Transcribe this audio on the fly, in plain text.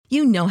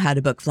You know how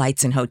to book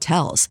flights and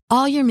hotels.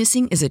 All you're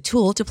missing is a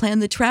tool to plan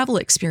the travel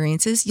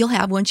experiences you'll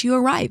have once you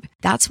arrive.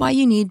 That's why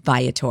you need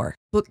Viator.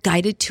 Book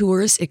guided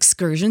tours,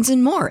 excursions,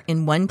 and more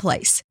in one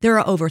place. There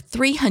are over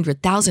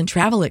 300,000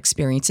 travel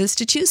experiences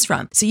to choose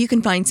from, so you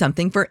can find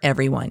something for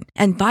everyone.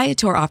 And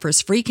Viator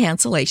offers free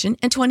cancellation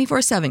and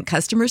 24/7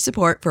 customer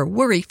support for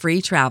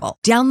worry-free travel.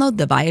 Download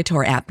the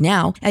Viator app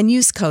now and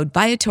use code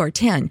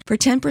Viator10 for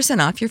 10%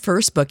 off your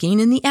first booking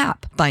in the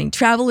app. Find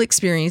travel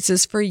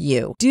experiences for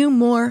you. Do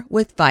more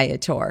with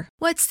Viator.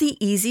 What's the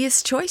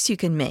easiest choice you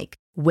can make?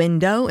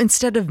 Window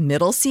instead of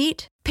middle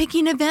seat?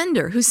 Picking a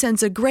vendor who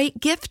sends a great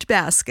gift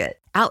basket?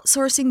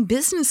 Outsourcing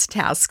business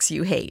tasks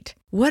you hate?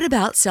 What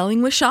about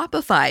selling with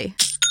Shopify?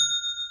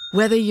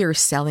 Whether you're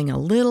selling a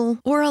little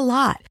or a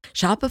lot,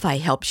 Shopify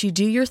helps you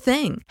do your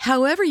thing,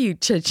 however you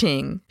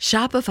cha-ching.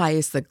 Shopify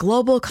is the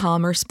global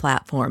commerce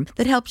platform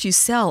that helps you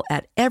sell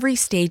at every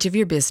stage of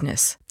your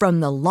business. From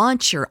the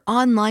launch your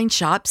online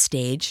shop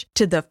stage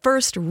to the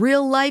first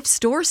real-life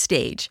store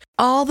stage,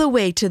 all the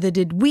way to the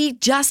did we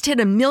just hit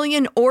a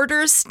million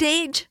orders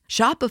stage?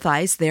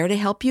 Shopify's there to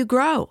help you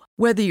grow.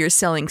 Whether you're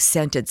selling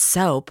scented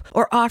soap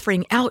or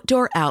offering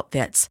outdoor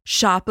outfits,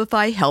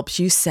 Shopify helps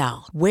you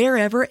sell.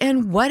 Wherever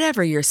and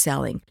whatever you're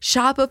selling,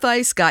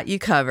 Shopify's got you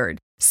covered.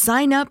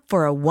 Sign up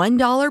for a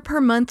 $1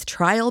 per month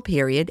trial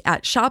period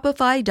at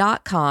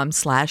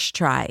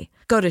shopify.com/try.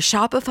 Go to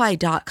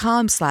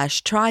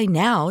shopify.com/try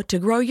now to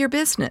grow your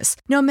business,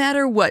 no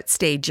matter what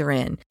stage you're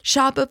in.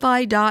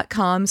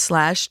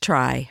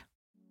 Shopify.com/try.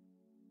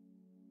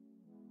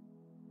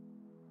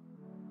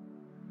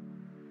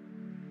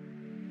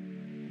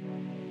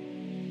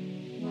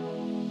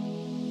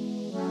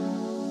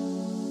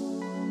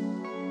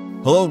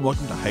 Hello and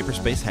welcome to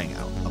Hyperspace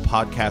Hangout, a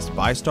podcast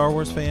by Star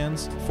Wars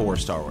fans for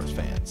Star Wars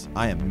fans.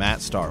 I am Matt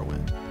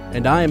Starwind.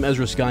 And I am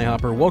Ezra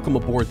Skyhopper. Welcome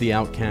aboard The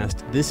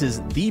Outcast. This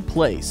is the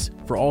place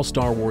for all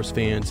Star Wars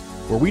fans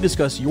where we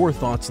discuss your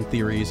thoughts and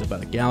theories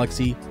about a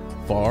galaxy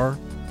far,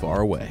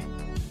 far away.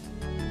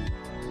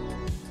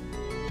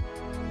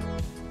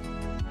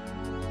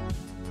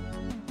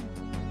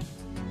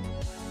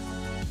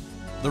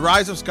 The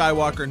Rise of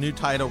Skywalker new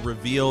title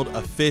revealed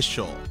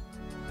official.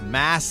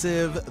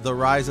 Massive The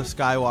Rise of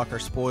Skywalker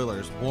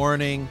spoilers.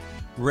 Warning,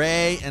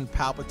 Rey and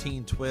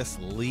Palpatine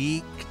twist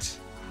leaked.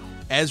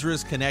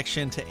 Ezra's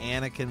connection to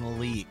Anakin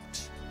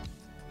leaked.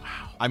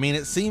 Wow. I mean,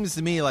 it seems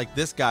to me like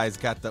this guy's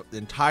got the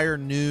entire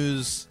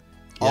news,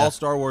 all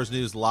Star Wars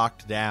news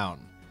locked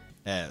down.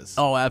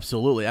 Oh,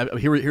 absolutely.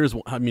 Here's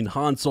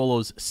Han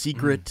Solo's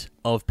secret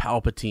of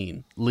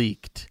Palpatine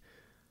leaked.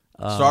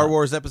 Star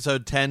Wars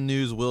Episode 10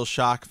 news will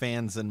shock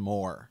fans and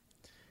more.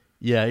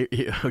 Yeah,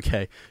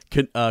 okay.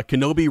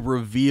 Kenobi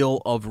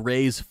reveal of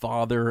Rey's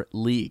father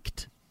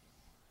leaked.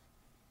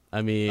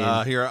 I mean...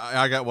 here,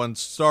 I got one.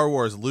 Star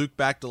Wars, Luke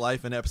back to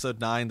life in Episode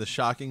 9, the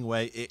shocking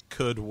way it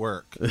could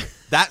work.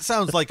 That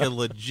sounds like a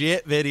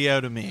legit video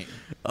to me.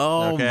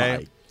 Oh, okay?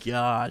 My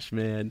gosh,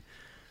 man.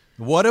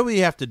 What do we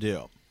have to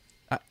do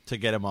to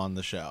get him on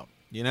the show?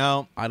 You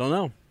know? I don't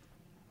know.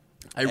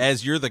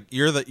 As you're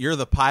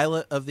the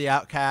pilot of the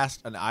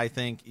Outcast, and I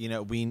think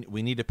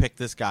we need to pick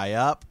this guy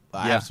up.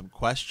 I have some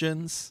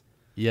questions.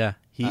 Yeah,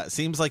 it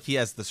seems like he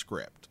has the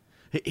script.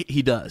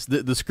 He does.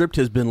 The script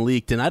has been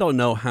leaked, and I don't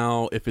know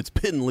how, if it's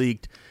been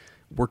leaked,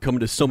 we're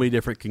coming to so many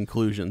different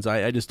conclusions.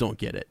 I just don't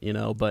get it,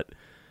 But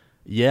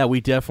yeah,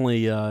 we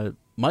definitely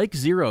Mike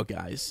Zero,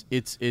 guys.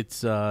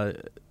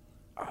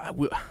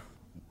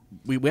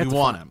 We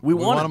want him. We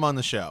want him on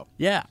the show.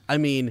 Yeah, I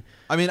mean,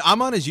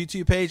 I'm on his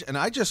YouTube page, and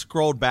I just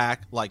scrolled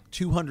back like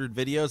 200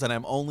 videos, and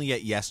I'm only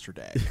at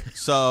yesterday.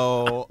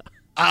 So,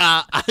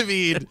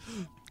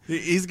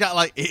 he's got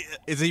like,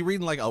 is he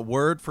reading like a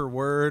word for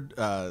word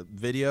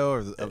video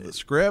of the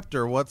script,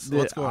 or what's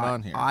going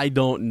on here? I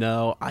don't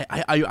know.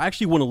 I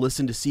actually want to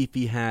listen to see if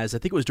he has. I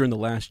think it was during The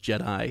Last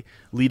Jedi.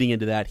 Leading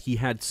into that, he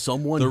had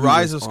someone. The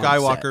Rise of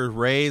Skywalker,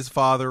 Rey's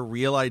father,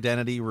 real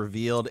identity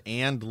revealed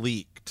and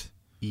leaked.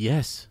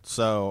 Yes.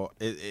 So,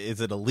 is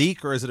it a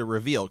leak or is it a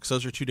reveal? Because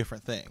those are two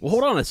different things. Well,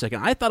 hold on a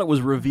second. I thought it was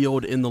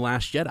revealed in The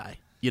Last Jedi.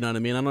 You know what I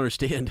mean? I don't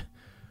understand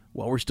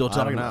why we're still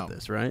talking about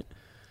this, right?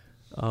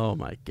 Oh,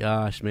 my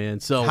gosh,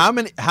 man. So how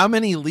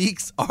many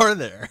leaks are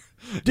there?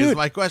 Dude, is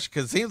my question,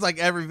 because it seems like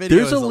every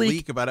video is a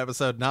leak about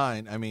Episode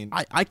 9. I mean,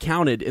 I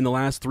counted in the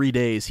last 3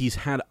 days. He's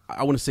had,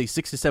 I want to say,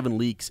 6 to 7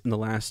 leaks in the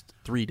last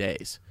 3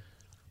 days.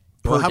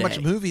 Well, how much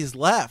movie is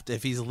left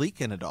if he's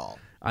leaking it all?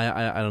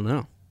 I don't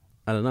know.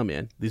 I don't know,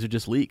 man. These are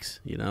just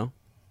leaks,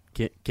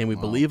 Can we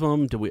believe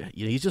him? Do we?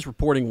 He's just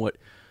reporting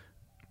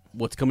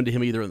what's coming to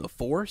him either in the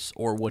Force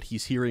or what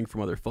he's hearing from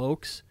other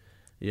folks.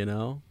 I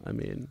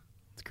mean,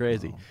 it's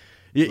crazy. Well,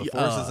 the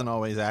Force isn't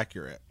always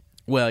accurate.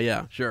 Well,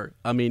 yeah, sure.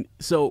 I mean,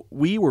 so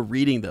we were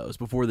reading those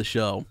before the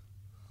show.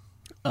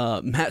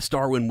 Matt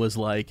Starwind was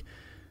like,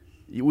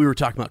 we were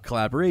talking about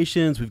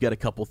collaborations. We've got a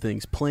couple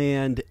things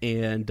planned,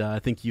 and I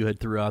think you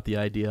had threw out the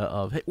idea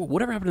of, hey,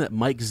 whatever happened to that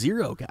Mike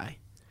Zero guy?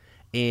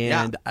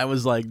 And I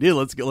was like, dude,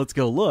 let's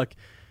go look.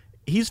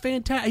 He's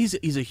fantastic.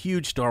 He's a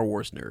huge Star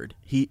Wars nerd.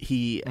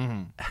 He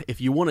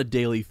if you want a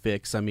daily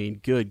fix, I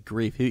mean, good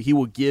grief, he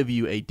will give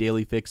you a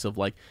daily fix of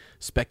like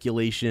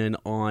speculation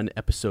on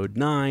Episode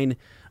 9,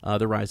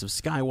 The Rise of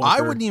Skywalker. I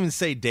wouldn't even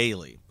say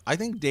daily. I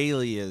think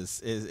daily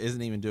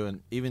isn't even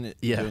doing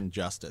doing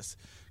justice,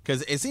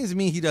 because it seems to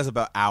me he does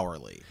about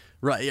hourly.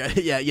 Right?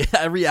 Yeah.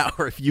 Every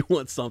hour, if you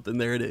want something,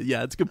 there it is.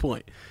 Yeah, it's a good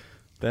point.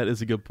 That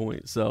is a good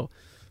point. So,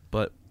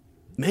 but.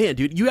 Man,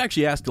 dude, you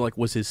actually asked, like,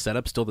 was his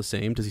setup still the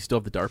same? Does he still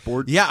have the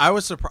dartboard? Yeah, I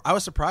was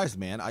surprised,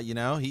 man.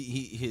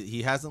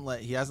 He hasn't let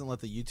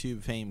the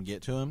YouTube fame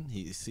get to him.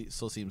 He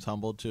still seems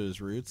humbled to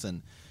his roots,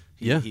 and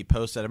he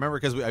posted. I remember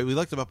because we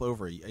looked him up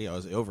it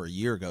was over a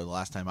year ago the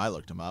last time I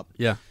looked him up.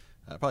 Yeah,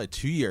 probably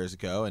 2 years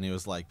ago, and he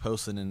was like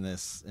posting in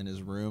his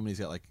room. And he's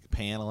got like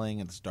paneling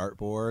and this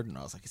dartboard, and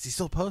I was like, is he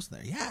still posting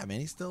there? Yeah, man,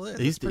 he still is.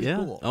 He's pretty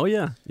cool. Oh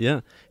yeah.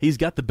 He's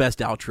got the best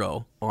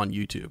outro on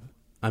YouTube.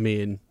 I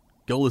mean.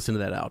 Go listen to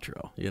that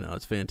outro.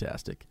 It's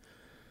fantastic.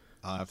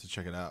 I'll have to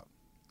check it out.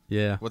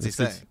 Yeah. What's he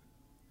saying?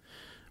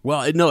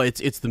 Well, no,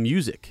 it's the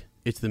music.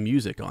 It's the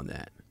music on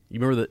that. You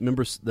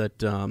remember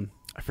that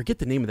I forget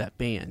the name of that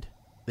band.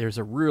 There's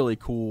a really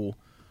cool.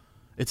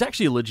 It's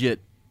actually a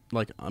legit.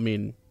 Like, I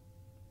mean,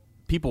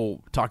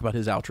 people talk about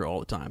his outro all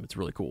the time. It's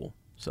really cool.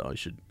 So you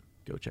should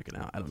go check it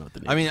out. I don't know what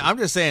the name. I mean, is. I'm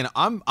just saying.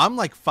 I'm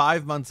like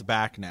 5 months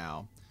back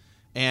now.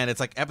 And it's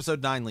like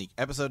episode 9 leak,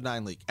 episode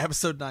 9 leak,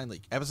 episode 9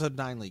 leak, episode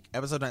 9 leak,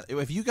 episode 9.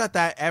 If you got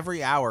that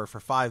every hour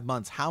for 5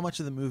 months, how much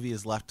of the movie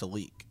is left to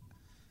leak?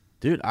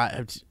 Dude,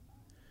 I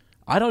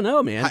don't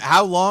know, man.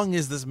 How long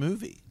is this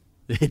movie?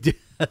 There's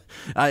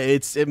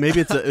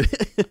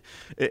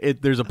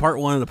a part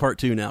 1 and a part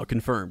 2 now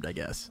confirmed, I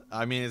guess.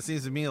 I mean, it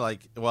seems to me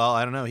like, well,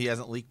 I don't know. He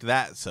hasn't leaked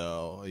that,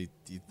 so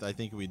I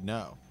think we'd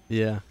know.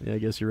 Yeah, I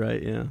guess you're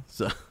right. Yeah.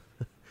 So,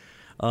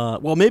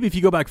 well, maybe if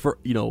you go back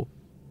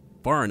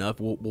far enough,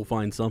 we'll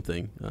find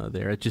something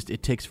there.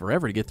 It takes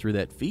forever to get through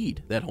that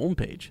feed, that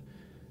homepage.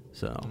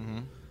 So,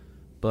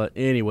 but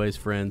anyways,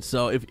 friends.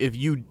 So if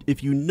you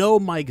know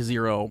Mike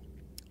Zero,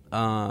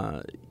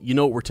 you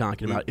know what we're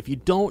talking about. If you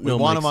don't know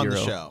Mike Zero, we want him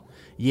on the show.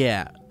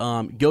 Yeah,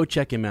 go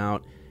check him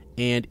out.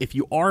 And if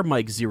you are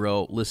Mike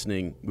Zero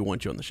listening, we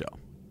want you on the show.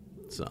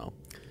 So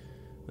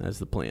that's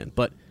the plan.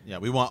 But yeah,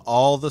 we want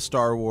all the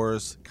Star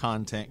Wars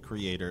content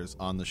creators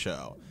on the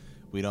show.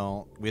 We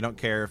don't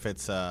care if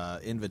it's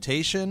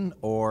invitation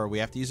or we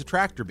have to use a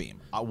tractor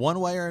beam. One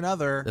way or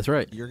another, that's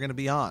right. You're going to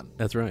be on.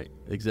 That's right.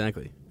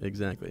 Exactly.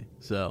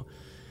 So,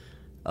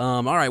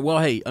 all right. Well,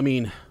 hey, I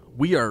mean,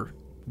 we are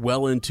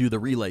well into the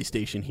relay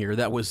station here.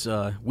 That was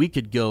we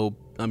could go.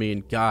 I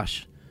mean,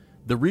 gosh,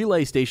 the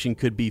relay station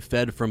could be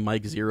fed from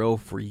Mike Zero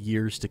for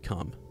years to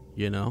come.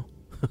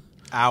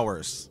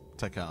 Hours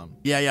to come.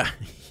 Yeah.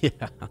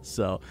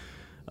 So.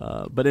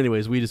 But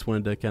anyways, we just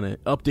wanted to kind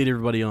of update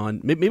everybody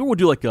on. Maybe we'll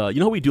do like how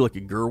we do like a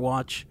Gur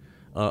watch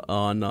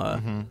on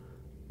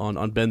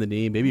Bend the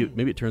Knee. Maybe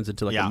it turns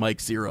into like a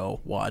Mike Zero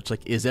watch.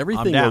 Like, is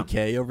everything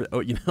okay over?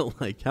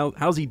 Like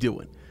how's he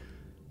doing?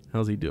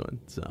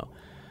 So,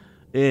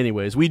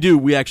 anyways,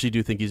 we actually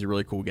do think he's a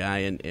really cool guy,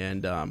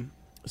 and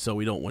so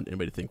we don't want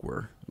anybody to think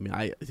we're. I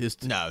mean,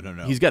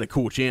 no. He's got a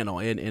cool channel,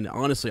 and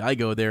honestly, I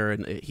go there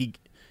and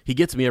he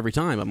gets me every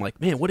time. I'm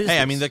like, man, what is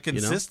this? I mean, the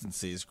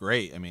consistency is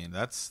great. I mean,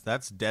 that's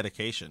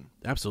dedication.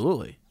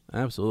 Absolutely.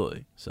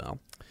 So,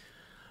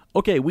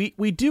 okay,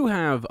 we do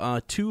have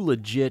 2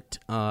 legit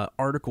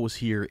articles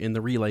here in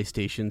the relay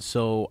station.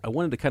 So I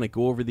wanted to kind of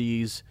go over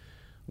these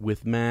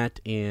with Matt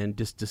and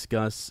just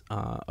discuss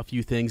a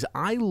few things.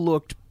 I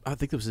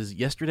think this was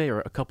yesterday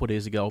or a couple of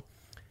days ago,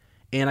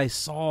 and I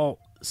saw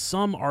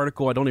some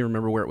article. I don't even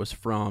remember where it was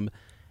from.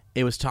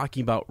 It was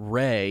talking about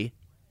Rey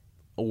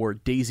or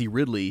Daisy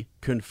Ridley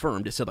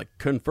confirmed. It said like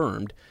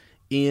confirmed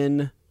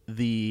in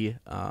the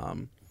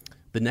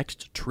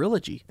next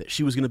trilogy, that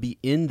she was going to be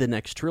in the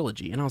next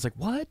trilogy. And I was like,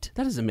 what?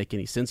 That doesn't make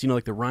any sense.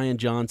 Like the Rian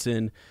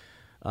Johnson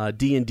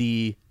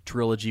D&D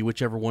trilogy,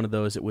 whichever one of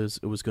those it was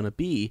going to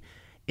be.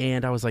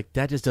 And I was like,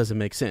 that just doesn't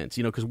make sense.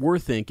 Because we're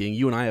thinking,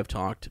 you and I have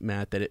talked,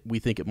 Matt, that we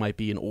think it might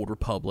be an Old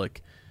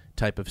Republic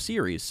type of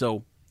series.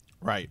 So,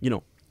 right.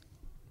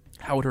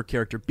 How would her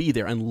character be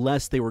there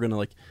unless they were going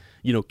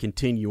to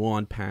continue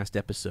on past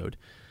episode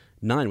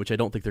 9, which I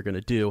don't think they're going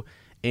to do.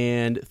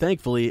 And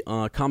thankfully,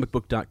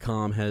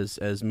 comicbook.com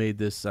has made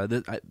this.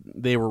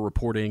 They were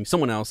reporting,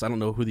 someone else, I don't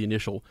know who the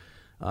initial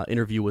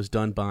interview was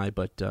done by,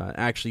 but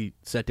actually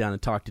sat down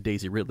and talked to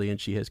Daisy Ridley, and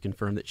she has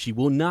confirmed that she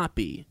will not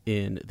be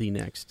in the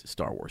next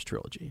Star Wars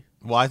trilogy.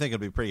 Well, I think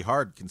it'll be pretty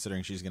hard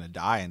considering she's going to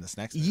die in this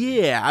next movie.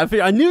 Yeah,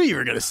 I knew you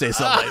were going to say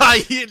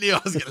something. You knew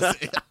I was going to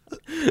say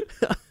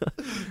that.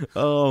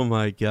 Oh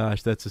my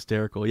gosh, that's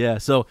hysterical. Yeah,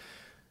 so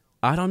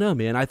I don't know,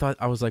 man.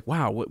 I was like,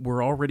 wow,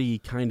 we're already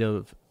kind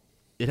of.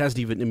 It hasn't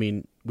even. I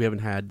mean, we haven't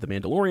had The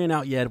Mandalorian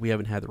out yet. We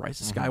haven't had The Rise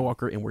of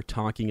Skywalker, and we're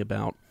talking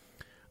about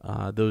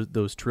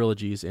those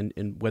trilogies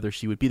and whether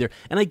she would be there.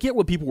 And I get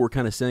what people were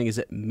kind of saying is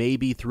that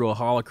maybe through a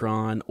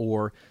holocron,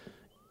 or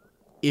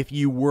if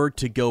you were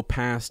to go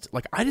past,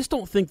 like, I just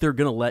don't think they're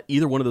going to let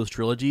either one of those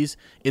trilogies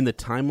in the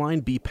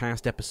timeline be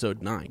past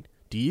episode 9.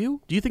 Do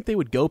you think they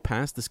would go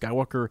past the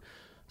Skywalker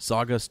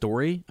saga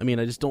story? I mean,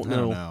 I just don't know. I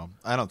don't know.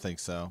 I don't think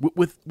so.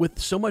 With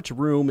so much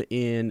room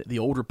in the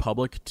Old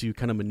Republic to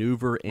kind of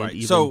maneuver and Right.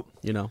 even, So-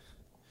 you know.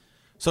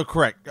 So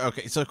correct.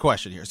 Okay. So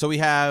question here. So we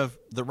have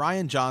the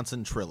Rian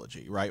Johnson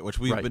trilogy, right? Which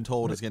we've Right. been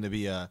told is going to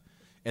be and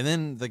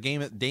then the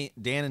game at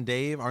Dan and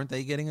Dave, aren't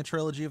they getting a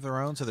trilogy of their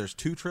own? So there's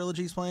 2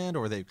 trilogies planned,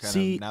 or they've kind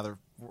See, of now they're.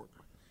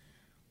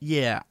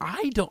 Yeah,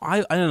 I don't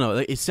know.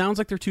 It sounds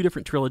like they're 2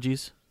 different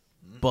trilogies,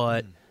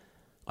 but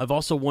I've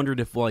also wondered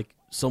if like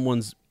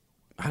someone's,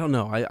 I don't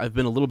know. I've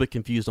been a little bit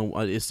confused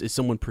on is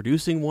someone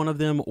producing one of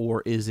them,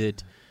 or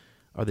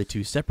are they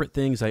 2 separate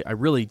things? I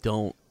really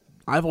don't.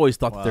 I've always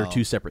thought that they're Well,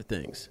 2 separate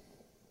things.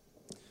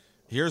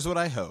 Here's what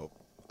I hope.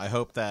 I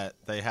hope that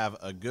they have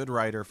a good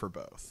writer for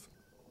both,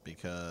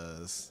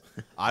 because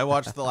I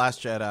watched The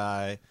Last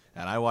Jedi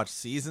and I watched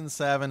season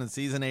 7 and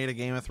season 8 of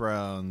Game of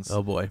Thrones.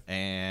 Oh boy.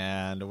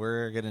 And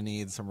we're gonna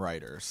need some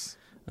writers.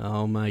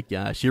 Oh my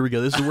gosh. Here we go.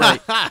 This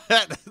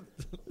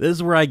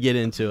is where I get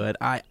into it.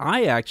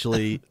 I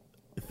actually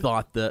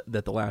thought that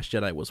The Last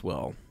Jedi was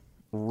well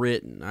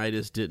written. I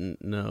just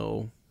didn't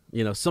know.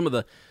 You know, some of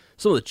the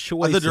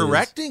choices. The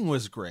directing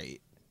was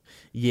great.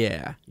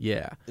 Yeah.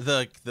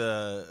 The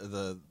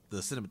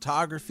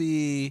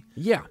cinematography.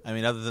 Yeah. I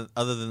mean, other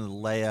than the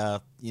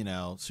Leia,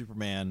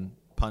 Superman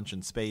punch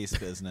in space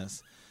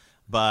business,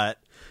 but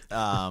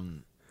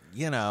and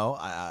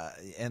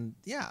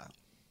yeah.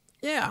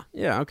 Yeah,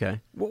 okay.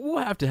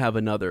 We'll have to have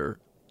another,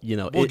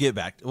 We'll get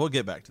back to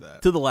that.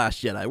 to The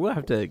Last Jedi. We'll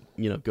have to,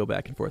 go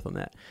back and forth on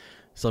that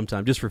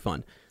sometime just for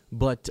fun.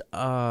 But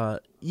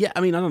yeah, I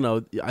mean, I don't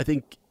know. I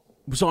think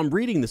so. I'm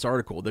reading this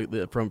article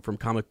from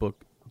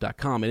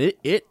comicbook.com, and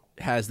it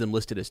has them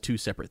listed as 2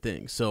 separate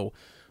things. So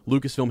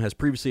Lucasfilm has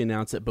previously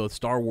announced that both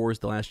Star Wars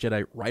The Last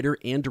Jedi writer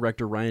and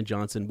director Rian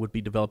Johnson would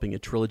be developing a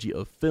trilogy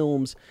of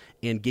films,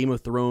 and Game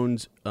of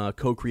Thrones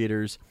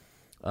co-creators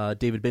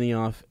David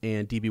Benioff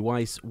and D.B.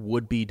 Weiss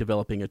would be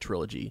developing a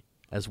trilogy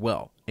as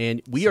well.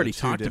 And we already 2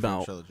 talked different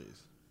about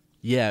trilogies.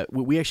 Yeah,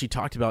 we actually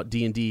talked about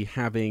D&D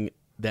having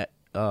that.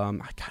 Her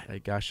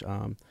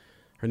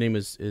name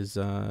is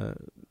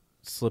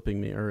slipping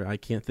me, or I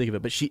can't think of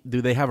it. But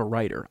they have a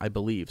writer, I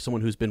believe,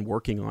 someone who's been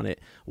working on it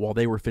while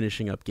they were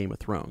finishing up Game of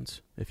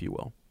Thrones, if you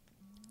will.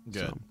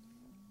 Good. So,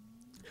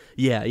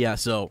 yeah.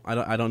 So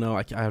I don't know.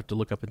 I have to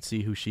look up and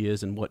see who she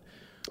is and what.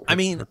 I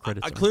mean, her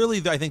credits are.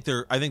 clearly, I think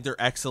they're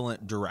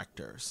excellent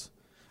directors.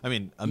 I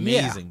mean,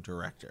 amazing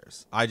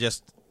directors. I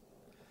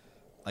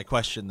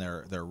question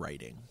their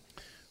writing.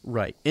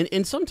 Right.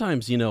 And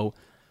sometimes,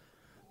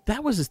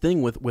 that was his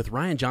thing with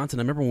Rian Johnson.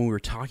 I remember when we were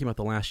talking about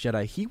The Last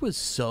Jedi, he was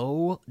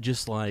so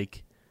just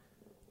like,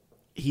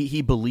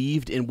 he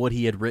believed in what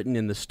he had written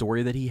in the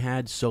story that he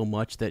had so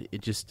much that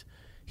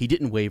he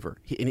didn't waver.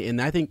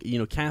 And I think,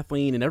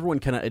 Kathleen and everyone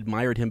kind of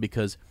admired him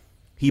because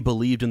he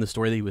believed in the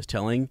story that he was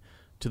telling,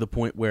 to the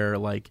point where,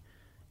 like,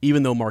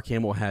 even though Mark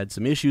Hamill had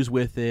some issues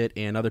with it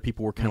and other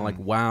people were kind of like,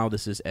 wow,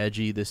 this is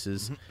edgy, this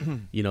is, a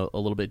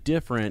little bit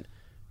different.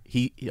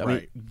 I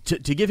mean,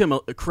 to give him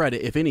a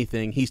credit, if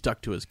anything, he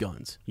stuck to his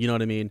guns. You know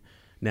what I mean?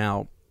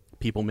 Now,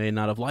 people may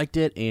not have liked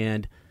it,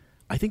 and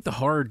I think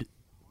what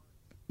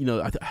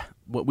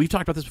we've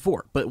talked about this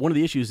before, but one of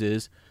the issues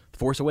is The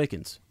Force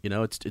Awakens.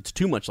 It's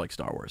too much like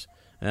Star Wars.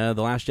 The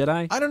Last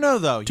Jedi, I don't know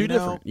though. too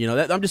different.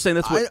 I'm just saying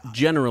that's what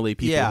generally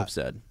people have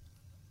said.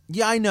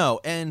 Yeah, I know,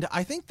 and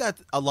I think that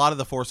a lot of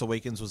The Force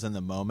Awakens was in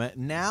the moment.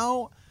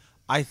 Now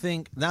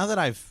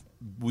that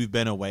we've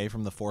been away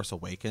from The Force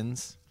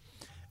Awakens.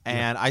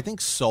 And I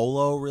think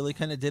Solo really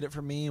kind of did it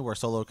for me, where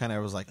Solo kind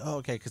of was like, oh,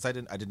 okay, because I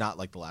did not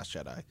like The Last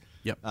Jedi.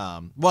 Yep.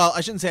 Well,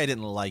 I shouldn't say I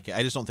didn't like it.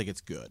 I just don't think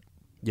it's good.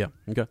 Yeah.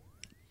 Okay.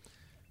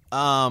 But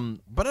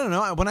I don't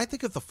know. When I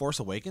think of The Force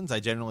Awakens, I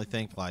generally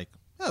think like,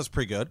 that was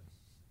pretty good.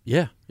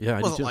 Yeah. Yeah.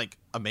 It wasn't like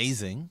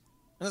amazing.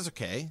 It was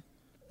okay.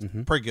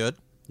 Mm-hmm. Pretty good.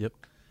 Yep.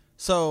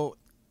 So,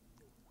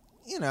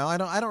 I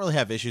don't really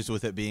have issues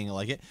with it being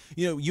like it.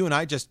 You and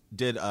I just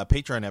did a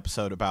Patreon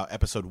episode about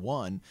episode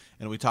 1,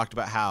 and we talked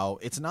about how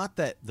it's not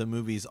that the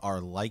movies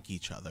are like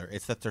each other;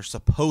 it's that they're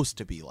supposed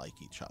to be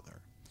like each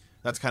other.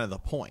 That's kind of the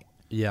point.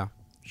 Yeah.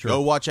 Sure.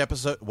 Go watch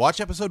episode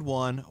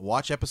 1,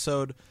 watch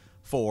episode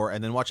 4,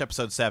 and then watch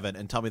episode 7,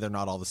 and tell me they're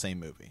not all the same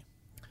movie.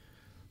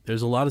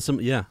 There's a lot of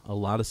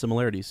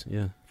similarities.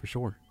 Yeah, for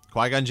sure.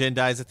 Qui-Gon Jinn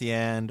dies at the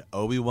end.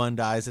 Obi-Wan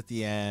dies at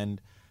the end.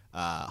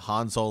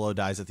 Han Solo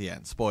dies at the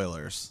end.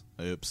 Spoilers.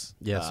 Oops.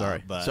 Yeah,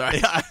 sorry.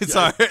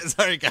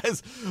 Sorry,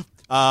 guys.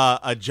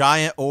 A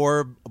giant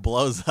orb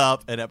blows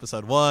up in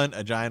episode 1.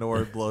 A giant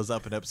orb blows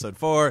up in episode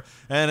 4,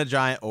 and a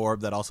giant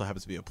orb that also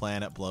happens to be a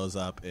planet blows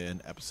up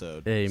in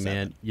episode. Hey,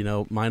 7. man.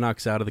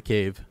 Minox out of the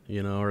cave.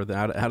 Or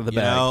out of the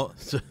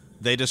bag.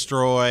 They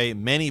destroy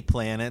many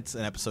planets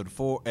in episode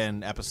 4.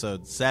 In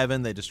episode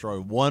 7, they destroy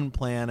one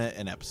planet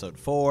in episode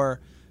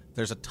 4.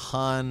 There's a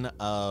ton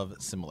of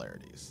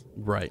similarities.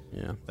 Right,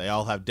 yeah. They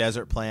all have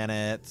desert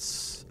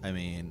planets. I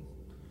mean...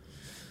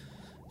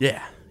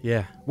 Yeah.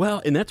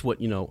 Well, and that's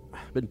what,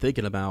 I've been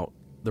thinking about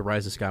The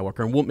Rise of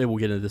Skywalker, and maybe we'll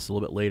get into this a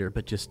little bit later,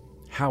 but just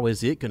how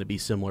is it going to be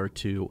similar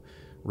to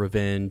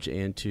Revenge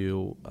and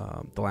to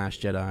The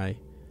Last Jedi,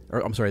 or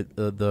I'm sorry,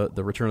 the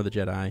Return of the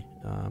Jedi,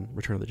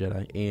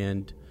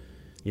 and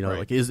Right.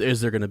 like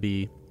is there going to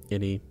be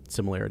any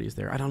similarities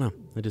there? I don't know.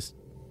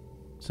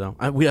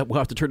 We'll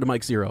have to turn to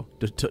Mike Zero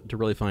to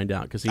really find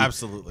out, because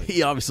Absolutely.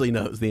 he obviously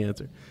knows the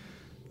answer.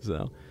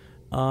 So,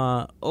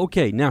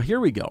 okay, now here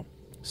we go.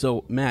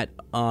 So Matt,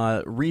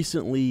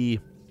 recently,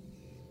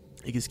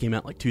 I guess it came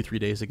out like 2-3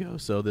 days ago.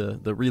 So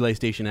the Relay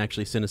Station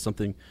actually sent us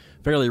something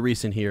fairly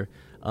recent here.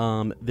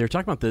 They're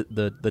talking about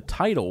the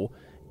title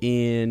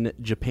in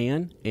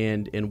Japan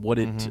and what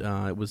it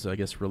was, I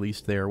guess,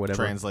 released there or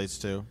whatever. Translates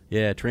to.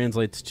 Yeah, it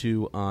translates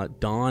to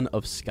Dawn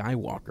of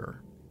Skywalker.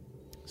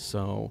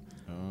 So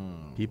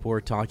people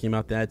are talking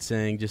about that,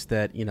 saying just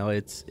that,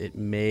 it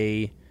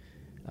may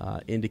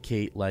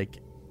indicate like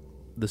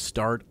the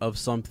start of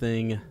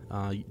something.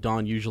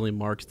 Dawn usually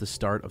marks the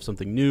start of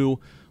something new,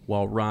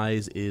 while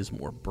Rise is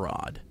more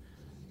broad.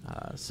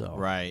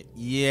 Right.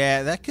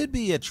 Yeah, that could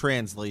be a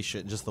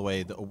translation, just the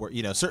way there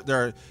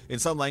are, in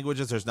some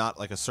languages there's not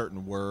like a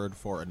certain word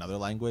for another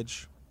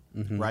language,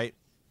 right?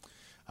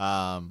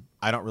 I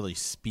don't really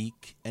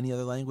speak any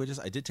other languages.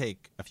 I did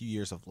take a few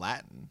years of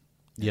Latin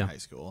in high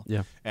school.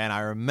 Yeah. And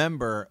I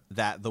remember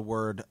that the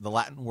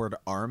Latin word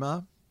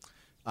arma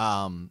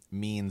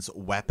means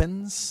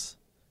weapons,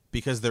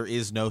 because there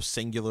is no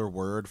singular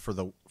word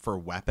for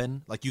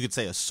weapon. Like you could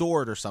say a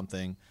sword or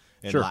something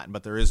in Latin,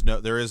 but there is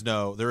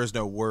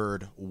no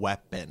word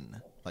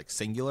weapon, like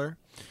singular.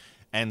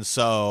 And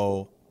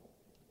so,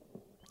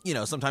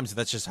 sometimes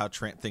that's just how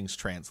things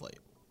translate.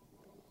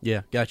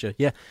 Yeah, gotcha.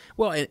 Yeah,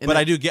 well, but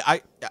I do get.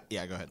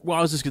 Yeah, go ahead. Well,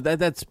 I was just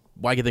that's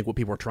why I think what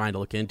people are trying to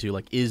look into,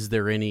 like, is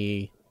there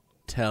any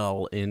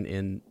tell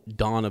in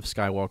Dawn of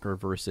Skywalker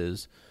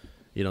versus,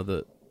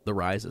 the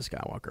Rise of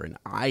Skywalker, and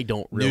I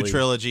don't really.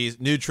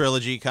 New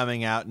trilogy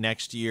coming out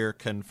next year,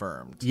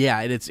 confirmed. Yeah,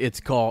 and it's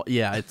called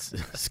it's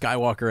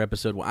Skywalker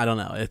Episode 1. I don't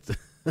know. It's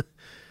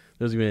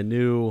there's gonna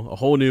be a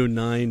whole new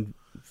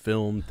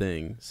 9-film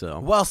thing. So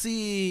well,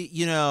 see,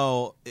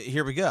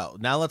 here we go.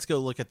 Now let's go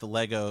look at the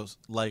Lego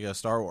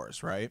Star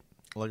Wars, right?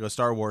 Lego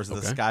Star Wars, the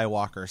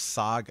Skywalker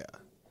saga.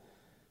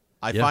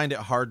 I find it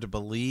hard to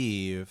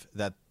believe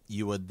that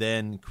you would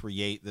then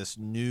create this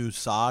new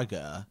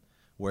saga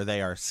where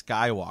they are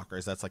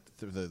Skywalkers. That's like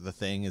the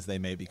thing, is they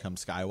may become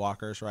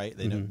Skywalkers, right?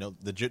 They don't know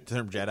the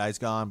term Jedi's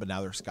gone, but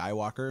now they're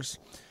Skywalkers.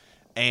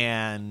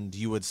 And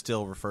you would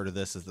still refer to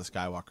this as the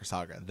Skywalker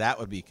saga. That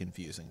would be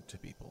confusing to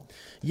people.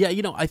 Yeah,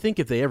 I think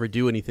if they ever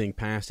do anything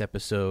past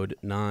Episode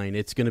 9,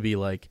 it's going to be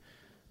like,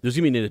 there's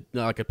going to be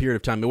like a period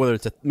of time, whether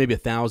it's maybe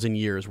 1,000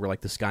 years, where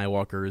like the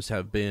Skywalkers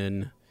have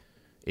been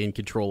in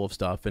control of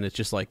stuff, and it's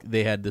just like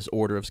they had this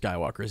order of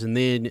Skywalkers, and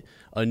then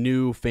a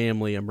new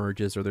family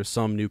emerges, or there's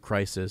some new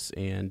crisis,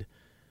 and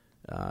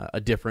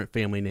a different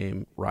family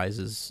name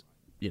rises,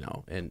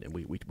 and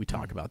we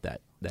talk about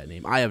that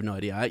name. I have no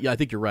idea. I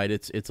think you're right.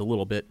 It's a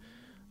little bit,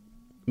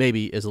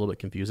 maybe is a little bit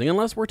confusing,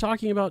 unless we're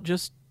talking about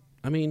just,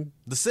 the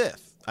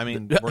Sith. We're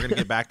going to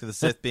get back to the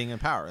Sith being in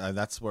power.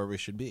 That's where we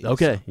should be.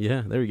 Okay, so.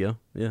 Yeah, there you go.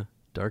 Yeah,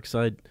 dark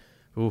side.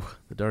 Ooh,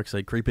 the dark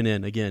side creeping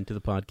in again to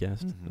the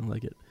podcast. I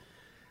like it.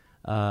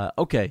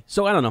 Okay,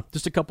 so I don't know.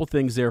 Just a couple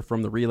things there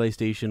from the Relay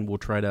Station. We'll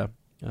try to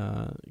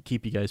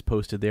keep you guys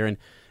posted there. And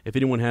if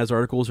anyone has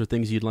articles or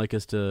things you'd like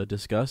us to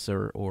discuss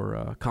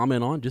or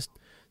comment on, just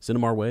send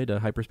them our way to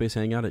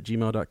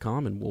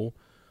hyperspacehangout@gmail.com, and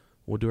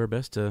we'll do our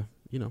best to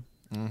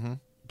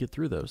get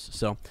through those.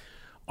 So,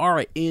 all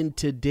right, in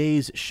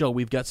today's show,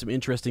 we've got some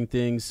interesting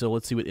things. So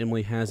let's see what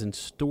Emily has in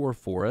store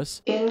for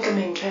us.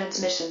 Incoming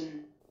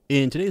transmission.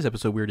 In today's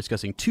episode, we're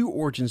discussing 2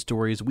 origin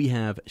stories. We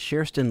have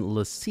Sherston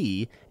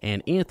Lassie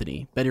and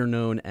Anthony, better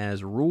known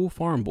as Rural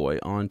Farm Boy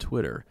on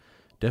Twitter.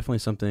 Definitely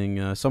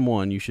something,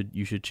 someone you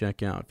should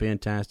check out.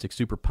 Fantastic,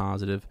 super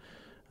positive,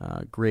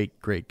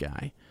 great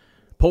guy.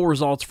 Poll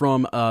results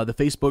from the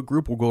Facebook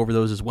group. We'll go over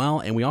those as well.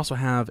 And we also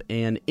have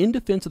an In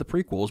Defense of the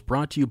Prequels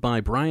brought to you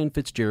by Brian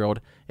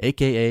Fitzgerald,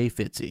 a.k.a.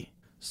 Fitzy.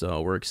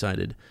 So we're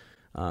excited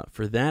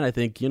for that. I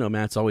think,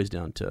 Matt's always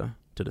down to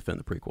defend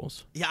the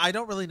prequels. Yeah, I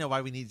don't really know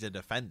why we need to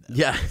defend them.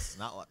 Yeah. It's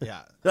not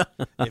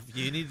if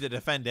you need to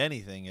defend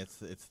anything, it's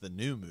the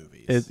new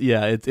movies. It's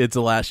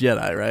The Last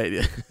Jedi,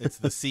 right? It's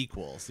the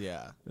sequels,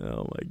 yeah.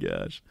 Oh my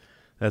gosh.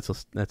 That's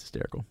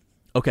hysterical.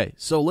 Okay,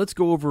 so let's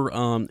go over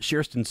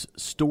Sherston's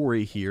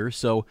story here.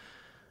 So,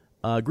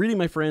 greeting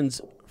my friends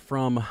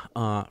from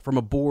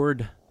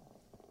aboard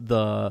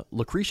the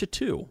Lucretia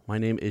 2. My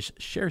name is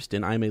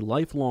Sherston. I'm a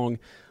lifelong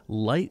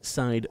light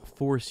side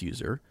Force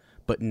user,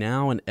 but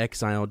now an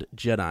exiled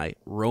Jedi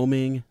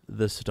roaming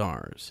the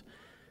stars.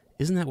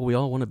 Isn't that what we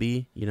all want to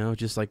be?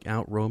 Just like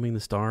out roaming the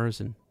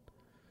stars and,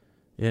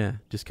 yeah,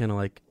 just kind of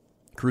like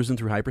cruising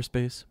through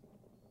hyperspace.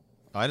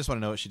 Oh, I just want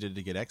to know what she did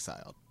to get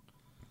exiled.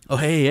 Oh,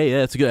 hey,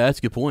 yeah, that's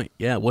a good point.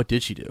 Yeah, what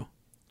did she do?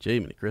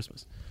 Jiminy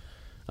Christmas.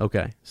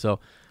 Okay, so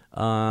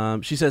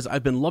she says,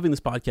 I've been loving this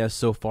podcast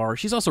so far.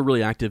 She's also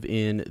really active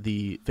in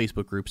the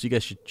Facebook group, so you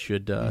guys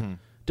should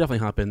definitely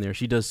hop in there.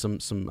 She does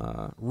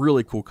some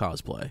really cool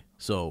cosplay,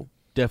 so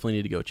definitely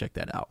need to go check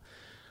that out.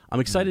 I'm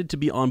excited to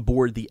be on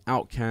board the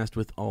Outcast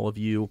with all of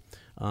you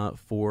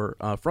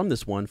from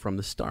this one from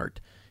the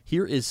start.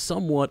 Here is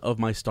somewhat of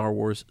my Star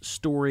Wars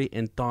story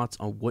and thoughts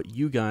on what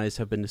you guys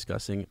have been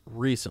discussing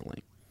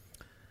recently.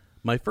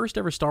 My first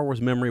ever Star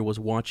Wars memory was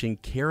watching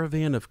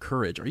Caravan of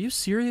Courage. Are you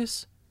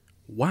serious?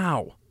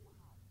 Wow.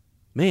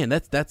 Man,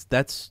 that's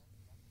that.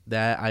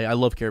 I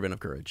love Caravan of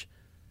Courage.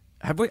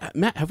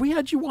 Matt, have we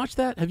had you watch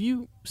that? Have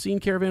you seen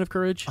Caravan of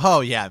Courage?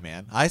 Oh, yeah,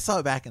 man. I saw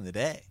it back in the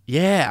day.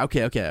 Yeah,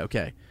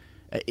 okay.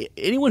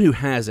 Anyone who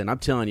hasn't, I'm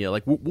telling you,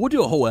 like, we'll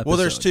do a whole episode. Well,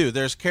 there's two.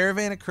 There's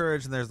Caravan of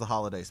Courage and there's the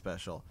holiday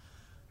special.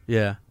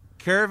 Yeah.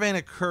 Caravan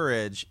of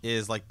Courage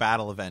is like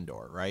Battle of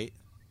Endor, right?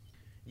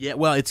 Yeah,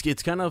 well, it's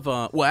kind of,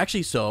 well,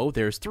 actually, so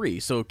there's three.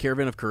 So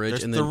Caravan of Courage.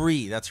 There's and then,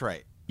 three, that's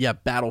right. Yeah,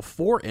 Battle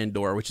for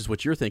Endor, which is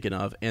what you're thinking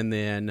of. And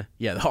then,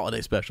 yeah, the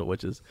holiday special,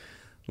 which is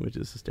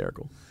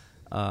hysterical.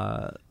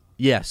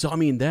 Yeah, so I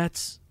mean I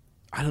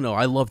don't know.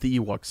 I love the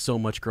Ewoks so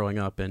much growing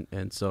up,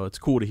 and so it's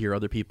cool to hear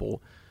other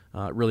people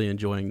really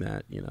enjoying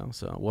that.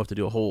 So we'll have to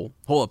do a whole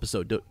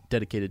episode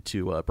dedicated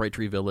to Bright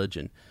Tree Village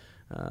and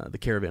the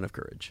Caravan of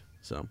Courage.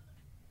 So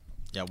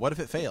yeah, what if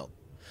it failed?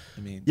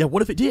 Yeah,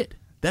 what if it did?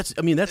 That's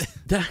what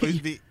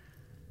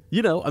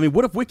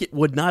if Wicket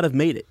would not have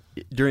made it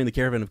during the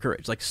Caravan of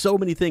Courage? Like, so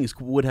many things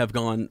would have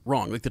gone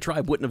wrong. Like, the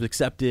tribe wouldn't have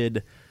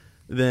accepted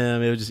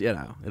them. It would just, it'd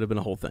have been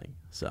a whole thing.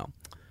 So,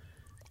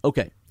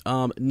 okay.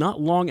 Not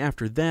long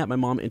after that, my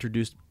mom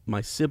introduced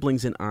my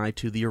siblings and I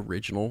to the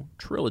original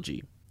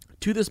trilogy.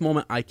 To this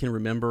moment, I can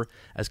remember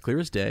as clear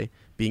as day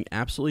being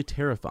absolutely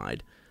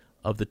terrified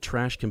of the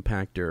trash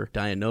compactor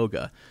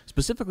Dianoga,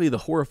 specifically the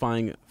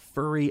horrifying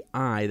furry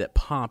eye that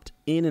popped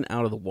in and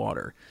out of the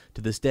water.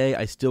 To this day,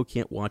 I still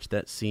can't watch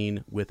that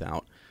scene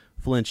without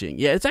flinching.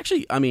 Yeah, it's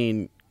actually,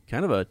 kind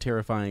of a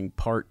terrifying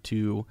part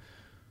to,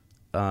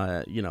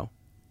 the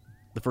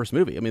first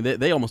movie.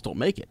 They almost don't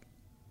make it.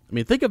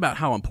 Think about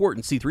how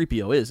important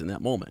C-3PO is in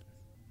that moment,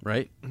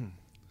 right?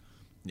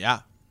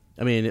 Yeah.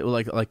 The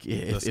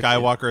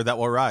Skywalker that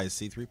will rise,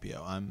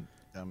 C-3PO.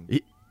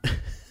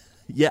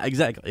 Yeah,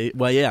 exactly.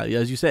 Well, yeah,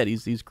 as you said,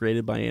 he's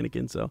created by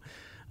Anakin, so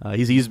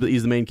he's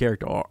the main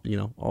character. All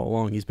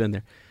along he's been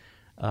there.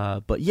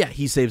 But yeah,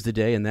 he saves the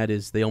day, and that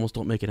is they almost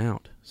don't make it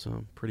out.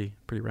 So pretty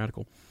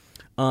radical.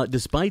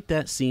 Despite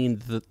that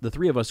scene, the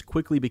three of us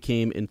quickly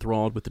became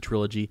enthralled with the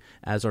trilogy.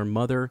 As our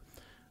mother,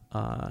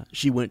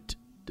 she went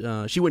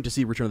to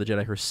see Return of the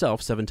Jedi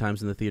herself 7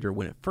 times in the theater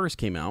when it first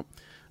came out.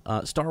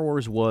 Star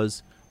Wars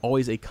was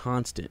always a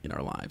constant in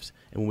our lives.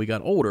 And when we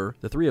got older,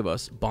 the three of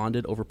us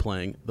bonded over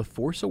playing The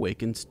Force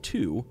Awakens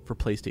 2 for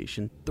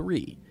PlayStation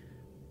 3.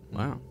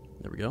 Wow,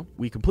 there we go.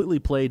 We completely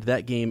played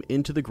that game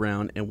into the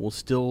ground and will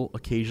still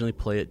occasionally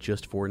play it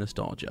just for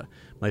nostalgia.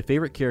 My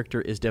favorite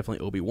character is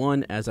definitely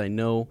Obi-Wan, as I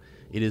know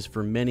it is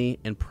for many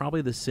and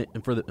probably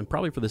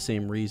for the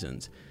same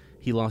reasons.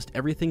 He lost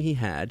everything he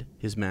had,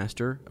 his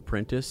master,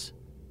 apprentice,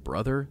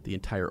 brother, the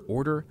entire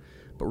order,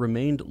 but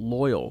remained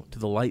loyal to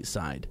the light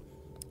side,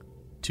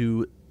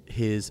 to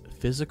his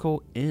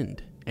physical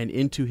end, and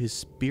into his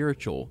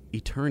spiritual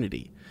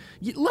eternity.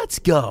 Let's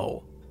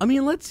go.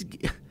 Let's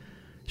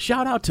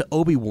shout out to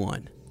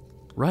Obi-Wan,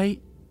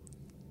 right?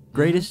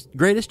 Greatest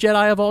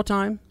Jedi of all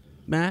time,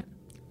 Matt.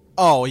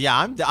 Oh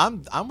yeah,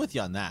 I'm with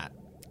you on that.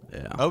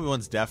 Yeah,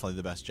 Obi-Wan's definitely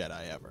the best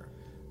Jedi ever.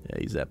 Yeah,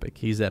 he's epic.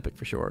 He's epic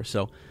for sure.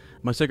 So,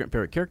 my second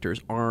favorite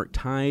characters are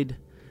tied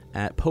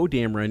at Poe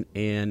Dameron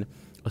and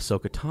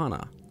Ahsoka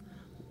Tano.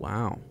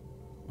 Wow.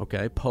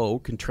 Okay, Poe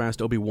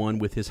contrasts Obi-Wan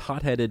with his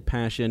hot-headed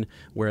passion,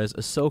 whereas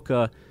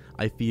Ahsoka,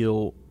 I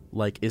feel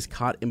like, is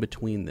caught in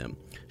between them.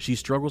 She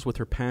struggles with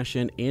her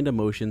passion and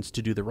emotions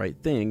to do the right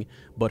thing,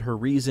 but her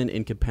reason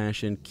and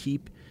compassion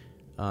keep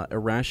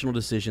irrational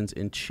decisions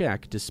in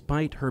check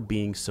despite her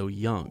being so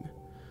young.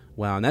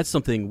 Wow, and that's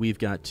something we've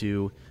got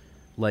to,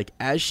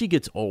 as she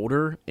gets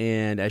older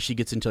and as she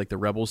gets into, the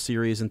Rebels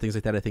series and things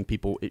like that, I think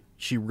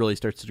she really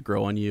starts to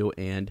grow on you,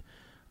 and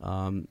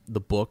the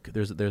book,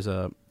 there's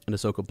an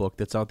Ahsoka book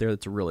that's out there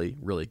that's really,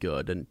 really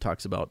good and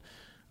talks about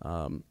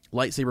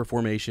lightsaber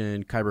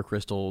formation, kyber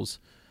crystals,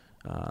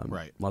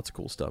 right. Lots of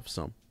cool stuff.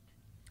 So,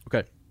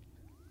 okay.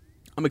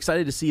 I'm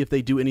excited to see if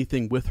they do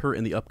anything with her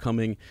in the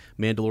upcoming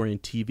Mandalorian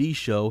TV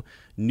show,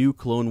 new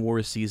Clone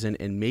Wars season,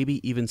 and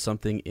maybe even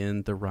something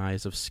in The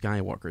Rise of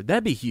Skywalker.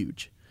 That'd be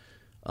huge.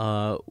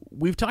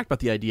 We've talked about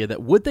the idea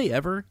that would they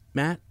ever,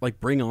 Matt,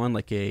 bring on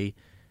a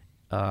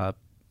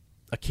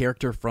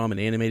character from an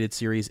animated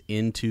series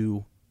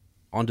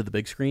onto the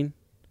big screen?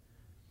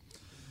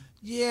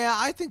 Yeah,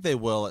 I think they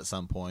will at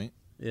some point.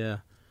 Yeah,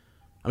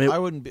 I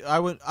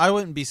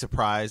wouldn't be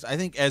surprised. I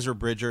think Ezra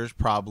Bridger's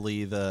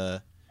probably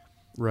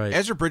right.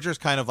 Ezra Bridger's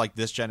kind of like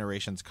this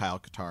generation's Kyle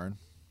Katarn,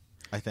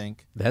 I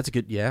think. That's a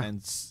good, yeah.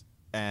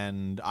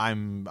 And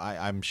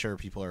I'm sure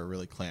people are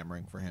really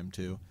clamoring for him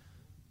too.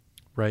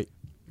 Right.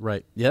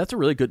 Yeah, that's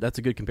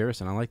a good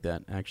comparison. I like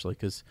that actually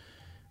because.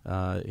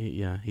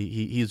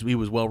 He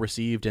was well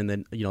received, and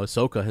then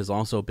Ahsoka has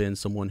also been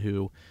someone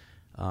who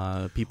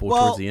people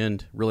towards the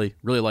end really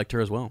liked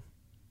her as well.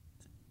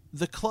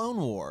 The Clone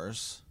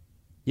Wars,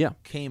 yeah,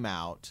 came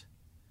out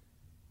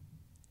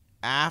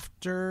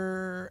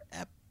after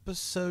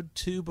episode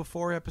 2,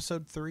 before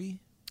episode 3?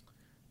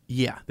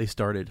 Yeah, they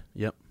started.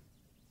 Yep.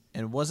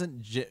 And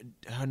wasn't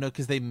oh no,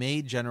 because they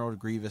made General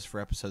Grievous for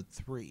episode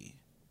 3.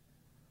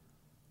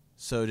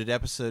 So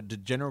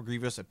did General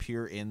Grievous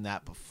appear in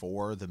that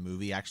before the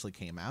movie actually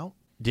came out?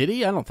 Did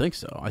he? I don't think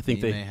so. I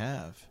think they may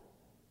have.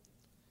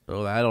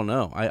 Oh, I don't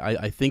know.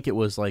 I think it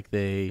was like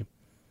they.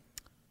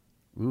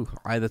 Ooh,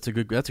 that's a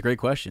great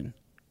question.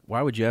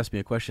 Why would you ask me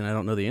a question I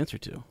don't know the answer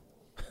to?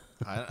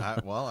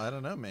 Well, I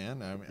don't know,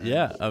 man.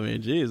 I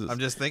mean, Jesus. I'm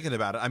just thinking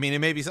about it. I mean, it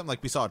may be something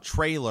like we saw a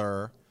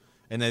trailer,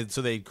 and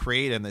so they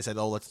created him. They said,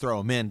 "Oh, let's throw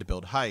him in to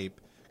build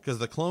hype," because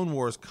the Clone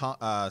Wars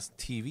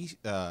TV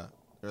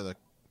or the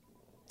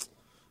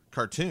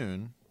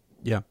cartoon.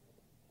 Yeah.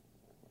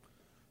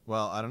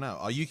 Well, I don't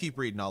know. You keep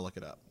reading. I'll look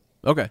it up.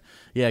 Okay.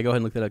 Yeah, go ahead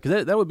and look that up,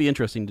 because that would be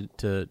interesting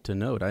to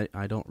note.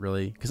 I don't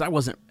really, because I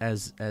wasn't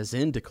as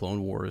into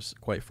Clone Wars,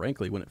 quite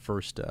frankly, when it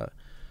first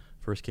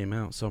came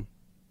out. So,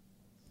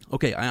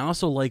 okay, I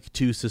also like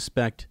to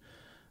suspect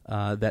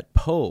that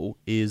Poe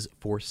is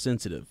Force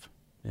sensitive.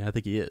 Yeah, I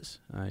think he is.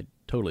 I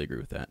totally agree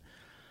with that.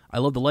 I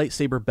love the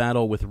lightsaber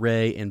battle with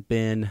Rey and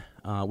Ben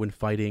when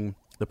fighting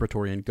the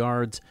Praetorian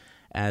Guards,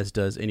 as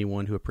does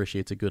anyone who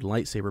appreciates a good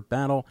lightsaber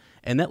battle.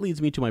 And that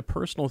leads me to my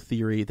personal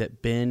theory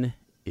that Ben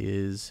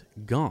is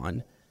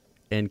gone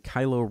and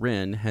Kylo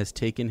Ren has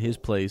taken his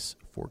place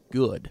for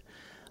good.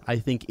 I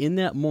think in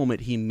that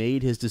moment he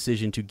made his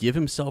decision to give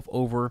himself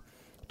over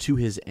to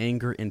his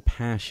anger and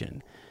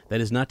passion.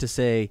 That is not to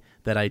say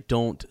that I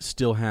don't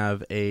still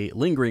have a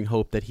lingering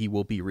hope that he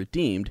will be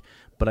redeemed,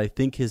 but I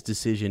think his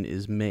decision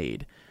is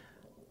made.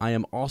 I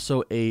am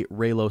also a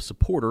Reylo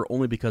supporter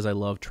only because I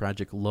love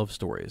tragic love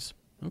stories.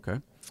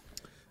 Okay.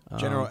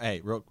 General,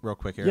 real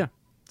quick here. Yeah.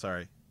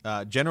 Sorry.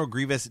 General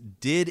Grievous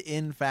did,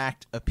 in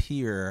fact,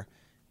 appear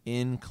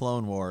in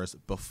Clone Wars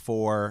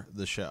before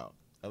the show,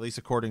 at least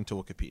according to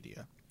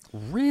Wikipedia.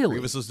 Really?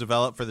 Grievous was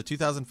developed for the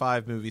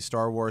 2005 movie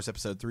Star Wars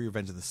Episode 3,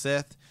 Revenge of the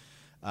Sith.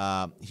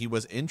 He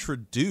was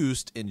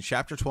introduced in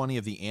Chapter 20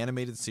 of the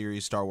animated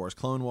series Star Wars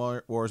Clone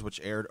Wars, which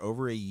aired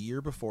over a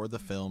year before the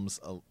film's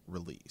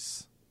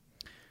release.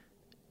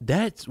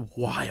 That's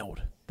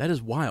wild. That is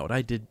wild.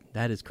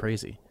 That is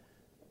crazy.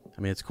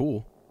 I mean, it's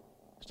cool.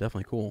 It's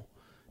definitely cool.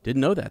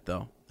 Didn't know that,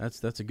 though.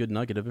 That's a good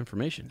nugget of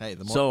information. Hey,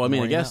 I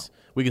mean, I guess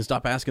we can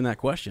stop asking that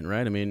question,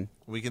 right? I mean,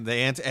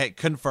 they answer. Hey,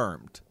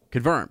 confirmed.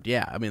 Confirmed.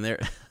 Yeah. I mean,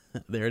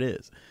 there it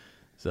is.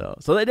 So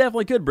they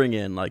definitely could bring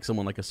in like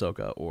someone like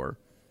Ahsoka or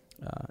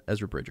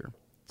Ezra Bridger.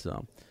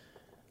 So,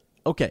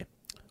 okay.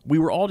 We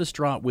were all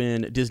distraught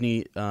when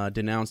Disney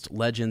denounced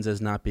Legends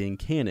as not being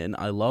canon.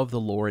 I love the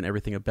lore and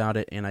everything about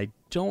it, and I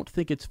don't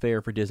think it's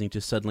fair for Disney to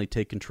suddenly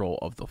take control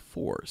of the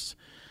Force.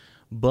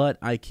 But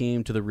I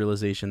came to the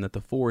realization that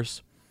the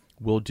Force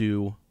will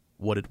do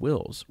what it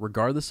wills,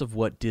 regardless of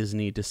what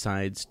Disney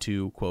decides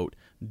to, quote,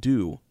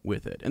 do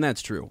with it. And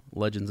that's true.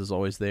 Legends is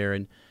always there,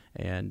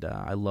 and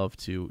I love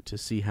to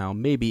see how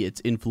maybe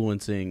it's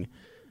influencing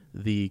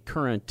the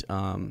current,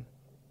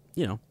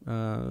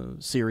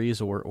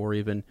 series or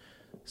even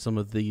some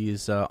of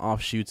these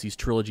offshoots, these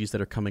trilogies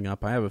that are coming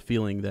up. I have a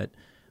feeling that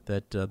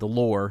the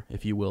lore,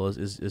 if you will,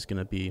 is going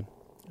to be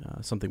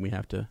something we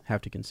have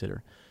to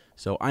consider.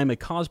 So I'm a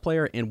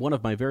cosplayer, and one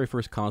of my very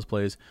first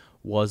cosplays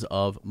was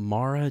of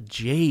Mara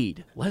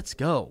Jade. Let's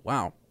go!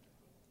 Wow,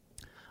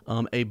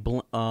 a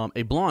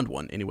blonde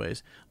one,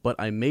 anyways. But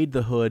I made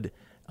the hood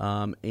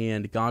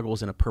and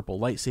goggles and a purple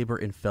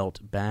lightsaber and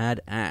felt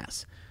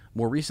badass.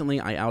 More recently,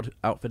 I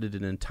outfitted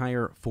an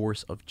entire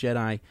force of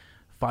Jedi.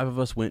 5 of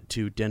us went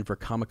to Denver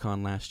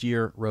Comic-Con last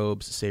year,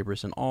 robes,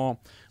 sabers, and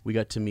all. We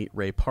got to meet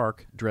Ray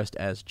Park, dressed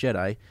as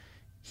Jedi.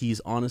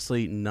 He's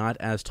honestly not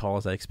as tall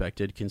as I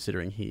expected,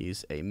 considering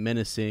he's a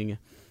menacing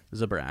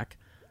Zabrak,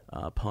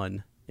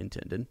 pun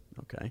intended.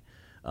 Okay.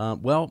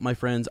 Well, my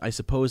friends, I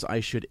suppose I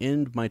should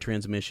end my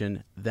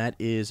transmission. That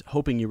is,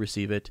 hoping you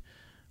receive it.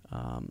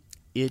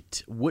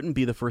 It wouldn't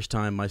be the first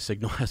time my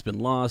signal has been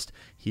lost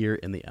here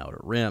in the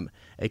Outer Rim.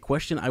 A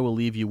question I will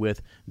leave you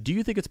with: do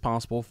you think it's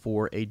possible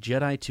for a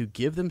Jedi to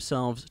give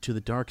themselves to the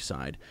dark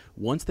side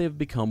once they have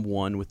become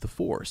one with the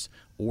Force,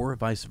 or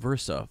vice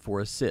versa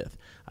for a Sith?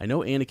 I know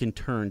Anakin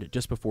turned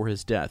just before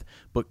his death,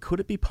 but could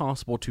it be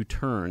possible to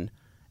turn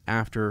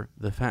after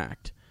the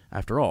fact?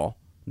 After all,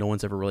 no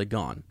one's ever really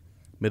gone.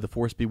 May the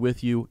Force be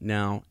with you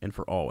now and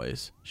for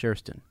always.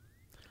 Sherston.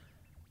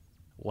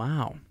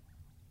 Wow.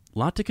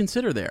 Lot to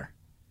consider there.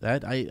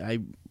 That I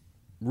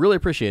really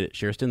appreciate it,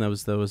 Sherston.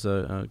 That was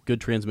a good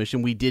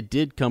transmission. We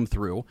did come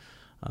through.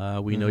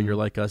 We know you're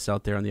like us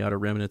out there on the Outer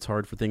Rim, and it's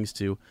hard for things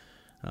to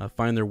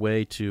find their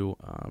way to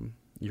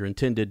your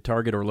intended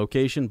target or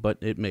location, but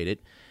it made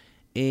it.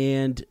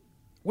 And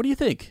what do you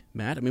think,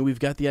 Matt? I mean, we've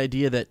got the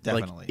idea that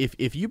definitely, like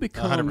if you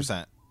become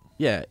 100%,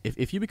 yeah,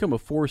 if you become a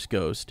Force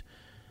ghost,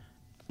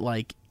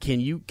 like can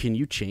you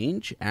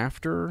change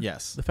after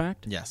the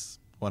fact? Yes,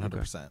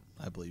 100%. Okay.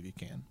 I believe you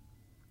can.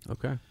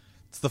 Okay.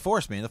 It's the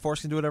Force, man. The Force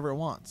can do whatever it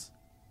wants.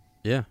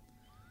 Yeah.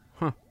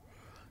 Huh.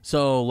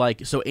 So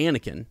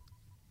Anakin,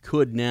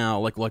 could now,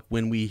 like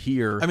when we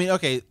hear. I mean,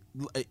 okay,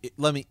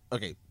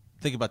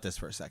 think about this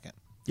for a second.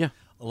 Yeah.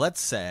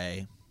 Let's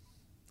say,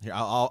 here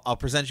I'll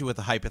present you with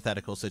a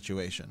hypothetical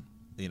situation,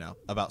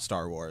 about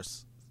Star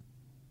Wars,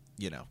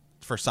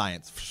 for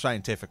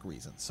scientific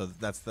reasons. So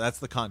that's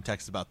the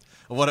context of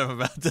what I'm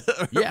about to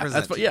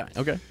present.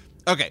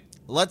 Okay.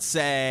 Let's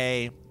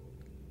say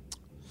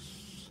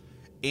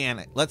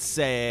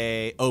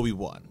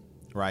Obi-Wan,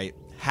 right,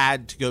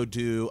 had to go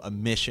do a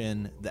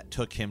mission that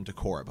took him to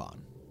Korriban.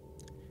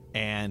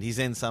 And he's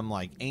in some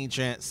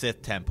ancient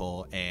Sith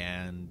temple,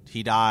 and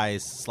he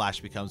dies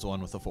 / becomes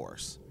one with the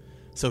Force.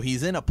 So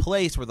he's in a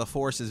place where the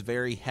Force is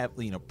very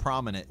heavily,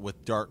 prominent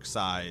with dark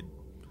side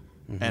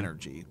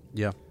energy.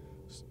 Yeah.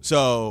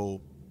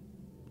 So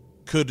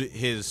could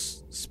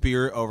his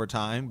spirit over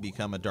time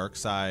become a dark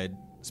side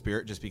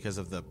spirit just because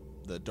of the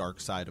dark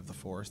side of the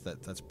Force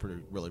that's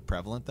really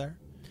prevalent there?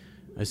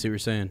 I see what you're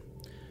saying.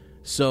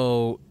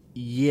 So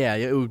yeah,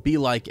 it would be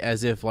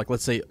as if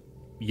let's say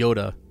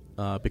Yoda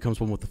becomes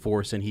one with the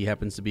Force, and he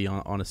happens to be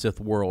on a Sith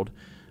world.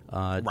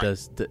 Right.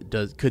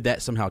 Could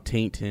that somehow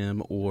taint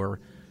him, or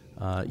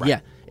right.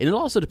 Yeah? And it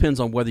also depends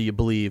on whether you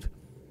believe,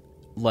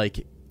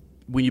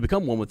 when you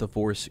become one with the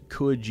Force,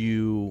 could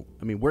you?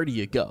 I mean, where do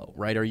you go?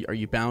 Right? Are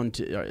you bound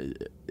to?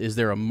 Is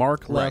there a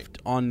mark left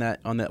on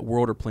that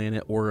world or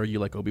planet, or are you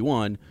like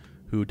Obi-Wan,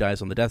 who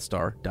dies on the Death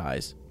Star?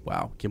 Dies.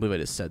 Wow, can't believe I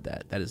just said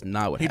that. That is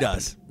not what happened. He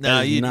does.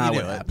 No, you knew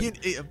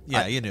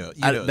it. You knew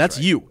it. That's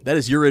right. You. That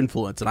is your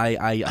influence, and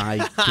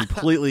I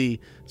completely.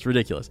 It's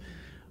ridiculous.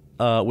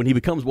 When he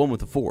becomes one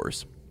with the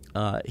Force,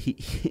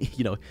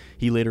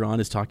 he later on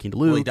is talking to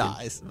Luke. Well, he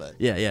dies. But.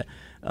 Yeah.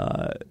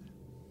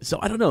 So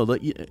I don't know.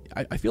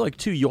 I feel like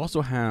too. You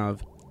also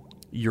have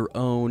your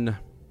own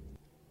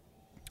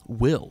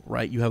will,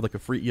 right? You have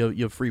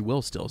you have free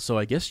will still. So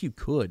I guess you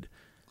could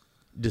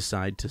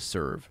decide to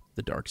serve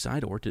the dark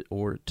side or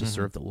to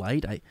serve the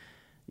light.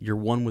 You're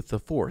one with the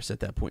Force at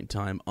that point in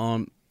time.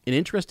 An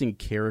interesting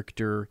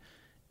character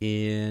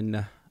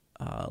in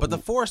but the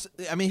Force,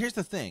 I mean, here's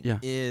the thing,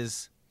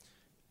 is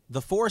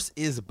the Force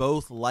is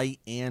both light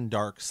and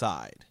dark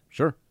side.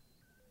 Sure.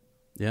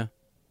 Yeah.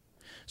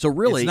 So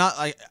really, it's not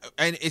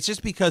and it's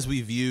just because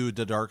we view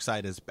the dark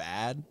side as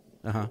bad,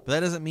 but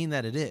that doesn't mean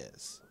that it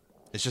is.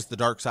 It's just the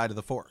dark side of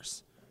the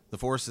Force. The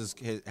Force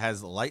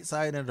has a light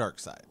side and a dark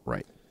side.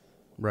 Right.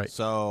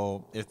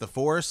 So if the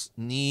Force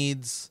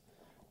needs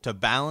to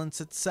balance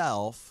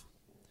itself,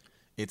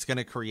 it's going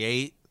to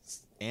create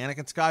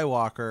Anakin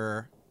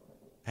Skywalker.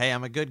 Hey,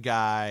 I'm a good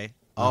guy.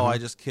 Oh, I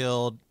just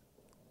killed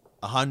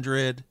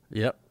 100.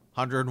 Yep.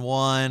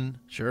 101.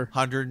 Sure.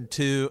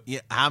 102.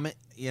 Yeah,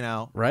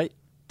 right.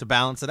 To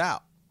balance it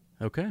out.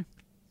 Okay.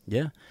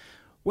 Yeah.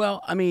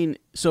 Well, I mean,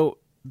 so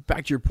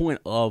back to your point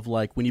of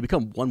when you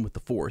become one with the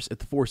Force, if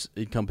the Force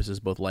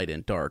encompasses both light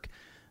and dark,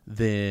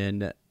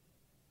 then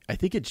I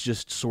think it's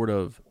just sort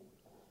of,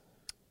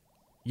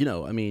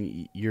 I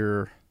mean,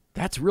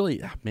 that's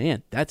really,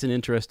 man, that's an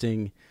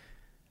interesting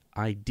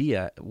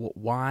idea.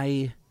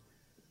 Why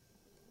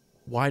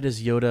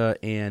does Yoda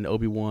and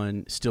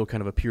Obi-Wan still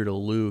kind of appear to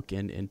Luke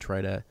and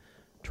try to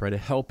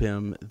help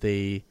him?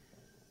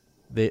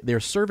 They're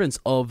servants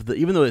of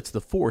even though it's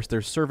the Force,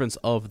 they're servants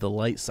of the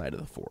light side of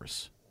the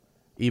Force,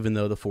 even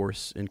though the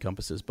Force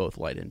encompasses both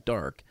light and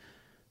dark.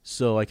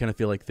 So I kind of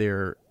feel like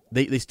they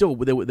would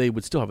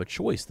still have a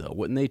choice, though,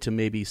 wouldn't they, to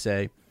maybe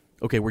say,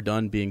 okay, we're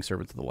done being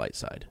servants of the light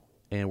side,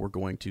 and we're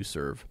going to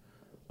serve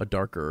a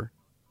darker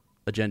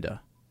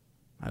agenda.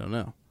 I don't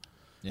know.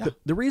 Yeah.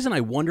 The reason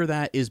I wonder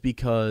that is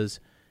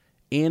because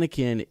Ben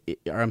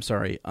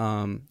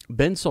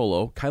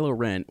Solo, Kylo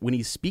Ren, when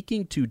he's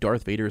speaking to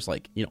Darth Vader's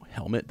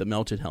helmet, the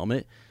melted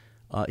helmet,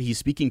 he's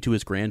speaking to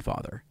his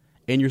grandfather.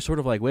 And you're sort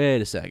of like,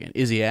 wait a second,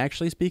 is he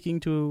actually speaking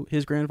to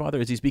his grandfather?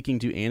 Is he speaking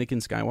to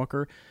Anakin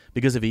Skywalker?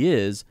 Because if he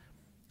is,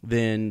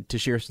 then to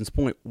Sherson's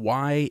point,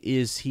 why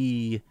is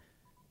he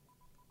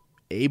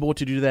able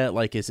to do that?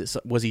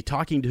 Was he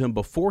talking to him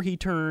before he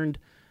turned?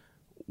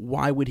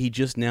 Why would he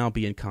just now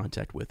be in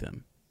contact with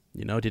him?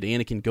 Did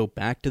Anakin go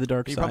back to the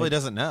dark side? He probably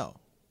doesn't know.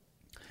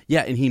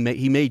 Yeah, and he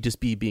may just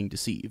be being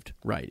deceived.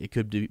 Right. It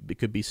could be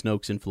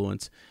Snoke's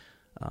influence,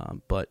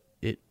 but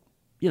it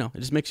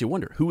just makes you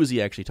wonder, who is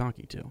he actually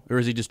talking to, or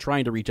is he just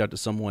trying to reach out to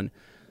someone?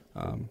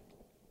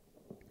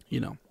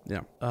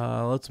 Yeah.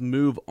 Let's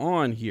move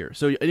on here.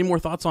 So, any more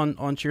thoughts on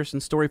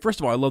Sherson's story? First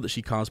of all, I love that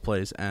she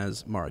cosplays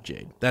as Mara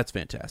Jade. That's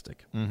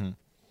fantastic. Mm-hmm.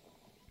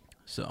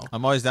 So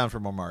I'm always down for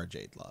more Mara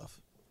Jade love.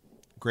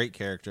 Great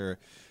character,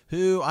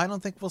 who I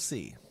don't think we'll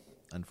see,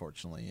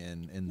 unfortunately,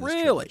 in this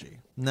trilogy.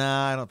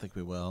 Nah, I don't think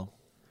we will.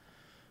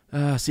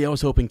 See, I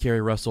was hoping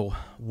Kerry Russell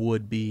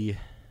would be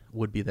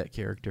that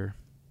character,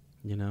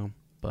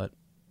 but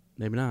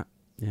maybe not.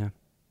 Yeah.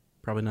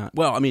 Probably not.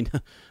 Well, I mean,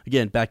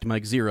 again, back to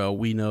Mike Zero,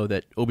 we know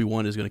that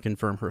Obi-Wan is going to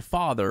confirm her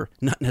father,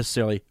 not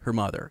necessarily her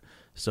mother.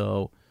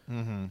 So,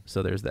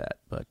 so there's that.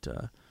 But,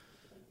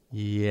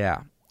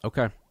 yeah.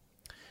 Okay.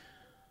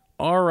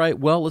 All right.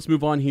 Well, let's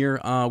move on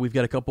here. We've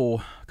got a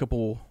couple.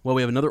 Well,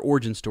 we have another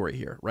origin story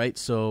here, right?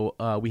 So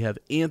we have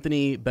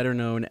Anthony, better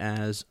known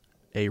as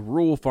a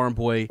rural farm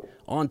boy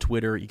on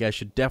Twitter. You guys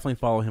should definitely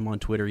follow him on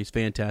Twitter. He's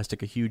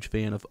fantastic, a huge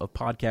fan of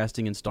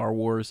podcasting and Star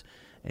Wars,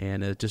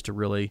 and just a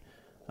really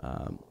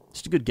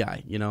just a good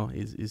guy.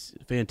 He's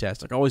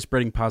fantastic. Always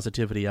spreading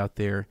positivity out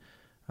there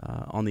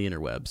on the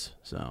interwebs.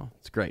 So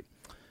it's great.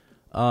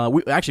 Let's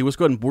go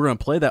ahead and we're going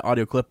to play that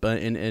audio clip.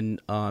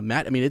 And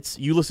Matt, I mean,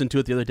 you listened to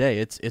it the other day.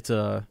 It's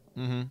a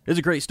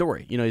great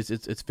story.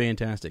 It's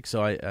fantastic.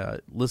 So I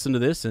listen to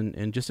this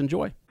and just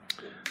enjoy.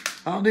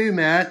 I'll do,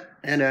 Matt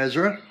and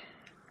Ezra.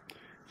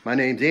 My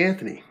name's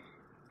Anthony,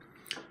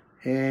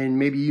 and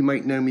maybe you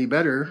might know me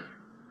better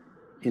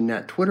in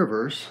that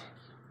Twitterverse.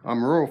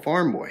 I'm Rural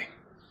Farm Boy,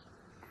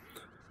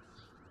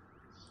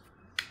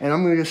 and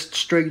I'm going to just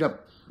straight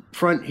up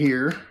front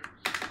here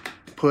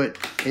put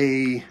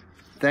a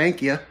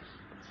thank you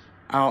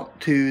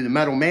out to the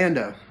Metal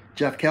Mando,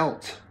 Jeff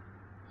Keltz,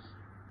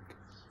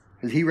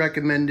 because he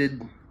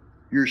recommended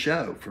your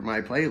show for my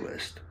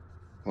playlist.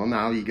 Well,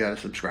 now you got a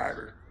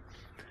subscriber.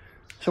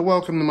 So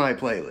welcome to my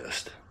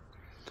playlist.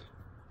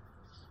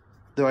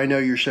 Though I know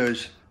your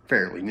show's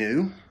fairly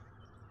new,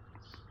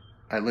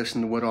 I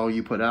listen to what all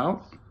you put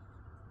out,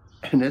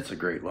 and it's a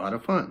great lot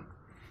of fun.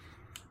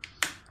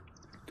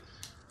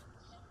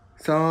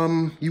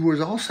 So you was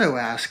also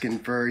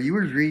asking you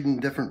was reading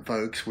different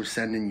folks were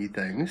sending you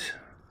things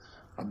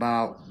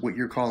about what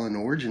you're calling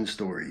origin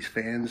stories.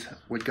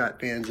 What got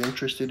fans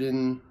interested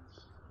in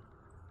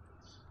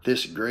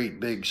this great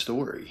big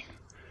story.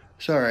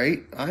 It's all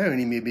right. I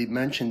only maybe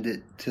mentioned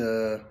it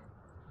to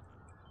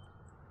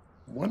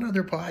one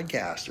other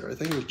podcaster. I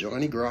think it was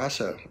Johnny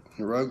Grosso,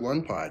 the Rogue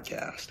One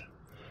podcast.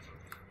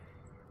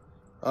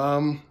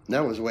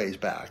 That was ways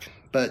back.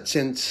 But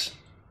since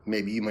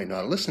maybe you might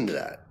not listen to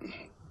that,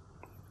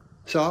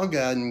 so I'll go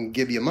ahead and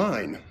give you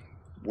mine.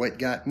 What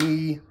got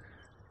me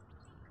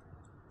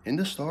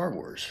into Star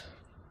Wars,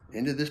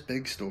 into this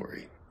big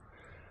story.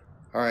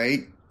 All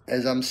right,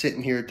 as I'm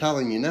sitting here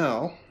telling you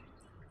now,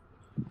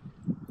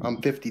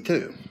 I'm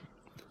 52.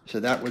 So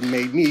that would have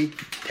made me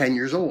 10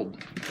 years old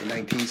in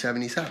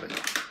 1977.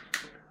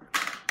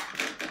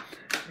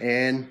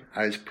 And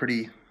I was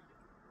pretty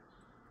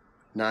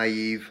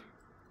naive,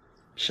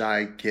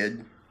 shy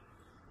kid.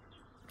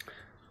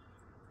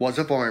 Was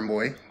a farm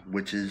boy,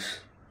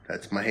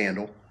 that's my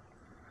handle.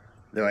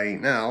 Though I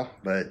ain't now,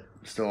 but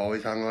still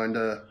always hung on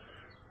to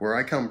where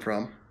I come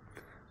from.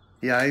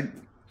 Yeah, I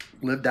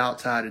lived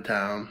outside of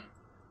town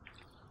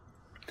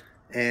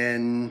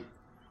and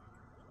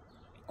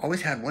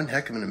always had one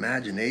heck of an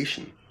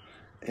imagination.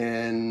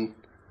 And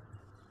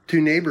two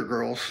neighbor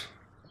girls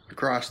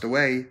across the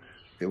way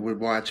that would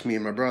watch me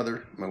and my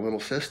brother, my little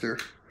sister,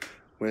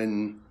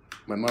 when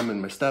my mom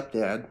and my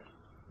stepdad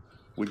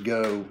would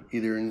go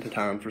either into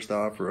town for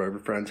stuff or over a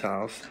friend's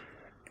house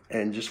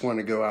and just want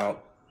to go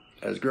out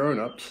as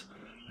grown-ups.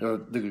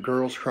 The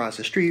girls across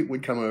the street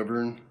would come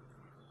over and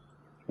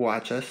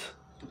watch us,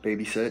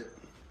 babysit.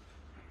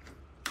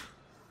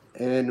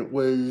 And it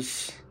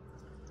was,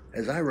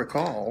 as I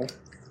recall,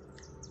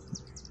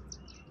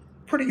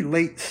 pretty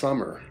late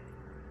summer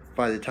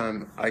by the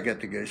time I got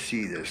to go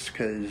see this,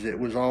 because it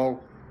was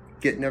all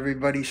getting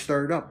everybody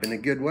stirred up in a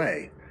good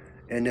way.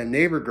 And the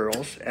neighbor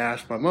girls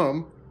asked my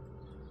mom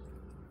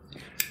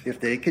if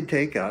they could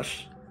take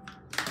us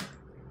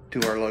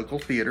to our local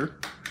theater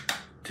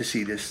to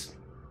see this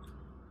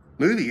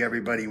movie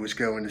everybody was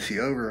going to see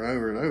over and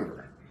over and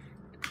over.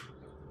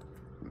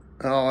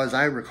 Oh, as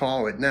I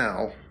recall it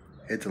now,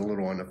 it's a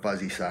little on the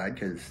fuzzy side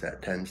because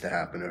that tends to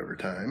happen over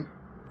time.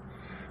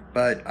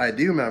 But I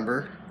do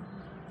remember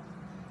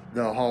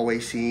the hallway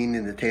scene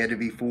in the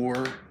Tantive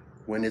V4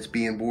 when it's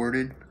being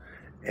boarded.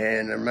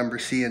 And I remember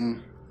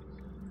seeing,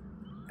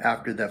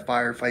 after the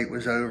firefight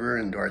was over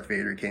and Darth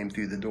Vader came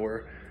through the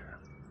door,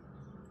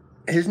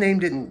 his name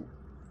didn't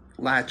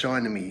latch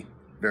on to me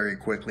very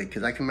quickly,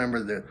 because I can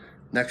remember the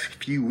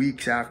next few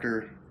weeks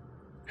after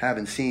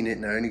having seen it,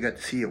 and I only got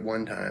to see it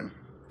one time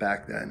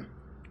back then.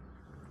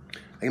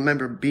 I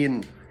remember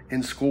being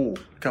in school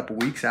a couple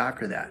weeks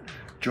after that,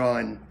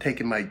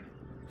 taking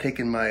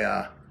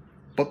my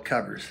book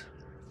covers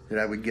that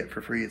I would get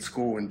for free at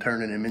school and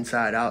turning them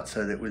inside out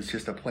so that it was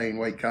just a plain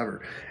white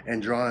cover,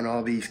 and drawing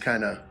all these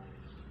kind of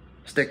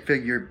stick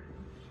figure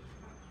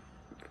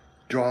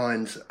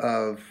drawings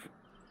of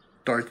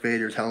Darth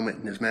Vader's helmet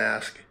and his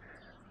mask.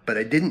 But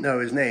I didn't know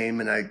his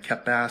name, and I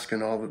kept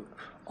asking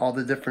all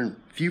the different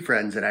few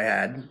friends that I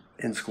had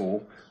in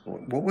school,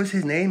 what was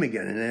his name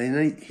again? And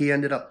then he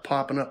ended up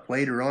popping up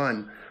later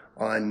on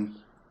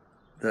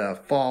the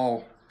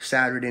fall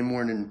Saturday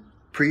morning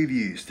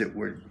previews that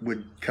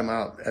would come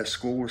out as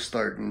school was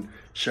starting,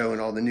 showing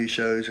all the new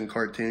shows and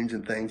cartoons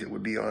and things that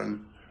would be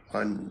on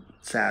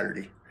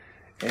Saturday.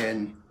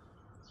 And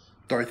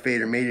Darth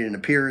Vader made an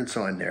appearance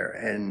on there,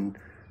 and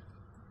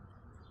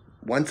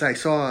once I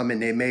saw him and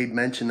they made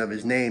mention of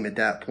his name at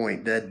that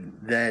point,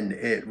 then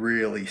it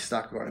really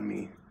stuck on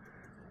me.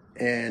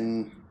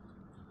 And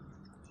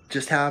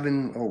just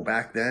having,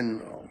 back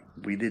then,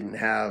 we didn't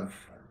have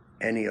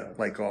any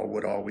like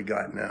what all we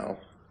got now.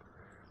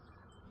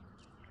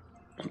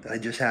 I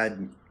just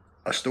had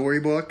a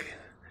storybook,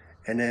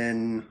 and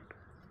then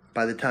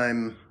by the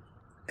time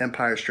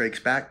Empire Strikes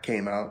Back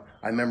came out,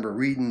 I remember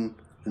reading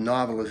the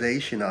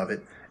novelization of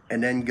it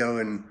and then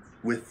going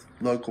with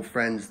local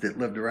friends that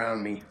lived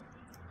around me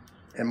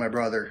and my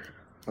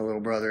little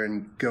brother,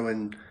 and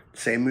going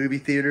same movie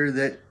theater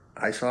that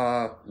I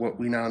saw what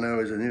we now know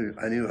as a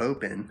New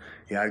Hope in.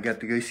 Yeah, I got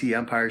to go see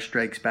Empire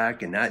Strikes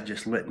Back, and that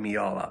just lit me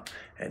all up.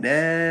 And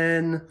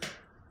then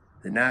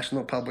the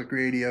National Public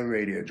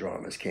Radio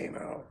dramas came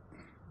out.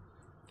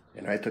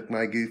 And I took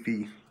my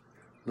goofy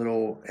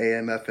little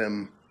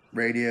AM/FM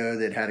radio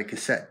that had a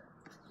cassette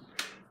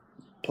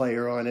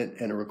player on it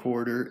and a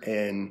recorder,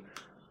 and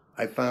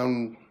I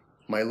found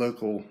my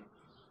local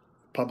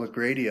public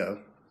radio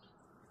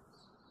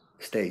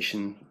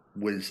station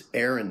was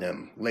airing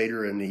them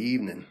later in the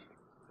evening.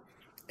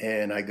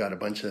 And I got a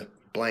bunch of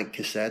blank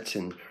cassettes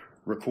and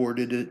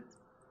recorded it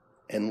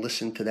and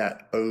listened to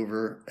that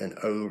over and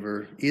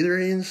over. Either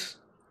of you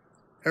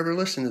ever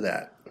listened to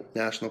that?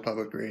 National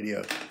Public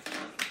Radio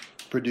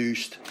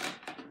produced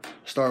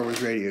Star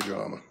Wars radio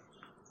drama.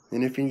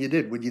 And if you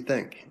did, what'd you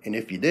think? And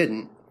if you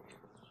didn't,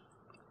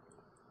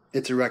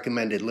 it's a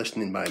recommended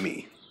listening by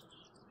me.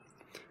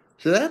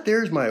 So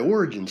there's my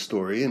origin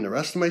story, and the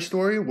rest of my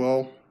story,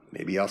 well,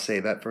 maybe I'll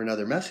save that for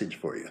another message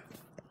for you.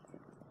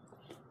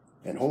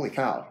 And holy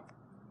cow,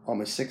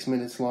 almost 6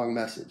 minutes long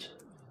message.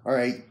 All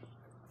right,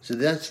 so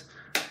this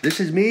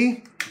is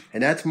me,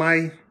 and that's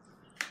my,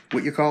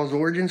 what you call,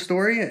 origin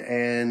story,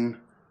 and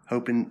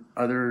hoping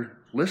other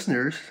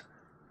listeners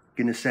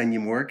gonna send you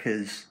more,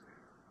 because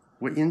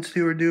what you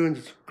two are doing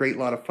is a great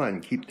lot of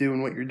fun. Keep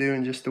doing what you're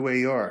doing just the way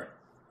you are,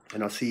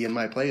 and I'll see you in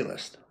my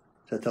playlist.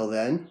 So till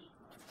then,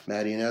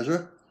 Maddie and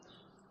Ezra,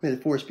 may the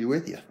force be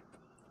with you.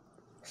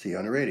 See you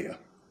on the radio.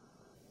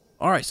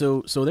 All right,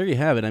 so there you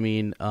have it. I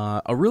mean,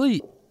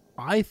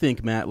 I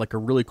think, Matt, like a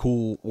really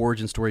cool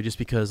origin story, just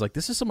because like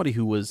this is somebody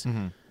who was,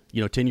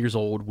 10 years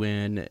old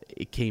when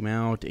it came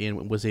out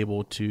and was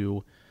able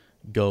to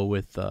go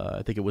with,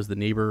 I think it was the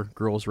Neighbor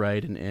Girls,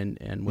 right,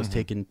 and was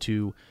taken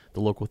to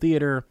the local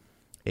theater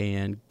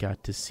and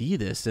got to see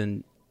this.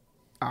 And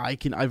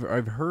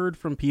I've heard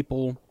from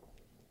people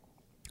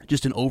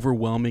just an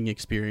overwhelming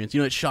experience.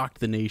 It shocked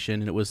the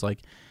nation, and it was like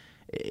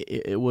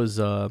it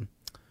was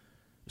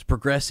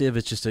progressive.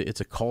 It's just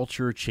it's a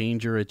culture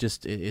changer.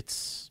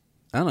 It's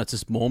I don't know. It's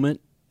this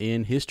moment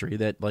in history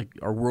that like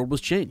our world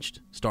was changed.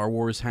 Star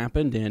Wars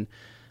happened, and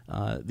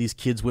these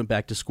kids went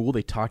back to school.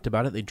 They talked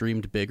about it. They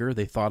dreamed bigger.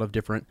 They thought of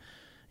different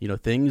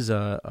things.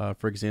 For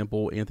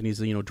example,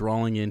 Anthony's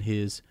drawing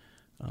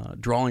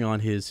on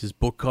his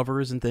book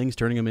covers and things,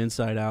 turning them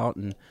inside out,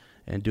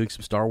 and doing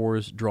some Star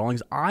Wars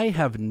drawings. I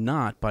have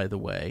not, by the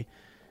way,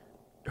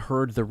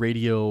 heard the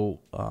radio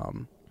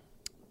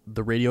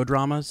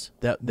dramas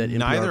that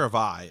Neither have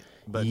I,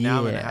 but now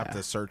I'm going to have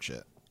to search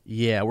it.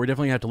 Yeah, we're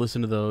definitely going to have to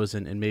listen to those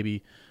and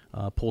maybe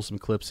pull some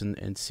clips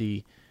and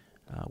see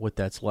what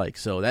that's like.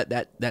 So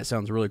that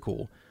sounds really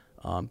cool.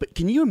 But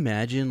can you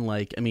imagine,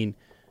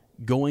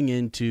 going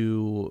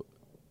into,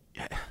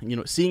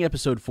 seeing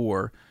episode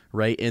 4,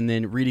 right, and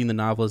then reading the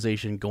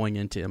novelization going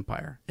into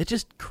Empire? It's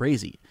just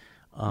crazy.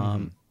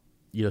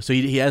 So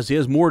he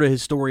has more to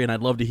his story, and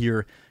I'd love to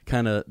hear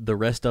kind of the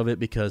rest of it,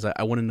 because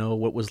I want to know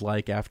what was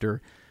like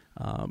after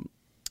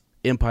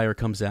Empire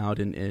comes out,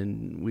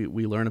 and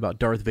we learn about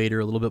Darth Vader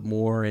a little bit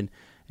more,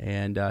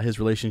 and his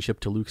relationship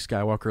to Luke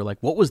Skywalker. Like,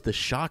 what was the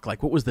shock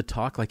like? What was the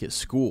talk like at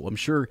school? I'm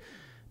sure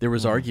there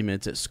was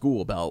arguments at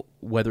school about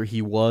whether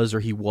he was or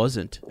he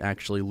wasn't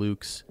actually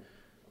Luke's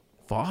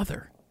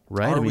father,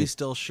 right? Are we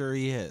still sure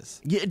he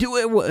is?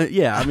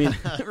 Yeah, I mean,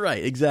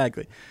 right,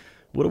 exactly.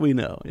 What do we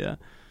know? Yeah.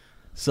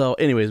 So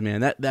anyways,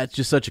 man, that's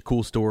just such a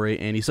cool story,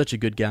 and he's such a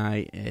good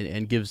guy,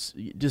 and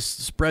just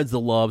spreads the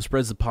love,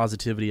 spreads the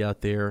positivity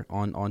out there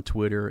on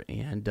Twitter.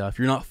 And if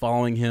you're not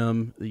following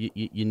him,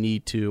 you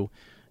need to.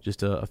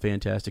 Just a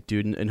fantastic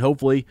dude, and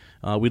hopefully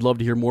we'd love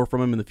to hear more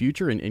from him in the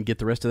future and get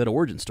the rest of that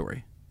origin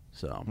story.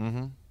 So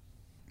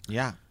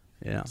yeah.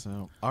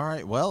 So all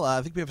right, well,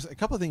 I think we have a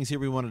couple of things here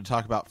we wanted to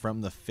talk about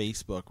from the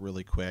Facebook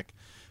really quick.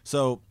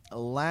 So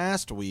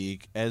last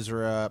week,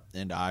 Ezra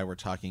and I were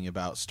talking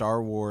about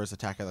Star Wars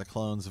Attack of the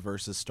Clones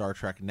versus Star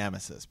Trek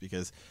Nemesis,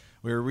 because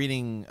we were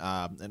reading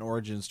an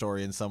origin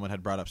story and someone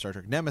had brought up Star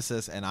Trek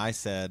Nemesis, and I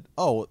said,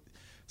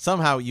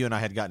 somehow you and I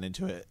had gotten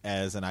into it,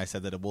 and I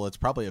said that, it's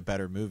probably a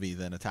better movie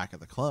than Attack of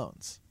the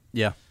Clones.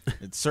 Yeah.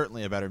 It's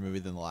certainly a better movie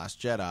than The Last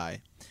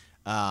Jedi.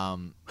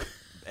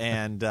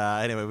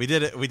 Anyway, we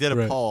did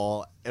a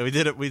poll. We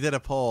did a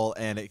poll,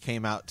 and it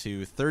came out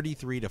to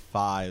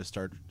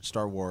 33-5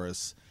 Star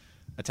Wars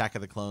Attack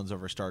of the Clones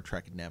over Star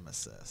Trek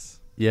Nemesis.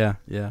 Yeah.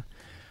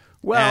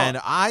 Well, and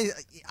I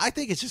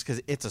think it's just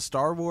because it's a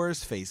Star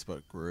Wars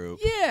Facebook group.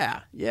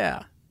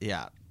 Yeah.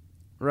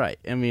 Right.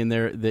 I mean,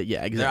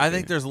 exactly. I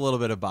think there's a little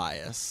bit of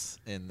bias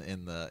in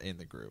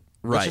the group,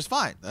 right? Which is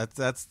fine.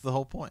 That's the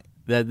whole point.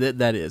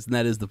 That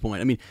is the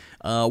point. I mean,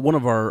 one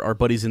of our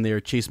buddies in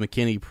there, Chase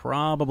McKinney,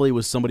 probably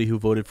was somebody who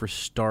voted for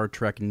Star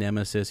Trek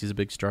Nemesis. He's a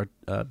big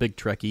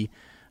Trekkie.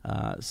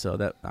 So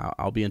that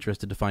I'll be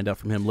interested to find out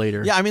from him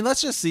later. Yeah, I mean,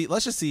 let's just see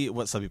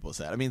what some people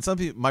said. I mean, some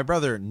people. My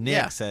brother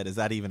Nick said, "Is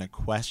that even a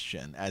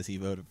question?" As he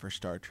voted for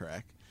Star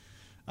Trek.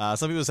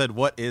 Some people said,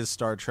 "What is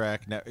Star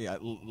Trek?" Now,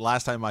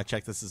 last time I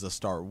checked, this is a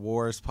Star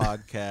Wars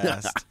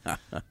podcast.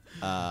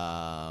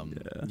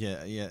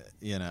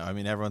 You know, I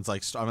mean, everyone's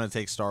like, "I'm going to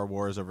take Star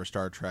Wars over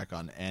Star Trek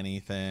on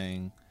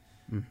anything."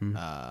 Mm-hmm.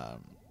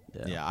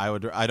 Yeah,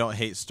 I don't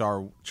hate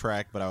Star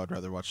Trek, but I would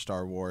rather watch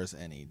Star Wars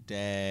any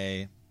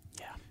day.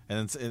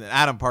 And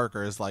Adam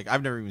Parker is like,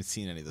 I've never even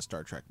seen any of the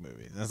Star Trek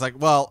movies. And it's like,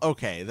 well,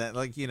 okay, that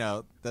like, you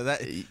know,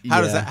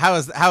 how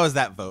is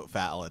that vote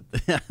valid?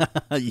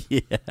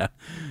 Yeah,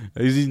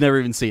 he's never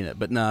even seen it,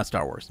 but nah,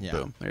 Star Wars. Yeah.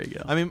 Boom, there you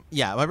go. I mean,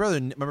 yeah, my brother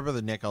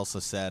Nick also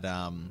said,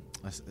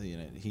 you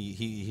know,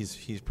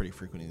 he's pretty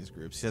frequent in these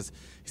groups. He says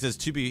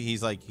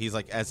he's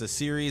like as a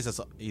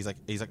series, he's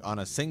like on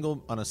a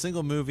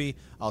single movie,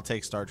 I'll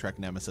take Star Trek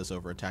Nemesis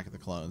over Attack of the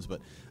Clones, but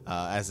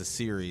as a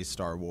series,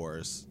 Star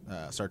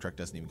Trek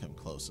doesn't even come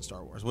close to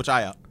Star Wars, which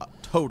I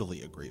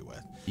totally agree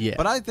with. Yeah,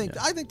 but I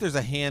think there's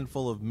a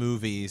handful of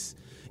movies.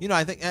 You know,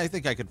 I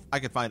think I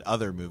could find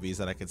other movies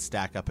that I could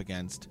stack up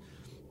against.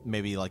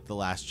 Maybe like The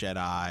Last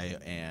Jedi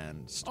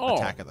and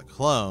Attack of the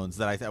Clones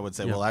that I would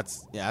say, well,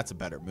 that's a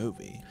better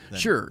movie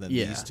than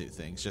these two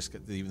things, just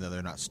even though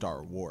they're not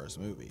Star Wars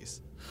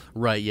movies.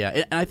 Right, yeah.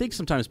 And I think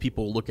sometimes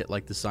people look at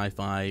like the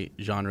sci-fi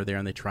genre there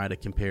and they try to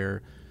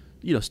compare,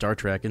 you know, Star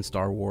Trek and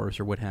Star Wars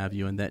or what have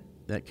you, and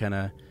that kind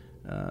of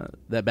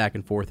that back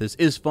and forth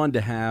is fun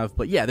to have.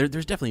 But yeah,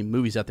 there's definitely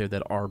movies out there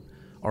that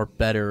are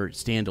better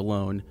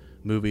standalone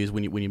movies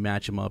when you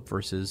match them up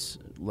versus,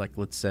 like,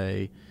 let's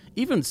say,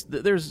 even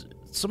there's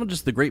some of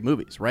just the great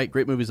movies, right?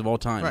 Great movies of all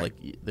time. Right.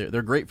 Like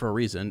they're great for a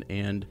reason.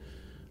 And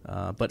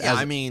but yeah,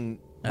 I mean,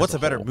 what's a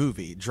better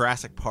movie,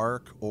 Jurassic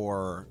Park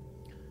or,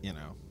 you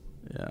know,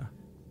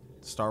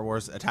 Star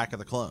Wars Attack of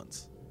the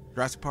Clones?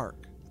 Jurassic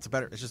Park. It's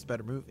just a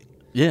better movie.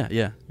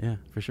 Yeah,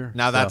 for sure.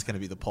 Now that's going to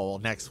be the poll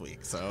next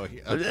week. So,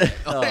 and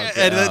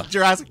then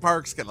Jurassic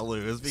Park's going to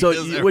lose. So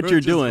what you're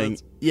doing,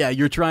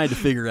 you're trying to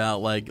figure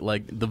out like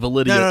the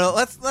validity. No.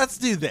 Let's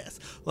do this.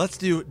 Let's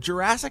do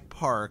Jurassic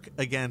Park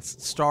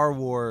against Star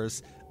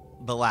Wars: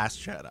 The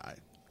Last Jedi.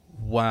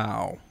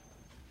 Wow.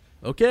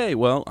 Okay.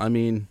 Well, I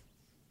mean,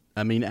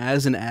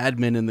 as an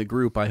admin in the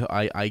group,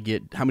 I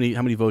get how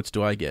many votes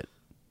do I get?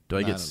 Do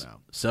I get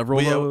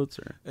several votes?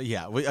 Or?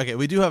 Yeah.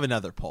 We do have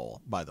another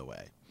poll, by the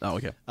way. Oh,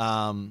 okay.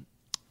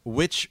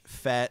 Which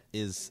Fett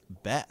is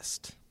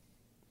best?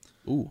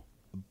 Ooh.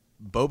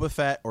 Boba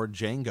Fett or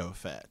Jango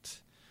Fett?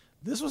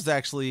 This was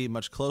actually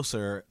much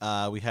closer.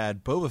 We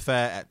had Boba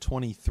Fett at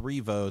 23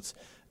 votes,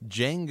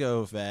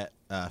 Jango Fett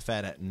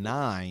at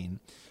 9.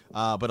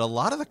 But a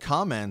lot of the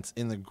comments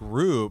in the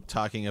group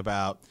talking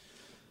about,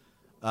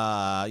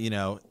 you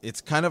know, it's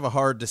kind of a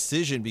hard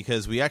decision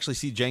because we actually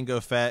see Jango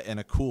Fett in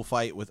a cool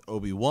fight with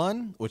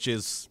Obi-Wan, which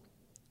is,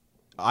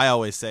 I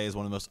always say, is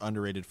one of the most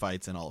underrated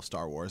fights in all of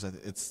Star Wars.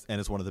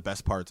 It's one of the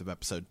best parts of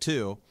Episode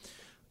 2.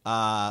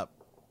 And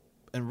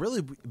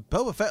really,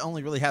 Boba Fett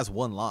only really has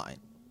one line.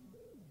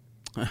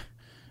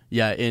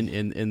 Yeah,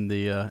 in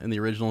the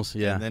originals,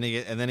 yeah. And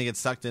then he gets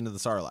sucked into the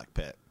Sarlacc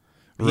pit.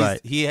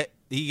 Right.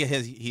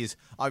 He's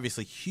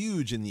obviously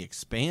huge in the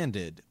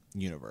expanded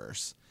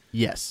universe.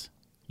 Yes.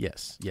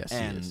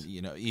 And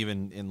you know,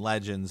 even in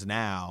Legends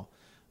now,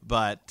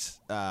 but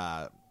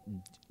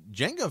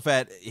Jango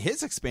Fett,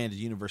 his expanded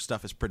universe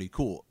stuff is pretty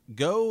cool.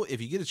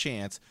 If you get a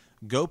chance,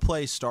 go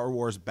play Star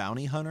Wars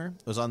Bounty Hunter.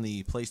 It was on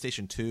the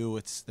PlayStation 2.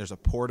 There's a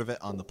port of it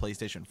on the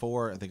PlayStation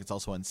 4. I think it's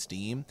also on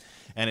Steam.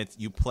 And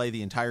you play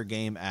the entire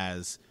game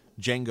as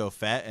Jango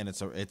Fett, and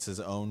it's his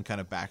own kind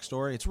of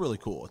backstory. It's really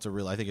cool.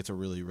 I think it's a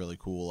really, really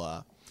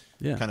cool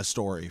kind of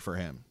story for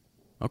him.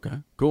 Okay,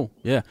 cool.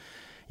 Yeah.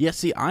 Yeah,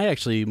 see, I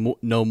actually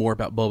know more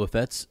about Boba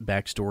Fett's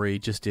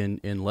backstory just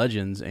in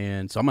Legends,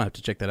 and so I'm going to have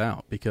to check that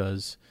out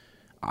because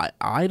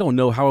I don't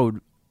know how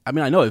I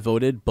know I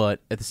voted, but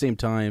at the same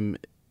time,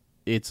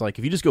 it's like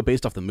if you just go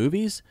based off the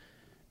movies,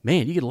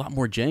 man, you get a lot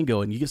more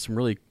Jango, and you get some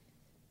really,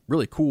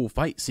 really cool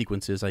fight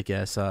sequences, I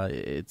guess.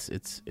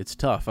 It's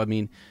tough. I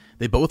mean,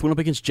 they both went up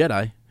against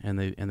Jedi, and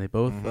they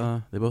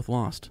both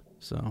lost.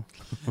 So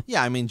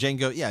yeah, I mean,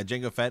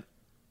 Jango Fett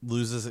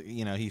loses.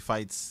 You know, he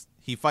fights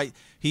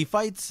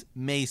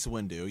Mace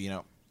Windu. You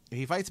know,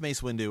 he fights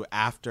Mace Windu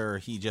after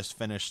he just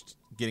finished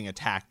getting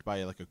attacked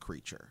by like a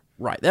creature.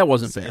 Right, that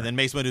wasn't fair. And then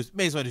Mace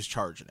Windu's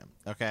charging him.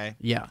 Okay.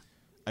 Yeah.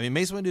 I mean,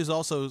 Mace Windu is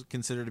also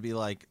considered to be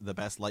like the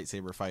best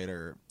lightsaber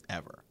fighter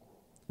ever.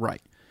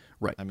 Right.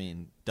 I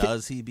mean,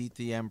 does he beat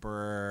the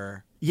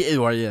Emperor? Yeah,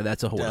 well, yeah,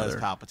 that's a whole Does other.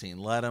 Palpatine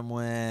let him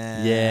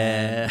win?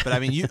 Yeah. But I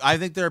mean, I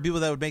think there are people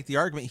that would make the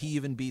argument he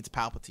even beats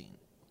Palpatine.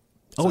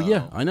 Oh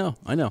yeah, I know.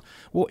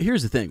 Well,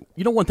 here's the thing.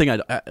 You know, one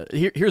thing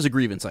here's a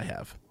grievance I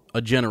have,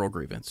 a general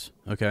grievance.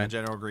 Okay. A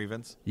general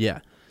grievance. Yeah.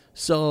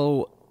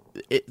 So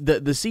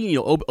the scene,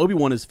 you know,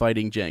 Obi-Wan is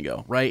fighting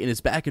Jango, right, and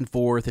it's back and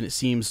forth, and it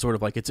seems sort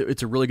of like it's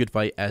a really good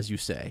fight, as you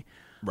say.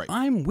 Right.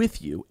 I'm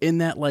with you in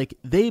that, like,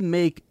 they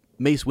make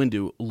Mace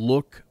Windu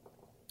look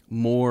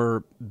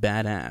more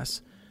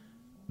badass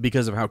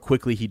because of how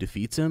quickly he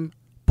defeats him,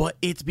 but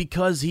it's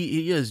because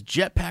his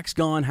jetpack's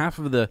gone. Half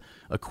of the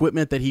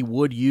equipment that he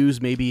would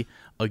use maybe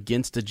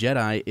against a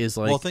Jedi is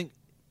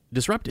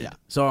disrupted. Yeah.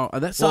 So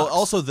that sucks. Well,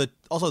 also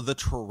the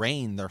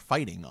terrain they're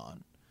fighting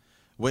on.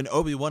 When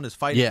Obi-Wan is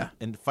fighting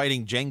and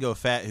fighting Jango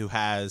Fett, who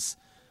has,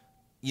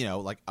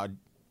 like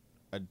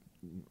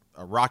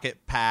a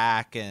rocket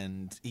pack,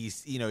 and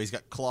he's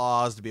got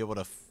claws to be able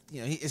to,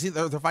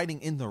 they're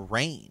fighting in the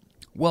rain.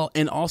 Well,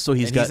 and also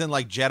he's in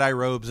like Jedi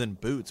robes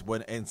and boots.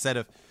 When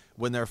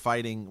they're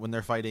fighting,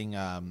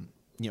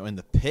 in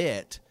the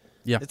pit,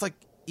 it's like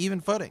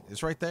even footing.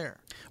 It's right there.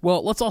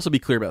 Well, let's also be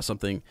clear about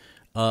something.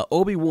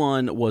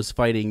 Obi-Wan was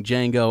fighting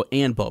Jango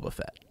and Boba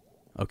Fett.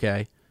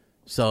 Okay,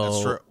 so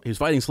That's true. He was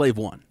fighting Slave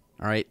One.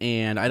 All right,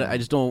 and I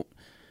just don't.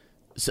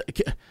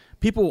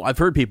 I've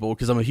heard people,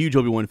 because I'm a huge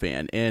Obi-Wan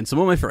fan, and some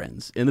of my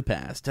friends in the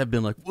past have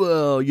been like,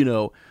 well,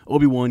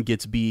 Obi-Wan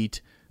gets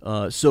beat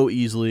so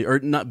easily, or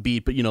not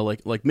beat, but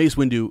like Mace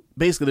Windu.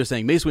 Basically, they're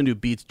saying Mace Windu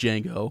beats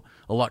Jango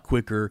a lot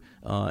quicker,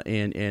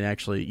 and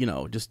actually,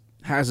 just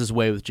has his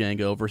way with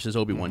Jango versus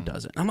Obi-Wan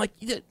doesn't. I'm like,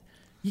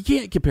 you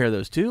can't compare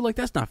those two. Like,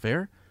 that's not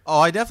fair. Oh,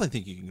 I definitely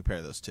think you can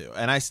compare those two,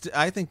 and I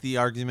think the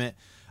argument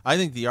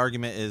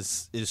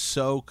is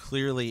so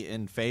clearly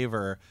in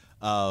favor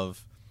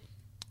of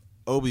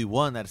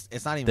Obi-Wan that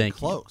it's not even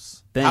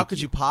close. How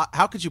could you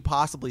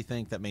possibly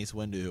think that Mace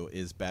Windu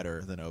is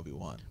better than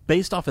Obi-Wan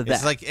based off of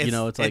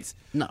that?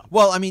 No.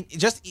 Well, I mean,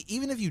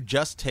 even if you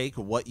just take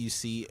what you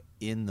see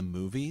in the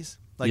movies,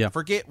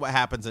 forget what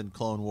happens in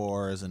Clone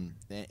Wars and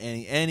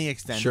any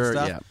extended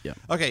stuff. Yeah.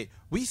 Okay,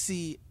 we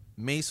see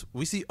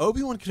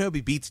Obi-Wan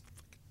Kenobi beats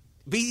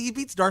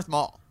Darth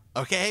Maul.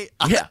 Okay?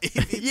 Yeah.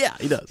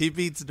 He does. He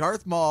beats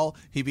Darth Maul.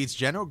 He beats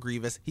General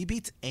Grievous. He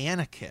beats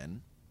Anakin.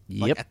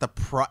 Yep. At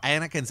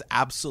Anakin's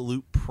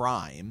absolute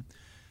prime.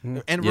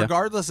 And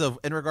regardless of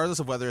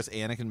whether it's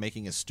Anakin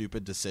making a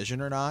stupid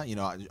decision or not,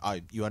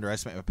 you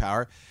underestimate my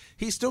power,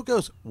 he still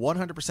goes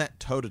 100%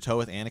 toe-to-toe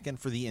with Anakin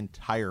for the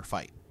entire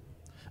fight.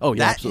 Oh, yeah,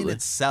 that absolutely. in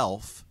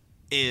itself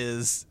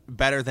is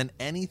better than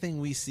anything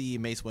we see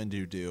Mace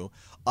Windu do,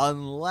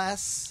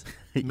 unless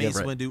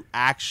Mace Windu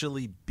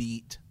actually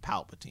beat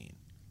Palpatine.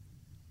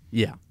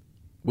 Yeah,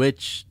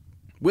 which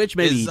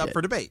maybe is up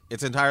for debate.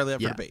 It's entirely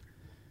up for debate.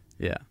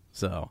 Yeah,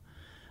 so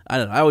I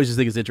don't know. I always just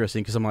think it's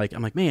interesting because I'm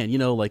like, man,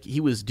 he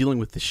was dealing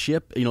with the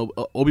ship.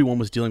 Obi-Wan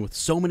was dealing with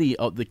so many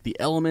the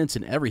elements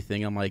and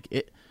everything. I'm like,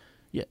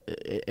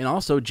 and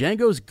also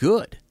Jango's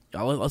good.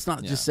 Let's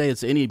not just say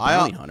it's any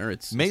bounty hunter.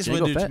 It's Mace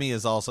Windu to me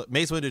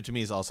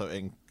is also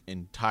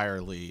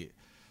entirely.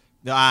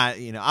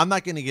 I'm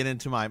not going to get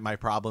into my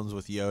problems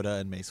with Yoda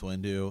and Mace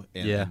Windu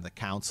and the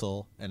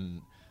Council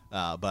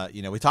but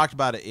we talked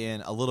about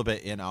it a little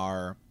bit in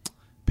our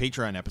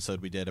Patreon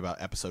episode we did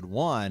about episode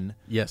 1.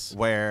 Yes.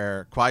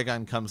 Where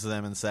Qui-Gon comes to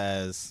them and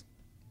says,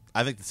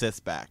 I think the Sith's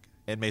back.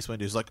 And Mace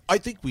Windu's like, I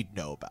think we'd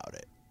know about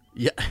it.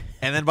 Yeah.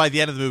 And then by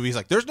the end of the movie, he's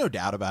like, there's no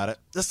doubt about it.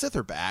 The Sith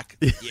are back.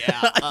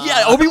 Yeah.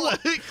 Yeah, Obi-Wan.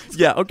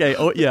 Yeah, okay.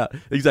 Oh, yeah,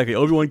 exactly.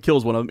 Obi-Wan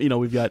kills one of them.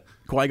 We've got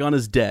Qui-Gon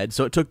is dead.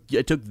 So it took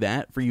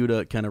that for you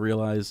to kind of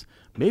realize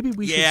maybe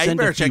we should send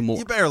a few more.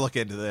 You better look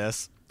into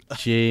this.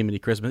 Jiminy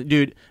Christmas.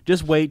 Dude,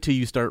 just wait till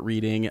you start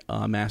reading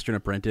Master and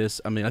Apprentice.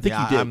 I mean, I think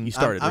you did. You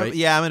started, right?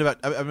 Yeah,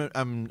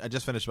 I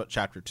just finished about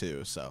chapter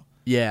 2, so.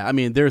 Yeah, I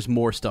mean, there's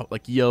more stuff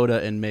like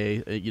Yoda and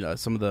May,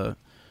 some of the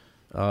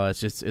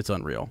it's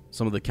unreal.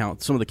 Some of the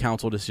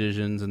council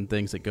decisions and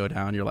things that go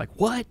down, you're like,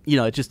 "What?"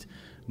 It's just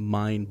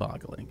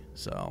mind-boggling.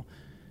 So,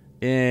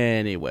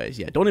 anyways,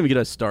 yeah, don't even get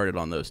us started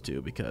on those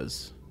two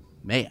because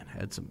man,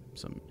 had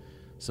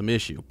some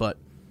issue, but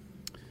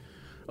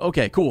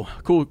okay, cool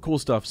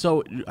stuff.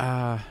 So,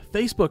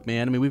 Facebook,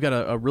 man. I mean, we've got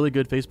a really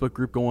good Facebook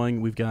group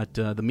going. We've got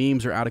the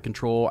memes are out of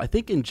control. I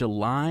think in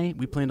July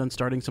we planned on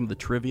starting some of the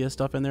trivia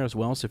stuff in there as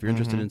well. So if you're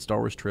interested in Star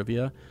Wars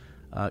trivia,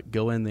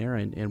 go in there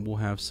and we'll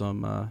have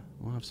some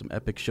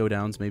epic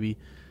showdowns maybe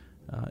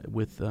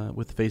with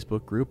the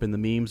Facebook group. And the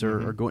memes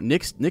are going.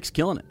 Nick's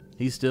killing it.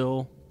 He's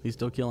still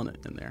killing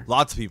it in there.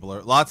 Lots of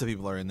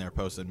people are in there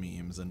posting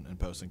memes and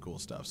posting cool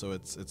stuff. So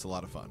it's a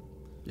lot of fun.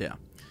 Yeah,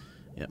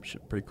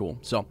 pretty cool.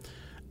 So.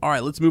 All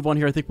right, let's move on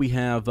here. I think we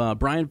have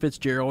Brian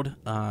Fitzgerald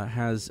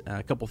has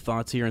a couple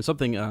thoughts here and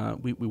something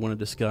we want to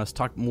discuss,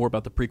 talk more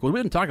about the prequels. We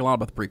didn't talk a lot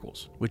about the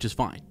prequels, which is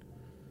fine.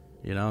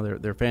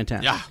 They're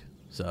fantastic. Yeah.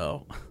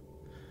 So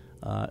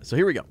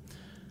here we go.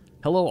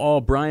 Hello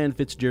all, Brian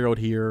Fitzgerald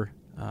here,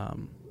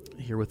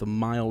 here with a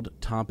mild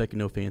topic,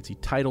 no fancy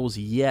titles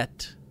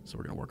yet. So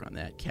we're going to work on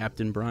that.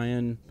 Captain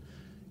Brian,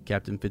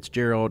 Captain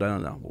Fitzgerald, I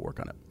don't know. We'll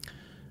work on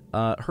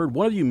it. Heard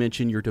one of you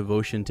mention your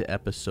devotion to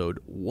episode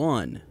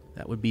 1.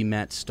 That would be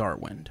Matt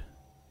Starwind.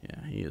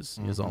 Yeah, he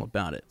is all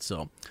about it.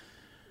 So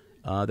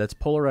that's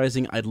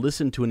polarizing. I'd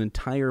listen to an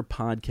entire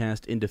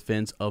podcast in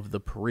defense of the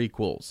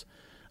prequels.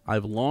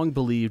 I've long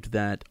believed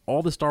that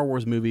all the Star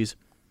Wars movies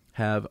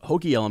have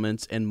hokey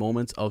elements and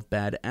moments of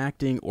bad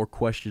acting or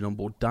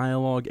questionable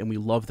dialogue, and we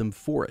love them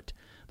for it.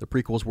 The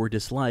prequels were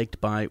disliked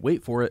by,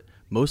 wait for it,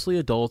 mostly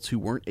adults who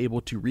weren't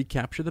able to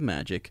recapture the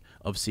magic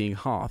of seeing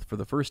Hoth for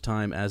the first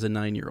time as a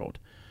 9-year-old.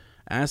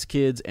 as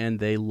kids, and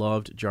they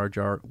loved Jar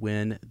Jar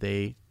when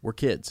they were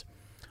kids.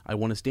 I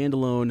want a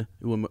standalone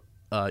Ewan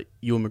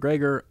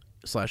McGregor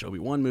 /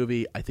 Obi-Wan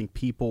movie. I think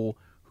people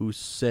who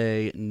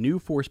say new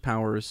Force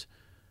powers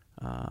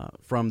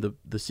from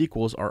the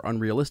sequels are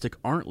unrealistic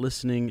aren't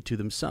listening to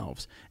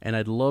themselves, and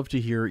I'd love to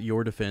hear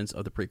your defense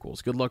of the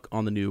prequels. Good luck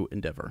on the new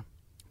endeavor.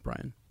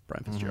 Brian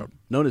Fitzgerald,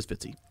 known as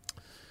Fitzy.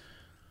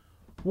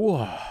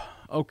 Whoa.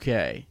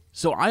 Okay.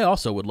 So I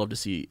also would love to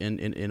see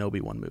an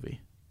Obi-Wan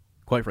movie.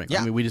 Quite frankly,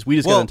 Yeah. I mean, we just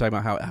got to talk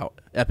about how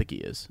epic he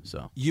is.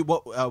 So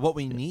what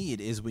we need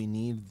is we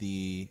need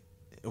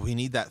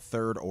that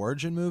third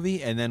origin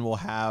movie, and then we'll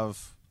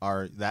have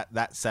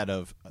that set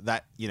of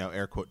that,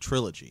 air quote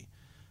trilogy.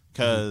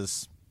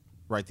 Because,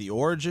 right, the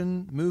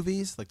origin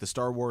movies, like the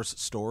Star Wars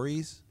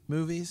stories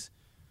movies,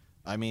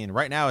 I mean,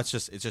 right now it's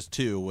just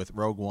two with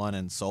Rogue One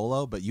and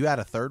Solo, but you add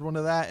a third one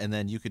to that, and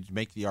then you could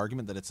make the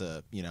argument that it's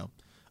a,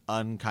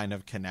 unkind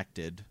of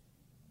connected,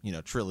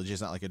 trilogy.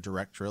 It's not like a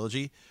direct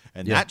trilogy.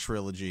 And that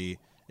trilogy,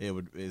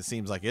 it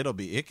seems like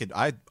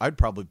I'd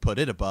probably put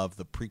it above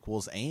the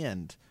prequels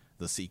and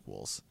the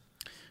sequels.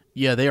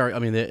 Yeah, they are. I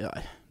mean,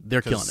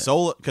 they're killing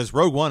it. Because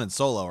Rogue One and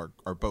Solo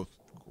are both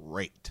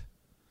great.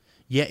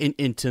 Yeah,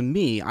 and to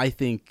me, I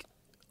think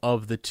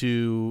of the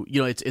two,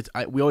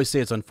 we always say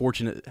it's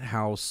unfortunate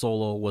how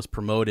Solo was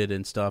promoted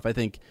and stuff. I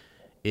think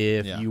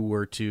if you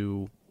were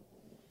to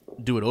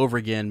do it over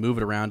again, move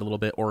it around a little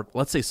bit, or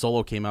let's say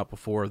Solo came out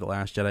before The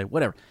Last Jedi,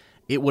 whatever,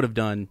 it would have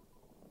done.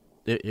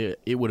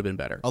 It would have been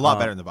better, a lot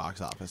better in the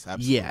box office.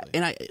 Absolutely. Yeah,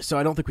 and I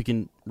don't think we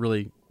can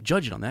really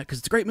judge it on that because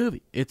it's a great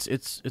movie.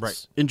 It's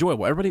right.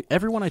 Enjoyable.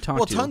 Everyone I talk to.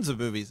 Well, tons of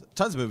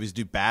movies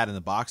do bad in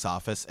the box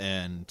office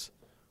and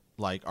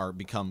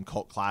become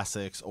cult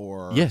classics,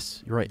 or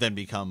yes, you're right. Then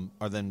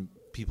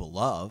people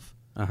love.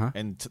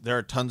 And there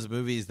are tons of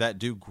movies that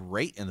do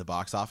great in the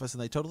box office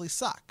and they totally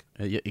suck.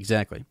 Yeah,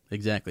 exactly.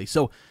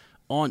 So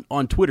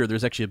on Twitter,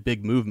 there's actually a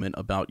big movement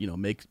about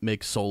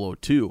make Solo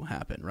 2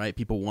 happen. Right?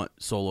 People want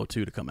Solo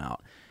 2 to come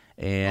out,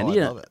 and I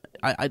love it.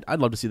 I'd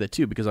love to see that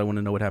too because I want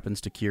to know what happens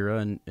to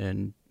Kira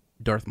and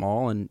Darth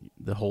Maul and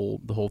the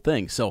whole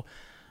thing. So.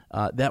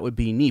 That would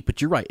be neat,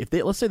 but you're right. If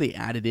let's say they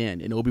added in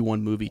an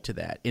Obi-Wan movie to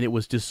that, and it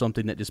was just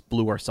something that just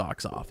blew our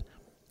socks off,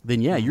 then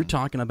you're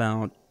talking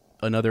about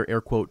another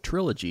air quote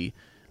trilogy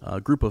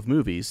group of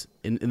movies,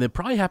 and they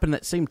probably happen in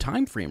that same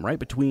time frame, right,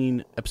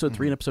 between Episode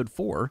 3 and Episode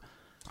 4.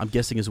 I'm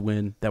guessing is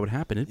when that would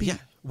happen.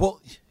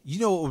 Well,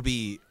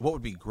 what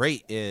would be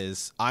great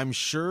is I'm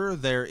sure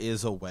there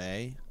is a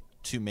way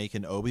to make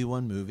an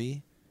Obi-Wan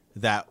movie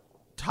that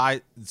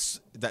ties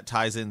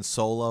in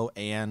Solo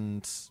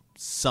and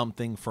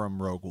something from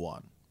Rogue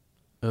One,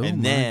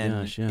 and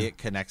then it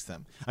connects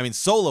them. I mean,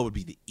 Solo would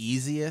be the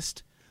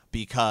easiest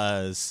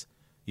because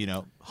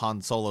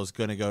Han Solo's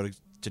going to go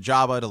to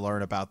Jabba to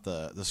learn about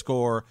the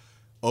score.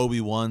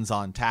 Obi-Wan's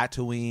on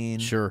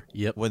Tatooine. Sure.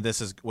 Yep. When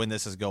this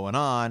is going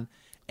on,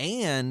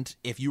 and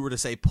if you were to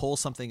say pull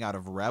something out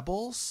of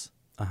Rebels,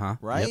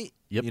 right?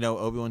 Yep.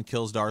 Obi-Wan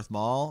kills Darth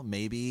Maul.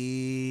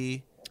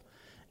 Maybe.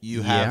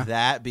 You have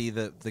that be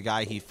the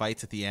guy he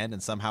fights at the end,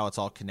 and somehow it's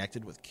all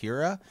connected with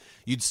Kira.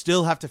 You'd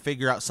still have to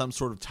figure out some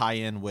sort of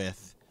tie-in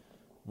with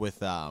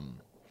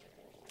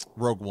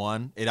Rogue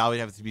One. It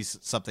always have to be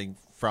something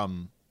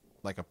from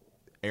like a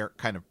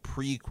kind of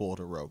prequel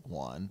to Rogue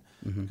One,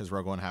 because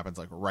Rogue One happens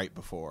like right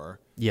before.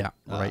 Yeah,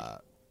 right.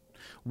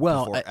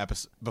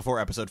 Before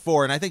Episode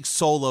 4, and I think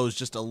Solo's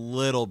just a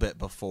little bit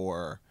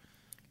before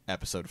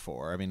Episode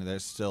 4. I mean,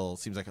 there's still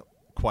seems like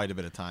quite a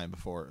bit of time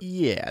before.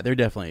 Yeah, there's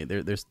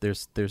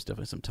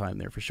definitely some time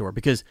there for sure,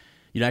 because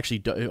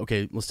actually,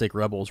 okay, let's take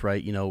Rebels,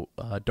 right?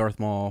 Darth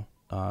Maul,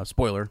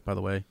 spoiler by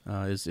the way,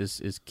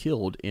 is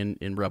killed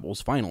in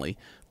Rebels finally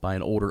by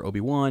an older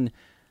Obi-Wan,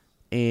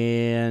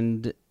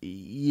 and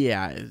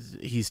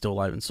he's still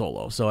alive in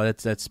Solo, so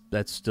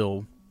that's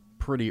still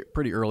pretty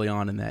early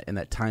on in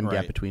that time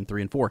gap between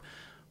 3 and 4.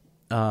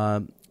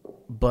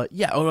 But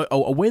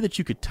a way that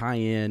you could tie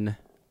in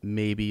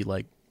maybe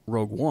like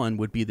Rogue One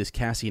would be this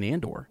Cassian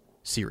Andor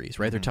series,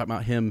 right? They're talking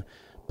about him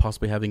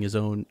possibly having his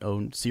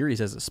own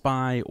series as a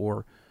spy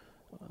or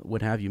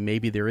what have you.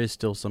 Maybe there is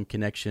still some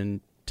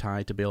connection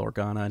tied to Bail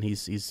Organa, and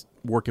he's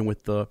working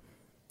with the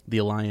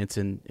Alliance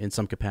in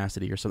some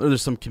capacity or something. Or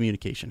there's some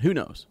communication. Who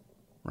knows,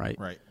 right?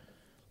 Right.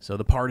 So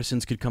the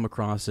Partisans could come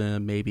across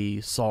him. Maybe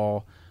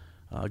Saul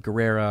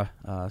Gerrera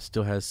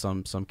still has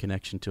some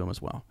connection to him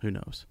as well. Who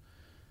knows?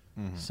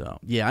 So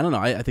I don't know.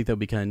 I think that would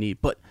be kind of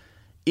neat, but.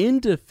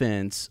 In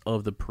defense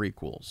of the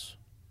prequels,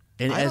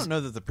 and I don't know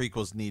that the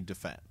prequels need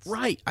defense.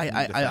 Right.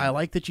 I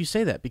like that you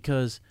say that,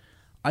 because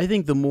I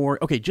think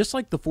just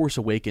like The Force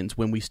Awakens,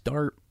 when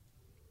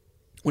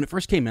it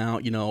first came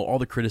out, all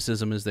the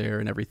criticism is there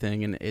and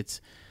everything, and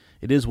it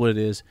is what it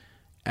is.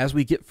 As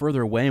we get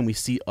further away and we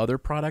see other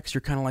products,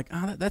 you're kind of like,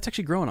 that's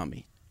actually growing on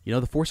me.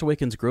 The Force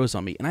Awakens grows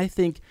on me. And I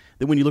think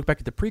that when you look back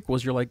at the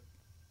prequels, you're like,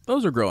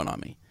 those are growing on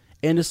me.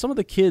 And as some of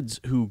the kids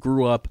who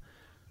grew up,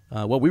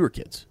 we were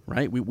kids,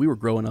 right? We were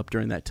growing up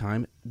during that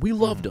time. We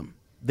loved them.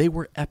 They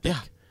were epic.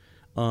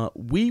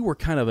 we were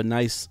kind of a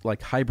nice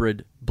like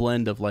hybrid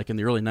blend of like in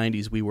the early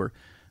 90s we were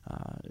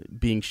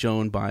being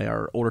shown by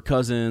our older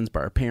cousins,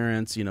 by our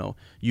parents,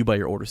 you by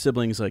your older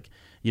siblings, like,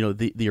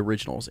 the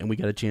originals. And we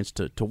got a chance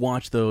to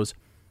watch those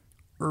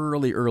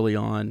early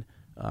on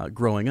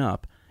growing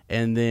up.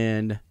 And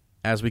then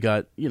as we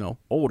got,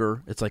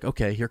 older, it's like,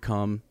 okay, here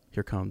come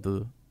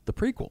the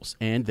prequels.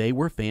 And they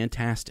were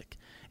fantastic.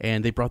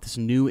 And they brought this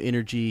new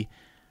energy.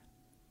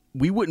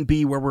 We wouldn't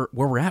be where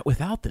we're at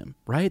without them,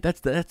 right? That's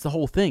the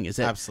whole thing. Is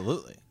that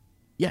absolutely?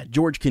 Yeah,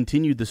 George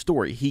continued the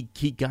story.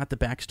 He got the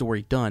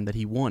backstory done that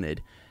he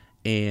wanted,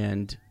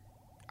 and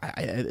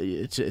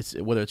it's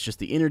whether it's just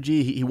the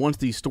energy, he wants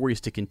these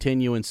stories to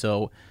continue, and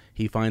so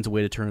he finds a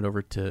way to turn it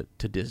over to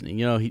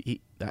Disney.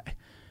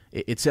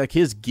 It's like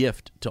his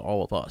gift to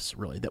all of us,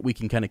 really, that we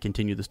can kind of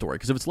continue the story.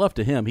 Because if it's left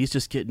to him, he's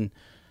just getting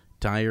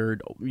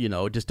tired.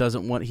 Just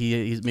doesn't want.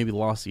 He's maybe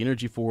lost the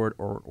energy for it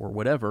or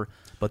whatever.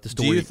 But the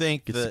story. Do you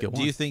think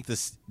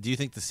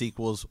the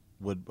sequels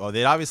would? Oh,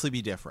 they'd obviously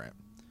be different.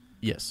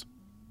 Yes.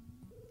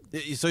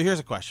 So here's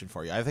a question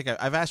for you. I think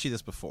I've asked you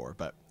this before,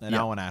 but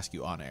I want to ask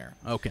you on air.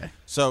 Okay.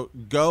 So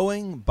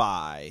going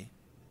by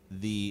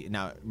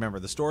now, remember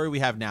the story we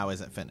have now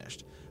isn't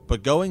finished,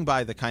 but going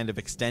by the kind of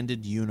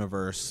extended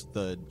universe,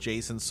 the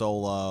Jason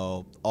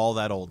Solo, all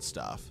that old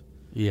stuff.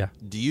 Yeah.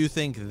 Do you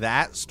think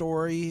that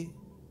story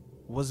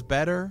was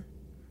better,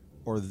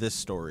 or this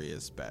story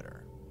is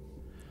better?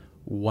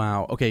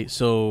 Wow. Okay.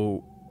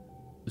 So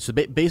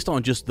based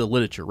on just the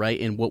literature, right,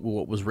 and what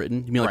was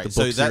written, you mean like the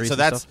book series? So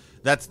that's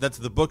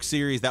the book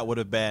series that would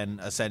have been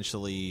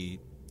essentially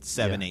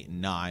 7, 8,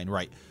 and 9,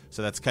 right?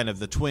 So that's kind of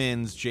the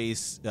twins,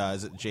 is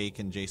it Jake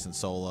and Jason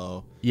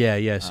Solo?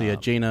 Yeah. So you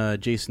had Jaina,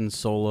 Jason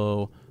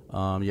Solo,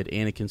 you had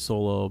Anakin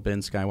Solo, Ben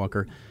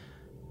Skywalker.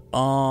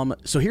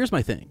 So here's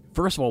my thing.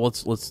 First of all,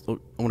 let's I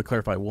want to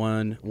clarify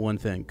one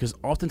thing, because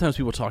oftentimes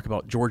people talk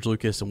about George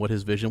Lucas and what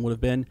his vision would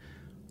have been.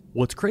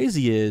 What's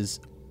crazy is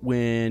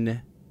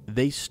when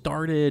they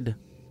started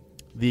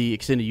the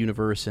extended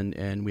universe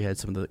and we had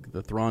some of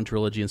the Thrawn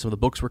trilogy and some of the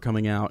books were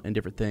coming out and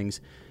different things.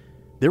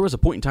 There was a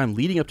point in time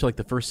leading up to like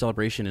the first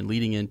celebration and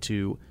leading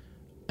into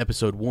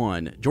episode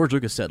 1, George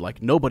Lucas said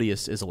like nobody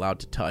is allowed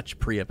to touch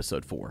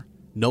pre-episode 4.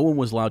 No one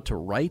was allowed to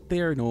write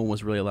there. No one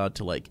was really allowed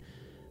to like,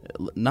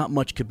 not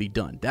much could be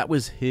done. That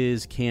was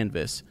his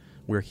canvas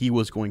where he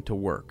was going to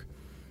work.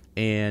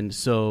 And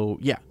so,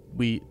 yeah,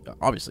 we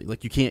obviously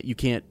like you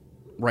can't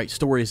write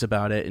stories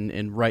about it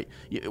and write.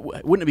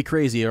 Wouldn't it be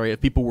crazy, right, if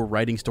people were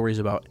writing stories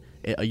about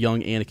a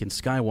young Anakin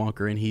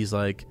Skywalker and he's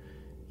like,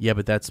 yeah,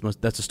 but that's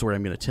a story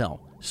I'm going to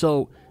tell.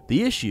 So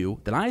the issue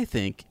that I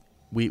think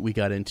we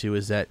got into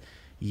is that,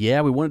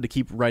 yeah, we wanted to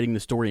keep writing the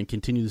story and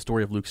continue the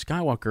story of Luke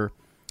Skywalker,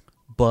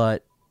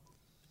 but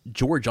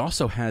George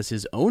also has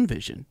his own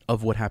vision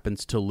of what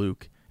happens to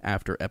Luke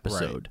after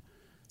episode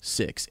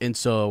 6. And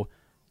so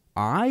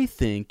I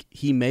think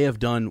he may have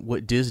done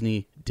what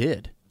Disney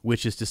did,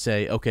 which is to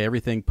say, okay,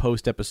 everything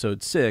post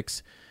episode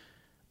 6,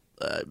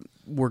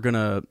 we're going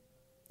to,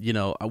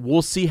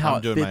 we'll see how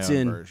it fits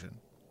in. Version.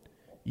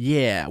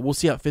 Yeah, we'll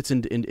see how it fits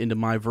into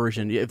my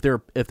version. If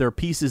there are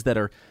pieces that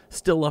are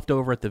still left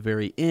over at the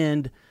very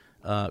end,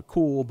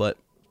 cool, but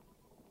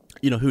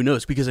who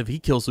knows? Because if he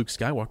kills Luke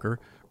Skywalker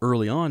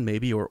early on,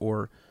 maybe,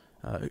 or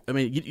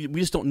we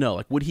just don't know.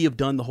 Like, would he have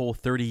done the whole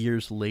 30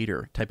 years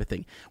later type of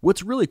thing?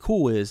 What's really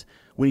cool is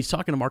when he's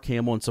talking to Mark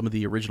Hamill and some of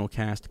the original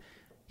cast,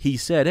 he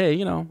said,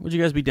 hey, would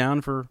you guys be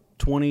down for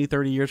 20,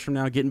 30 years from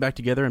now getting back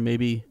together and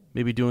maybe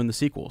doing the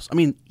sequels? I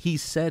mean, he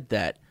said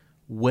that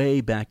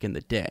way back in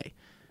the day.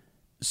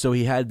 So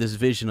he had this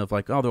vision of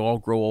like, oh, they'll all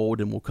grow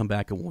old and we'll come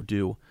back and we'll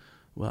do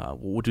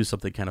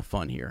something kind of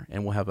fun here,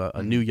 and we'll have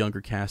a new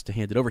younger cast to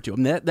hand it over to. I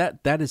mean,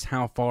 that is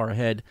how far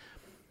ahead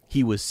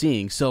he was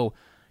seeing. So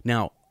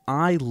now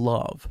I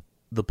love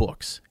the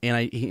books,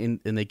 and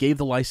they gave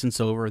the license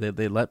over.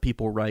 They let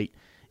people write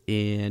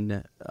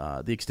in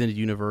the extended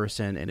universe,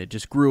 and it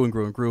just grew and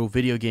grew and grew.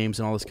 Video games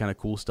and all this kind of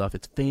cool stuff.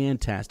 It's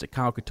fantastic.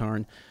 Kyle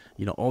Katarn,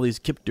 all these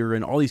Kip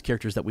Duran, all these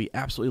characters that we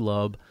absolutely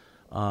love.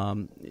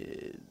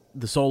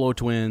 The Solo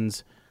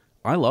twins,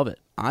 I love it.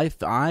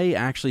 I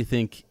actually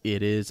think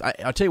it is.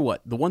 I'll tell you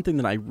what, the one thing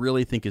that I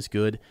really think is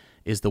good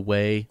is the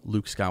way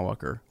Luke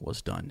Skywalker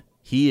was done.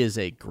 He is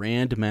a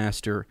grand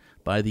master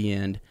by the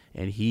end,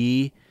 and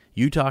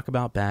you talk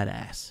about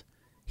badass.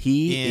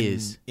 He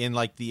is in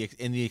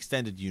the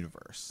extended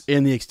universe.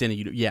 In the extended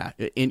universe, yeah.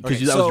 Because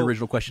that was your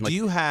original question. Do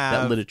you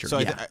have that literature?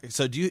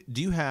 So do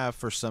you have,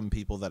 for some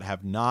people that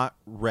have not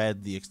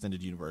read the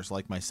extended universe,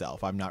 like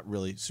myself, I'm not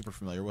really super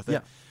familiar with it.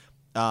 Yeah.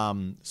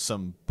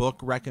 Some book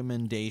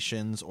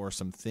recommendations or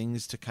some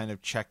things to kind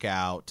of check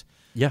out.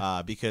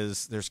 Yeah.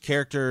 Because there's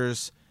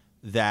characters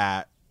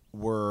that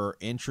were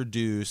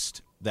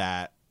introduced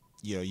that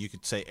you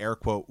could say air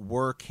quote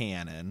were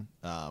canon.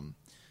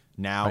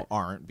 Now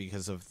aren't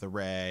because of the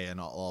Rey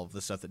and all of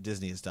the stuff that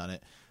Disney has done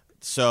it.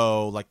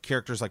 So like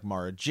characters like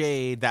Mara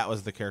Jade, that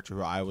was the character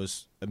who I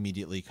was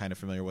immediately kind of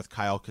familiar with.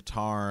 Kyle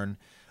Katarn,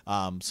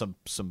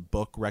 some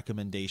book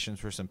recommendations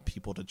for some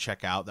people to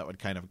check out that would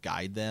kind of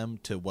guide them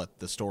to what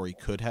the story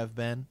could have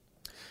been.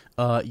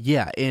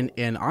 Yeah,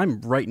 and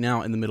I'm right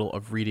now in the middle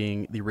of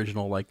reading the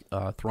original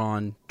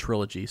Thrawn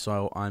trilogy.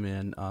 So I'm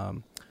in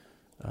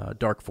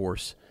Dark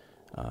Force,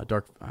 and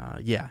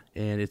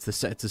it's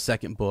the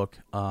second book.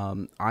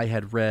 I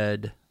had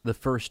read the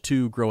first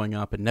two growing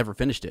up and never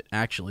finished it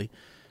actually.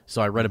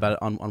 So I read about it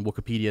on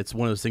Wikipedia. It's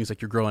one of those things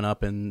like you're growing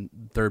up and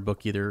third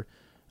book either.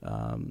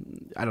 I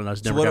don't know.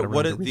 It's never got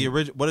around to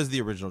reading. What is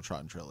the original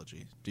Thrawn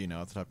trilogy? Do you know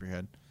off the top of your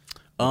head?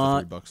 What the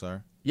 3 books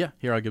are? Yeah,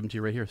 here I'll give them to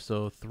you right here.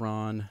 So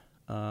Thrawn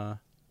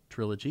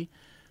trilogy.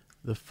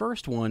 The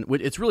first one,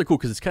 it's really cool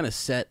because it's kind of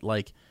set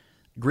like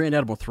Grand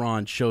Admiral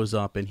Thrawn shows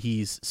up and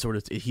he's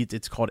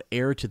it's called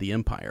Heir to the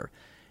Empire,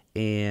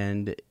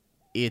 and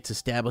it's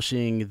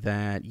establishing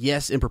that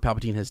yes, Emperor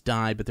Palpatine has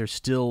died, but there's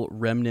still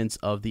remnants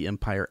of the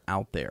Empire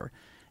out there.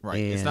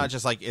 Right. And it's not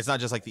just like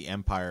the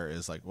Empire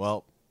is like,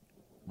 well,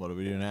 what do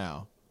we do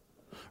now?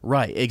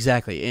 Right,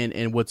 exactly.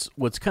 And what's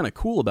kind of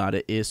cool about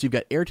it is you've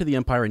got Heir to the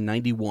Empire in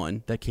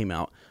 91 that came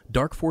out,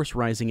 Dark Force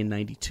Rising in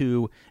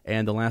 92,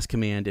 and The Last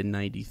Command in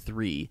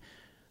 93.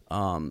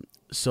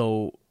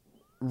 So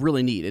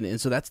really neat.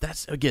 And so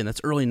that's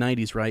early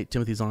 90s, right?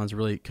 Timothy Zahn's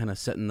really kind of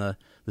setting the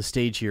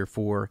stage here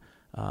for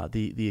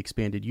the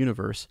expanded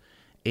universe.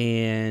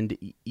 And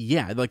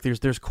yeah, like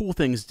there's cool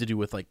things to do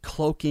with like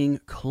cloaking,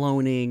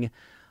 cloning.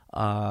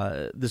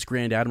 This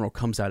Grand Admiral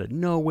comes out of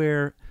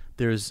nowhere.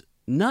 There's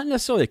not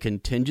necessarily a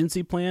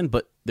contingency plan,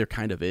 but there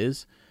kind of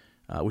is,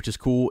 which is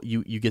cool.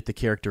 You get the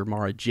character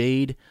Mara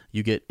Jade.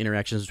 You get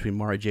interactions between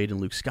Mara Jade and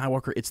Luke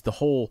Skywalker. It's the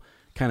whole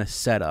kind of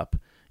setup,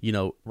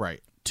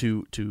 right,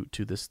 to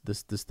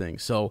this thing.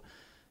 So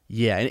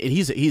yeah, and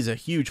he's a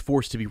huge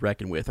force to be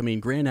reckoned with. I mean,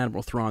 Grand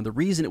Admiral Thrawn. The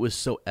reason it was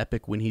so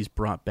epic when he's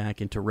brought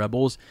back into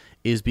Rebels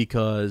is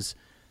because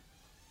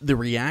the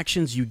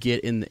reactions you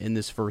get in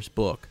this first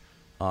book.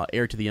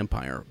 Heir to the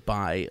Empire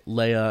by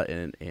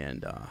Leia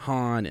and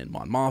Han and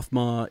Mon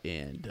Mothma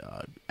and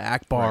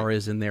Akbar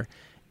is in there.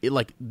 It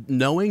like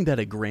knowing that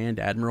a Grand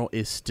Admiral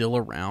is still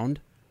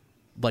around,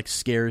 like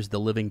scares the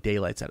living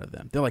daylights out of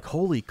them. They're like,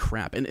 holy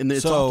crap! And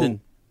it's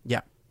often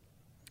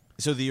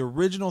So the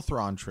original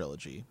Thrawn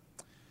trilogy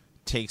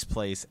takes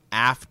place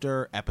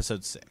after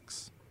Episode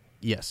 6.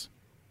 Yes.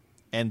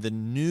 And the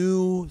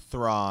new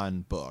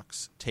Thrawn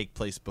books take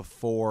place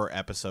before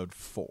Episode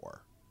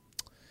 4.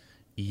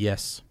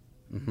 Yes.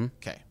 Mm-hmm.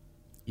 Okay.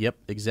 Yep,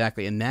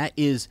 exactly. And that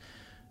is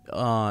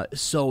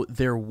so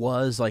there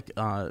was like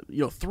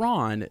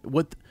Thrawn,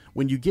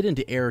 when you get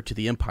into Heir to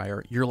the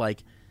Empire, you're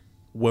like,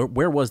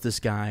 where was this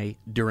guy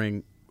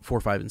during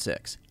 4, 5, and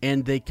 6?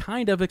 And they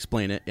kind of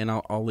explain it, and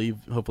I'll leave,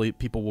 hopefully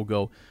people will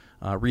go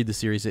read the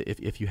series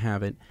if you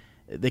haven't.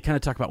 They kind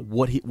of talk about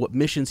what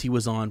missions he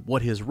was on,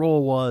 what his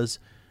role was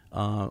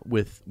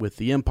with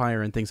the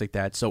Empire and things like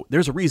that. So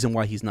there's a reason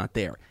why he's not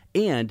there.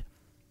 And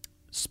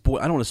I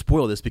don't want to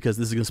spoil this because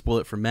this is going to spoil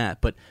it for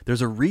Matt, but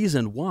there's a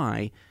reason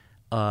why,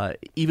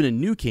 even in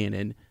new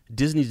canon,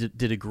 Disney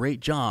did a great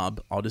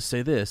job, I'll just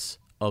say this,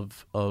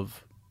 of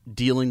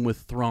dealing with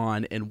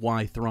Thrawn and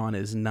why Thrawn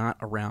is not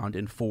around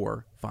in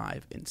 4,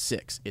 5, and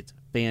 6. It's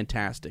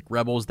fantastic.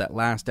 Rebels, that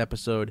last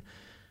episode,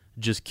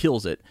 just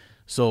kills it.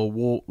 So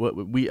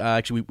we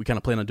kind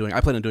of plan on doing.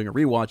 I plan on doing a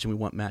rewatch, and we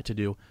want Matt to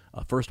do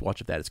a first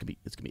watch of that. It's gonna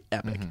be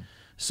epic. Mm-hmm.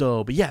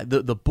 So, but yeah,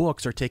 the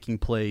books are taking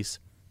place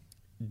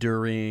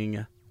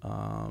during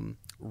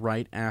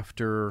right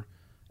after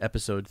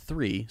Episode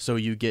 3. So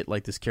you get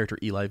like this character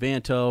Eli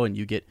Vanto, and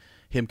you get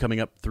him coming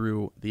up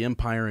through the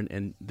Empire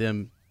and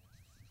them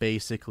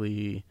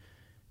basically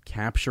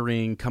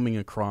coming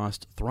across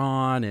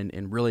Thrawn,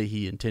 and really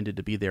he intended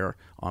to be there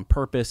on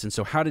purpose. And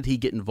so how did he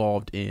get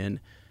involved in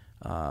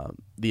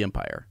the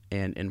Empire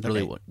and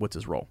really what's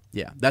his role?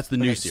 Yeah, that's the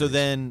new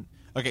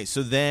series.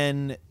 So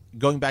then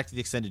going back to the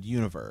extended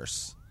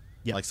universe,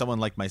 like someone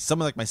like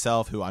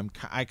myself who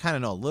I kind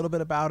of know a little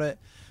bit about it.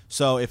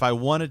 So if I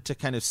wanted to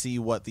kind of see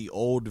what the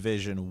old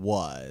vision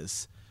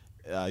was,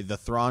 the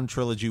Thrawn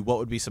trilogy, what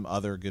would be some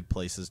other good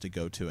places to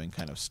go to and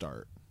kind of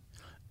start?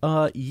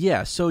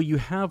 So you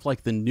have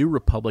like the New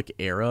Republic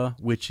era,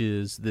 which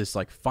is this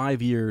like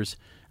 5 years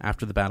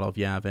after the Battle of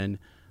Yavin.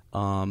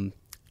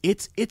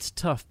 It's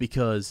tough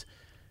because,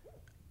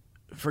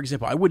 for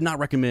example, I would not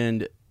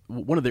recommend.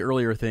 One of the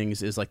earlier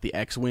things is like the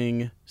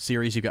X-Wing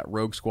series. You've got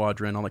Rogue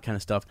Squadron, all that kind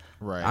of stuff.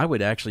 Right. I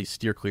would actually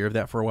steer clear of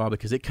that for a while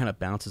because it kind of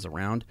bounces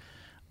around.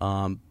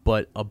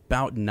 But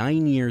about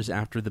 9 years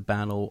after the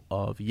Battle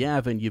of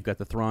Yavin, you've got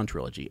the Thrawn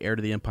trilogy, Heir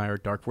to the Empire,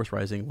 Dark Force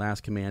Rising,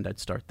 Last Command. I'd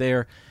start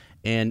there.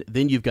 And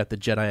then you've got the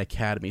Jedi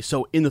Academy.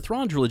 So in the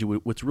Thrawn trilogy,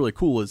 what's really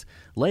cool is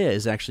Leia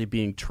is actually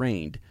being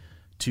trained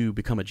to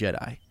become a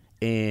Jedi.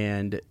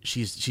 And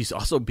she's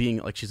also being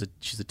like she's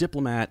a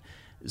diplomat.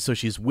 So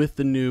she's with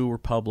the New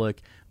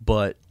Republic,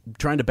 but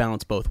trying to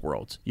balance both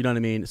worlds. You know what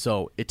I mean?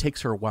 So it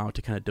takes her a while to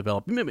kind of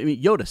develop. I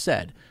mean, Yoda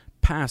said,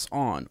 pass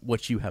on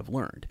what you have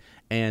learned.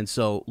 And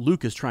so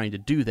Luke is trying to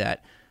do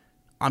that.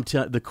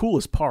 The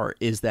coolest part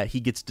is that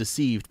he gets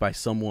deceived by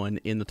someone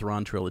in the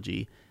Thrawn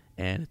trilogy,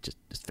 and it's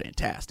just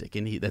fantastic.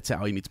 And that's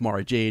how he meets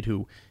Mara Jade,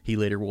 who he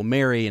later will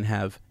marry and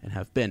have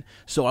been.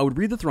 So I would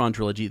read the Thrawn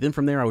trilogy. Then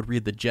from there, I would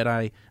read the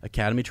Jedi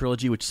Academy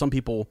trilogy, which some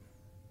people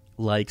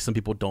like, some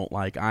people don't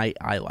like. I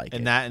like it.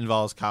 And that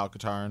involves Kyle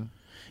Katarn.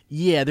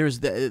 Yeah,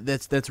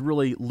 that's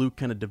really Luke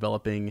kind of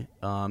developing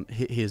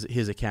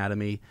his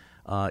academy.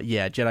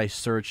 Jedi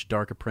Search,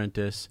 Dark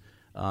Apprentice,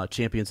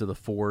 Champions of the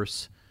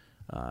Force.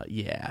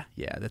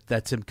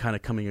 That's him kind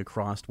of coming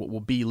across what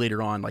will be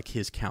later on like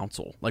his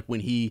council. Like when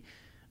he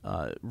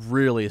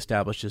really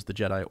establishes the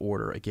Jedi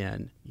Order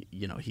again,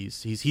 he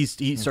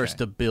starts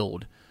to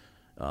build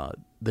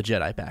the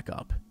Jedi back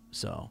up.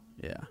 So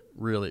yeah,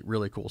 really,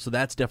 really cool. So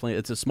that's definitely,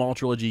 it's a small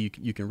trilogy.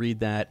 You can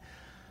read that.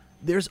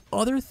 There's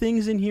other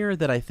things in here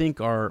that I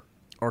think are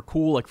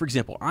cool. Like for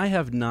example, I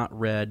have not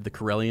read the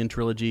Corellian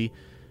trilogy.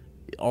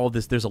 All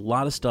this, there's a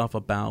lot of stuff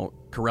about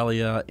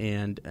Corellia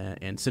and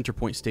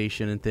Centerpoint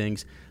Station and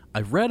things.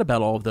 I've read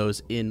about all of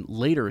those in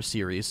later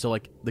series. So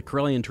like the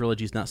Corellian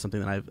trilogy is not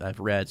something that I've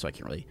read, so I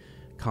can't really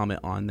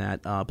comment on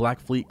that. Black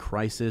Fleet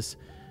Crisis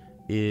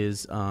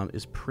is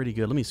pretty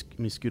good. Let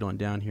me scoot on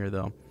down here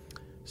though.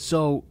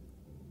 So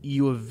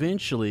you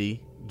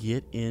eventually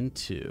get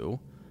into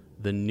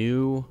the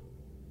new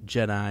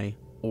Jedi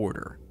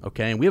Order,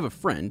 okay? And we have a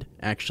friend,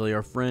 actually,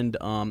 our friend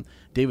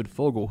David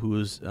Fogel, who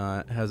has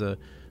a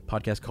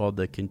podcast called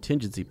the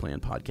Contingency Plan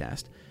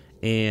Podcast,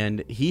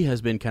 and he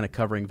has been kind of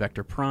covering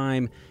Vector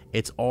Prime.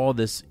 It's all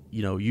this,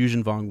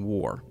 Yuuzhan Vong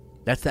War.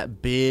 That's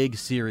that big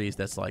series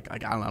that's like, I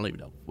don't even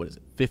know, what is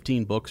it,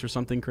 15 books or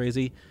something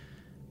crazy?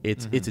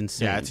 It's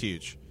insane. Yeah, it's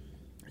huge.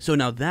 So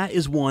now that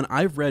is one,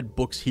 I've read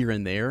books here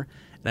and there,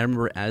 and I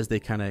remember as they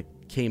kind of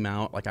came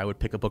out, like I would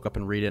pick a book up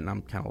and read it, and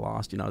I'm kind of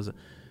lost, as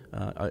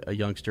a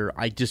youngster.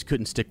 I just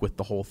couldn't stick with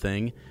the whole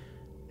thing.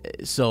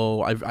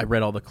 So I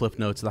read all the cliff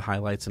notes, the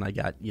highlights, and I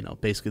got,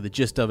 basically the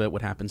gist of it,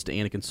 what happens to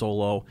Anakin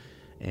Solo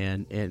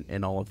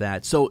and all of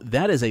that. So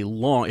that is a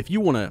long, if you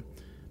want to,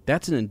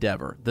 that's an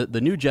endeavor. The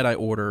new Jedi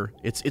Order,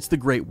 it's the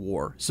Great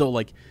War. So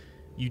like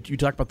you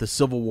talk about the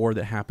Civil War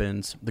that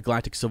happens, the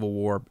Galactic Civil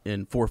War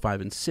in 4,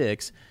 5, and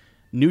 6,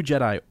 new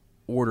Jedi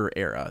Order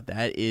era,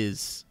 that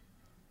is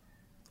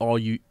all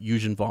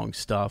Yuuzhan Vong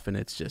stuff, and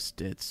it's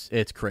just,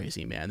 it's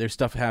crazy, man. There's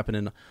stuff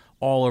happening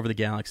all over the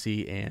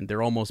galaxy, and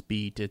they're almost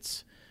beat.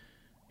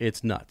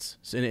 It's nuts.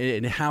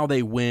 And how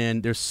they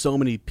win, there's so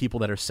many people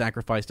that are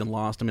sacrificed and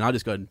lost. I mean, I'll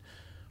just go ahead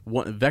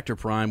and Vector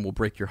Prime will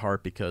break your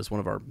heart because one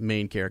of our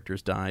main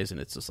characters dies, and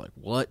it's just like,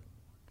 what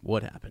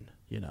happened,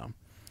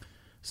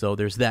 So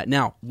there's that.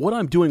 Now, what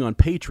I'm doing on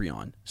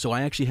Patreon, so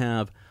I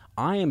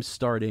am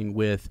starting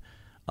with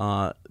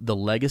the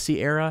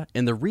Legacy era,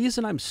 and the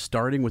reason I'm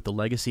starting with the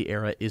Legacy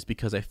era is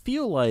because I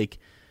feel like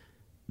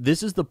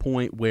this is the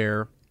point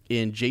where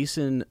in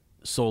Jacen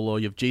Solo,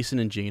 you have Jacen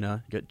and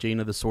Jaina. You got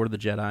Jaina, the Sword of the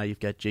Jedi. You've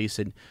got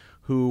Jacen,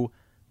 who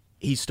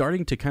he's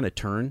starting to kind of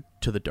turn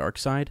to the dark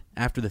side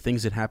after the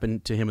things that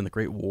happened to him in the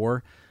Great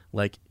War.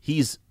 Like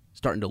he's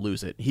starting to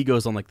lose it. He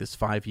goes on like this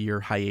 5-year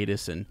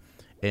hiatus and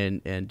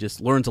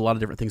just learns a lot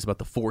of different things about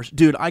the Force.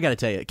 Dude, I got to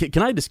tell you,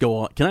 can I just go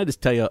on? Can I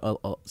just tell you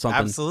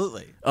something?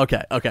 Absolutely.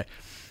 Okay.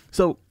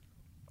 So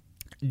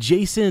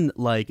Jacen,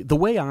 like the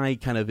way I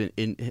kind of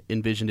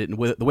envisioned it and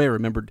the way I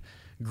remembered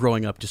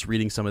growing up, just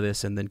reading some of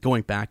this and then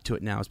going back to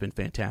it now has been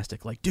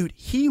fantastic. Like, dude,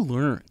 he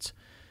learns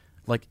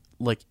like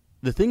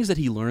the things that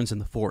he learns in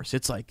the Force.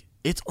 It's like,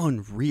 it's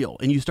unreal.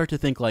 And you start to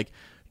think like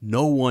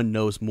no one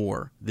knows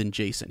more than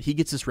Jacen. He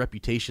gets this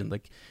reputation.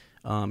 Like,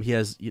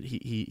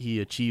 he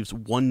achieves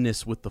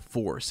oneness with the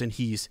Force, and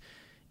he's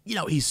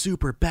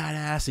super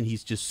badass, and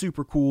he's just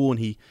super cool, and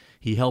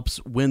he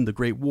helps win the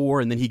Great War,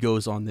 and then he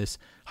goes on this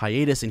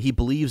hiatus, and he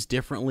believes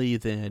differently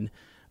than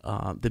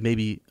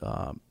maybe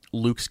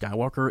Luke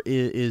Skywalker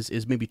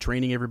is maybe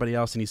training everybody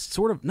else, and he's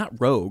sort of not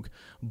rogue,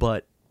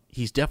 but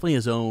he's definitely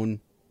his own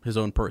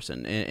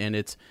person,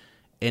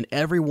 and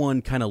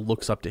everyone kind of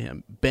looks up to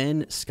him.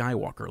 Ben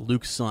Skywalker,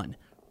 Luke's son,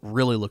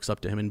 really looks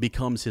up to him and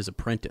becomes his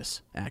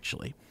apprentice,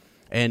 actually.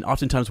 And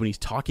oftentimes when he's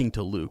talking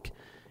to Luke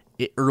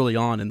early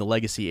on in the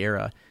Legacy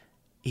era,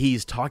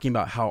 he's talking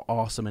about how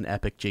awesome and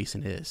epic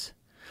Jacen is.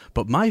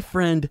 But my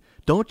friend,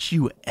 don't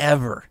you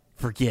ever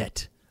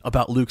forget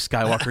about Luke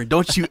Skywalker.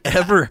 Don't you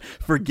ever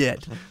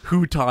forget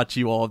who taught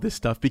you all of this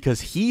stuff,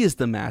 because he is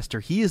the master.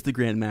 He is the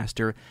Grand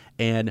Master,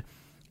 and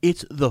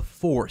it's the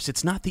Force.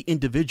 It's not the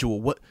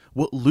individual. What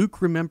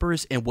Luke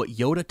remembers and what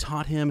Yoda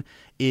taught him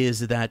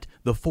is that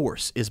the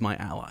Force is my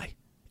ally,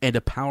 and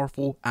a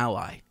powerful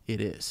ally it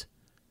is.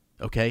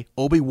 Okay,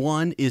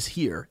 Obi-Wan is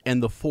here,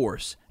 and the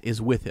Force is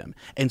with him,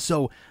 and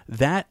so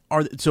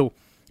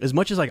as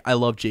much as like I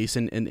love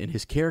Jacen and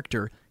his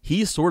character,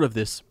 he's sort of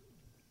this,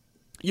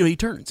 he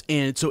turns,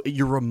 and so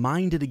you're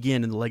reminded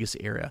again in the Legacy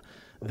era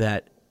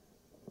that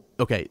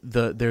okay,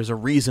 there's a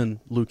reason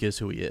Luke is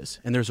who he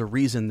is, and there's a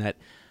reason that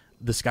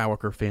the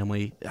Skywalker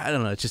family, I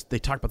don't know, it's just they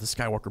talk about the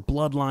Skywalker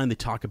bloodline, they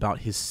talk about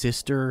his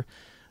sister.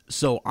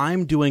 So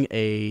I'm doing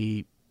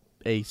a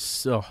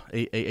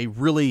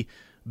really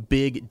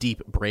big,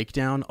 deep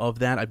breakdown of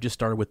that. I've just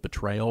started with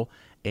Betrayal,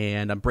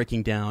 and I'm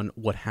breaking down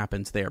what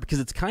happens there because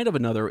it's kind of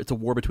it's a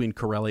war between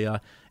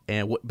Corellia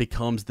and what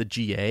becomes the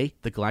GA,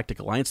 the Galactic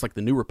Alliance. Like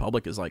the New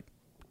Republic is like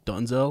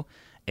Dunzo,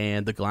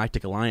 and the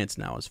Galactic Alliance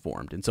now is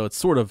formed, and so it's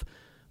sort of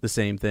the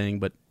same thing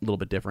but a little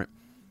bit different.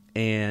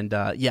 And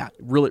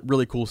really,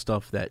 really cool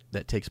stuff that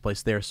takes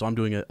place there. So I'm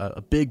doing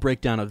a big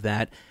breakdown of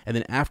that, and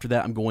then after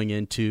that, I'm going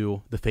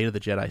into the Fate of the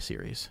Jedi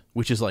series,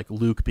 which is like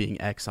Luke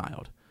being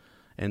exiled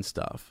and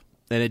stuff.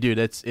 And dude,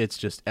 it's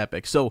just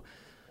epic. So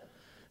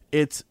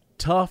it's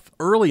tough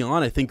early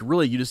on. I think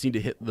really you just need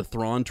to hit the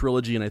Thrawn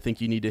trilogy, and I think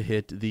you need to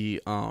hit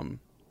the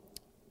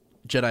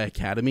Jedi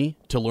Academy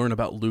to learn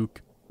about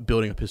Luke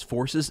building up his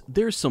forces.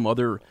 There's some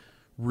other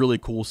really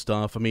cool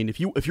stuff. I mean, if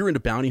you're into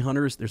bounty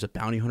hunters, there's a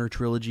bounty hunter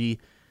trilogy.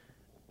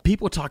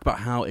 People talk about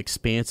how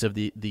expansive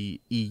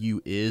the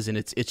EU is, and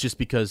it's just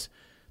because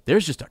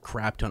there's just a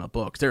crap ton of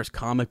books. There's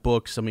comic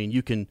books. I mean,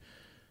 you can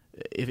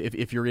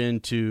if you're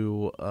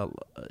into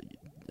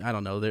I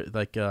don't know,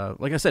 like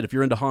I said, if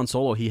you're into Han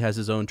Solo, he has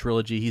his own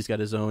trilogy. He's got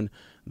his own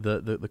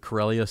the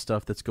Corellia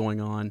stuff that's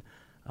going on.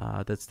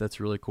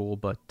 That's really cool.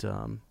 But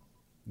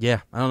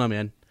yeah, I don't know,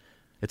 man.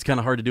 It's kind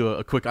of hard to do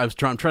a quick. I'm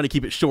trying to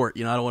keep it short.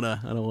 You know, I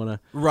don't want to.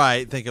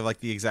 Right. Think of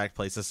like the exact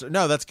places.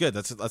 No, that's good.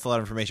 That's a lot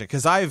of information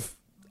because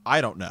I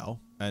don't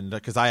know, and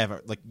because I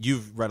haven't, like,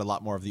 you've read a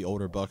lot more of the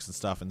older books and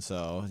stuff, and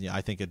so yeah,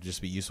 I think it'd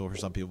just be useful for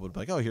some people to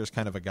be like, oh, here's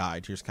kind of a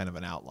guide, here's kind of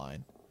an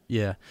outline.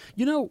 Yeah,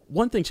 you know,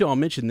 one thing too, I'll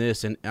mention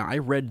this, and I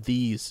read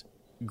these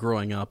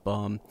growing up.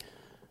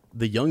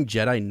 The Young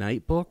Jedi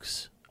Knight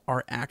books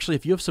are actually,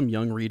 if you have some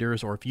young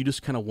readers, or if you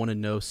just kind of want to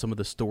know some of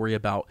the story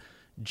about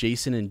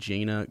Jason and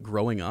Jaina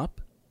growing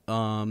up,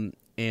 and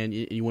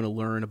you want to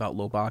learn about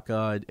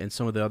Lobaka and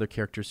some of the other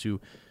characters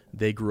who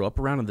they grew up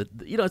around, and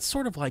it's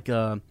sort of like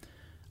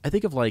I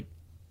think of like,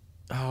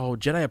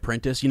 Jedi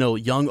Apprentice,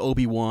 young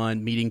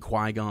Obi-Wan meeting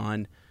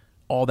Qui-Gon,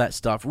 all that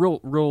stuff.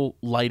 Real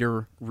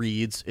lighter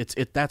reads.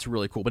 That's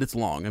really cool, but it's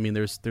long. I mean,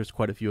 there's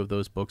quite a few of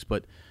those books,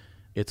 but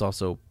it's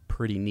also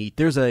pretty neat.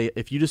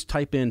 If you just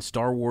type in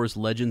Star Wars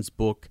Legends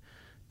book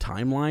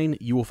timeline,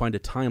 you will find a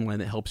timeline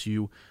that helps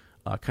you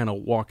kind of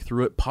walk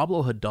through it.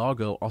 Pablo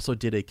Hidalgo also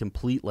did a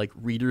complete like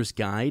reader's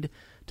guide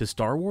to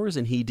Star Wars,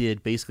 and he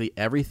did basically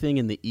everything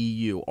in the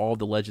EU, all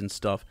the Legends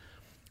stuff,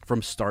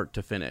 from start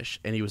to finish.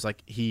 And he was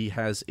like, he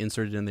has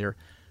inserted in there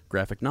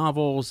graphic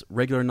novels,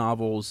 regular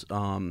novels,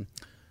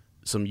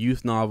 some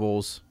youth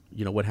novels,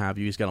 what have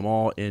you. He's got them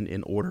all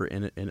in order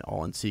and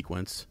all in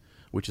sequence,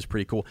 which is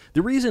pretty cool.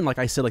 The reason, like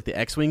I said, like the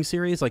X-Wing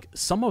series, like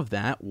some of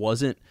that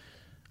wasn't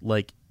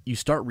like you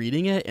start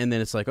reading it and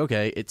then it's like,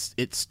 okay,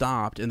 it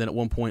stopped. And then at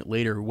one point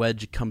later,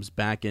 Wedge comes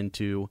back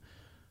into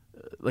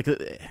like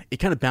it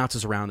kind of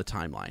bounces around the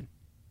timeline.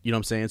 You know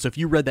what I'm saying? So if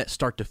you read that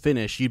start to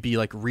finish, you'd be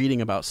like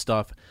reading about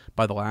stuff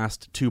by the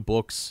last two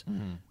books.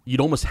 Mm-hmm. You'd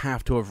almost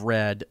have to have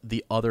read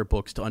the other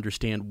books to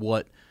understand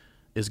what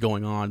is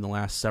going on in the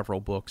last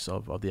several books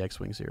of the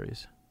X-Wing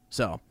series.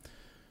 So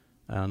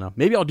I don't know.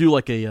 Maybe I'll do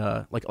like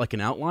a like an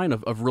outline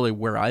of really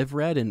where I've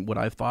read and what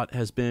I've thought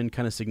has been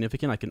kind of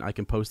significant. I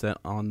can post that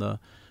on the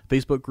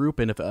Facebook group.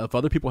 And if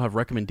other people have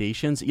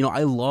recommendations,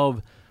 I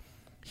love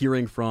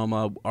hearing from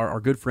our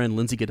good friend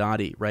Lindsay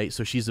Gadati, right?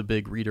 So she's a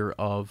big reader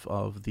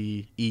of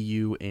the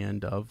EU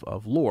and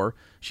of lore.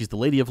 She's the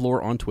Lady of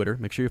Lore on Twitter.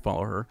 Make sure you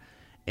follow her.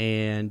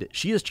 And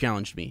she has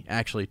challenged me,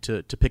 actually,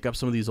 to pick up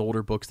some of these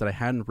older books that I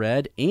hadn't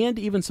read, and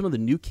even some of the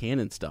new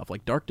canon stuff,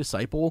 like Dark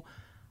Disciple.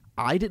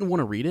 I didn't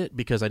want to read it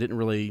because I didn't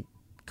really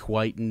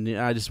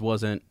I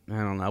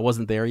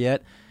wasn't there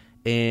yet.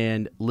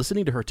 And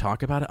listening to her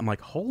talk about it, I'm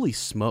like, holy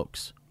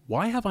smokes,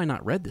 why have I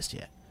not read this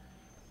yet?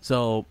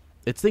 So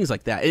it's things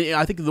like that. And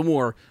I think the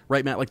more,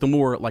 right, Matt, like the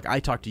more like I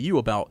talk to you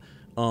about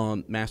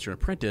Master and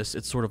Apprentice,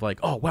 it's sort of like,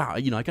 oh, wow, I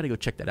got to go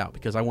check that out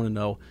because I want to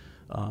know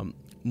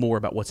more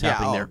about what's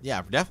happening there.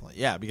 Yeah, definitely.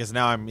 Yeah, because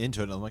now I'm into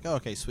it. And I'm like, oh,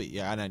 okay, sweet.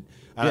 Yeah, and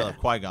I love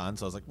Qui-Gon,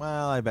 so I was like,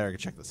 well, I better go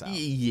check this out.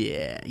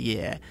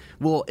 Yeah.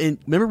 Well, and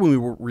remember when we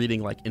were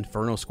reading like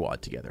Inferno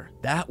Squad together?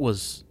 That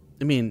was,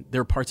 there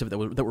were parts of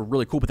it that were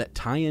really cool, but that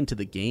tie-in to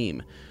the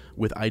game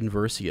with Iden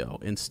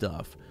Versio and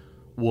stuff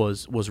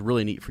was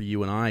really neat for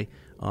you and I.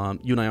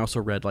 You and I also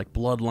read like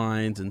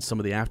Bloodlines and some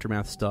of the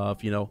Aftermath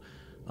stuff,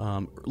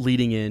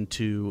 leading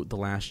into The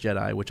Last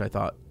Jedi, which I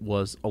thought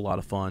was a lot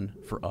of fun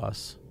for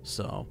us.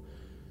 So,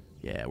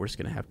 yeah, we're just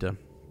gonna have to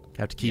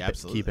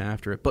keep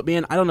after it. But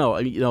man, I don't know.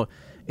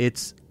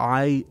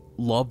 I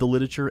love the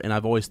literature, and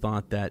I've always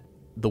thought that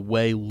the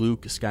way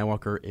Luke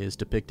Skywalker is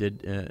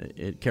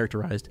depicted,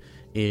 characterized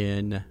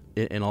in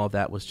all of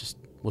that was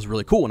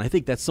really cool. And I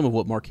think that's some of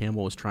what Mark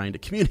Hamill was trying to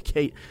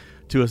communicate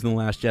to us in The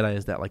Last Jedi,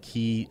 is that like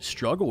he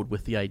struggled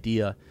with the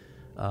idea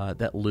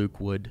that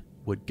Luke would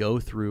go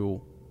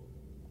through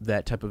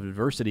that type of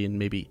adversity and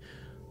maybe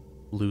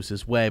lose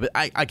his way. But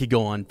I could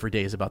go on for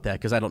days about that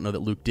because I don't know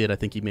that Luke did. I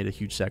think he made a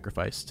huge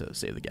sacrifice to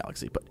save the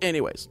galaxy. But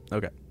anyways,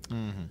 okay.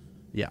 Mm-hmm.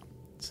 Yeah.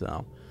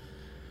 So,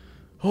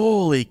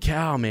 holy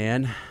cow,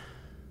 man.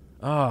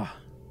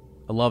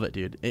 I love it,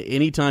 dude.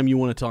 Anytime you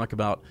want to talk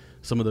about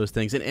some of those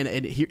things,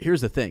 and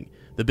here's the thing: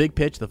 the big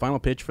pitch, the final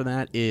pitch for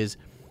that is,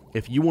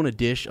 if you want to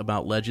dish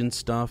about Legends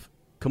stuff,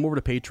 come over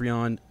to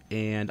Patreon,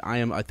 and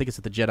I think it's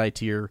at the Jedi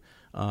tier,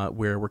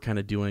 where we're kind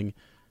of doing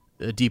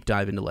a deep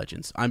dive into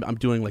Legends. I'm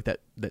doing like that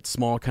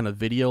small kind of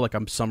video, like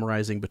I'm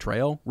summarizing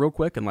Betrayal real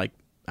quick in like,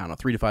 I don't know,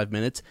 3 to 5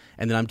 minutes,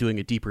 and then I'm doing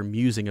a deeper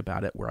musing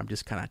about it where I'm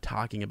just kind of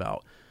talking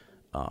about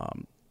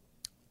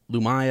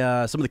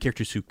Lumaya, some of the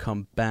characters who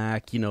come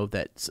back, you know,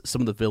 that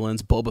some of the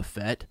villains, Boba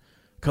Fett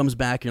comes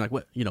back, and you're like,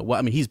 what, you know, what?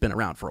 I mean, he's been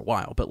around for a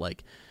while, but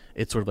like,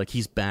 it's sort of like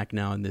he's back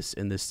now in this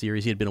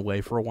series. He had been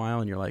away for a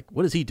while, and you're like,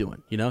 what is he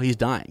doing? You know, he's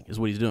dying is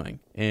what he's doing,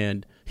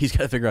 and he's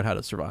got to figure out how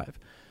to survive.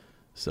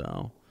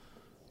 So,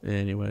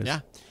 anyways, yeah,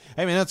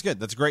 I mean, that's good.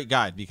 That's a great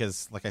guide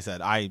because, like I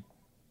said, I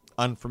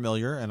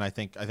unfamiliar, and I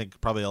think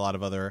probably a lot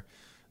of other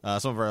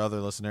some of our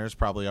other listeners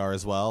probably are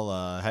as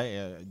well.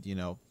 You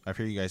know, I've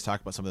heard you guys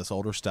talk about some of this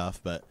older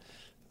stuff, but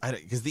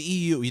because the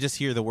EU, you just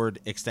hear the word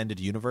extended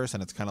universe,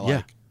 and it's kind of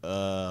like,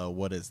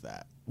 what is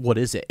that? What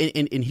is it?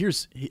 And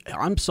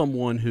I'm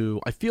someone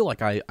who I feel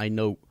like I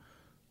know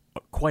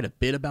quite a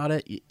bit about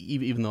it,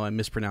 even though I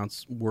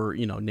mispronounce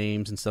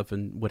names and stuff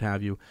and what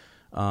have you.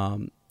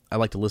 I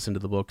like to listen to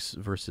the books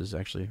versus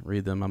actually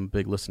read them. I'm a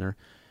big listener.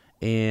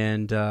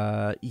 And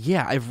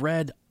I've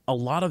read a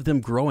lot of them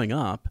growing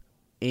up,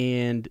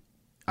 and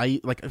I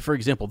like, for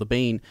example, the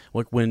Bane.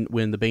 Like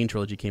when the Bane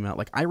trilogy came out,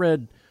 like I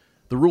read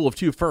the Rule of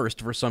Two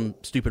first for some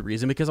stupid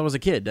reason because I was a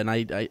kid and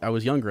I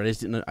was younger.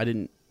 And I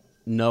didn't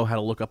know how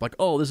to look up like,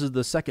 oh, this is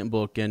the second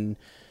book, and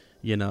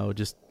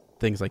just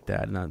things like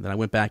that. And then I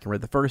went back and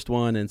read the first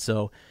one, and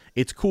so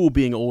it's cool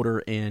being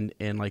older and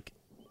like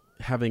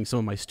having some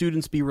of my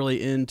students be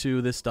really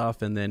into this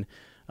stuff, and then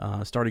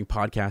starting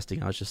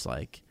podcasting. I was just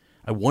like,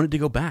 I wanted to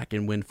go back,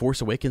 and when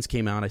Force Awakens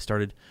came out, I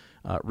started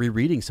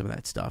rereading some of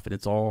that stuff, and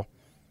it's all,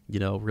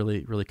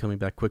 really, really coming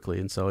back quickly,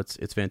 and so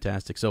it's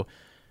fantastic. So,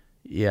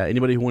 yeah,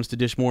 anybody who wants to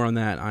dish more on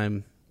that,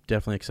 I'm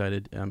definitely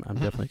excited. I'm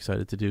definitely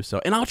excited to do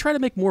so, and I'll try to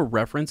make more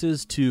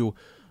references to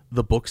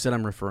the books that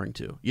I'm referring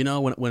to.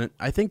 When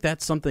I think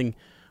that's something.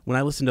 When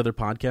I listen to other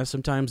podcasts,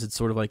 sometimes it's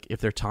sort of like if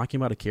they're talking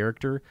about a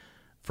character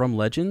from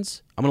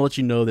Legends, I'm going to let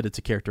you know that it's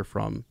a character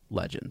from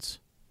Legends,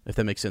 if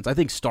that makes sense. I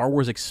think Star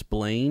Wars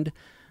Explained,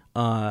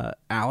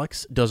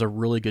 Alex does a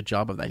really good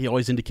job of that. He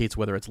always indicates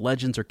whether it's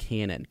Legends or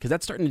canon, because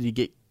that's starting to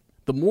get,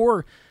 the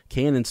more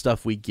canon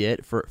stuff we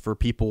get for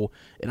people,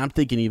 and I'm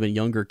thinking even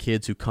younger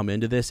kids who come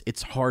into this,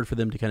 it's hard for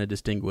them to kind of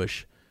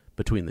distinguish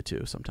between the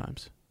two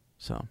sometimes.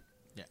 So,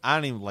 yeah, I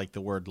don't even like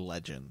the word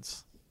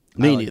Legends.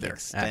 Me neither.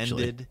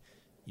 Extended actually.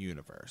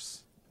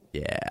 Universe.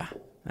 Yeah,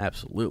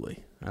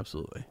 absolutely.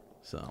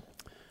 So,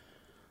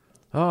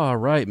 all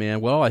right,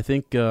 man. Well, I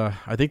think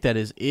that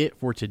is it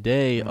for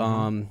today.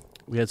 Mm-hmm.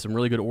 We had some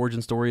really good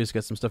origin stories.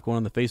 Got some stuff going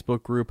on in the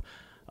Facebook group.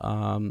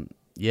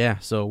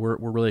 So we're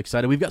really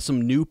excited. We've got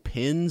some new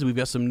pins. We've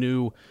got some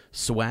new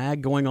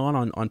swag going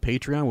on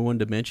Patreon. We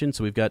wanted to mention.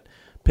 So we've got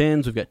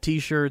pins. We've got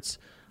T-shirts.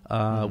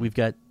 We've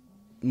got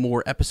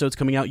more episodes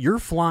coming out. You're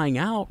flying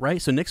out,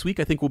 right? So next week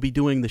I think we'll be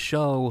doing the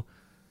show.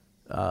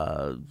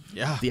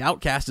 The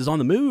Outcast is on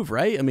the move,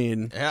 right? I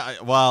mean, yeah.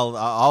 Well,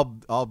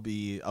 I'll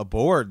be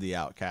aboard the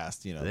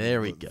Outcast.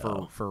 There we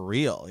go for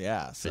real.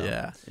 Yeah. So.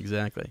 Yeah,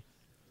 exactly.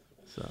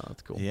 So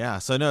that's cool. Yeah.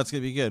 So no, it's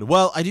gonna be good.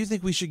 Well, I do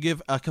think we should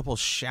give a couple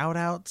shout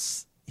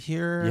outs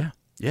here.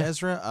 Yeah.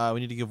 Ezra. We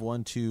need to give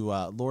one to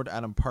Lord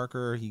Adam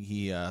Parker.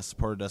 He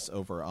supported us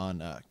over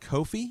on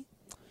Ko-fi.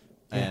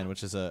 And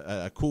which is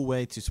a cool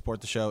way to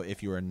support the show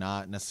if you are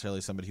not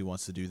necessarily somebody who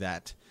wants to do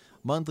that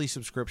monthly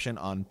subscription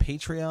on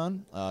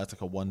Patreon. It's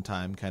like a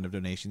one-time kind of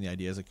donation. The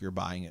idea is like you're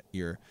buying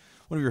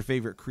one of your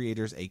favorite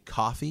creators a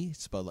coffee,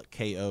 spelled like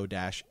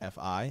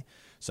Ko-fi.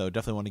 So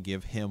definitely want to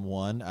give him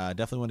one.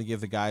 Definitely want to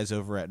give the guys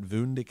over at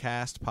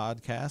Vundacast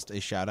podcast a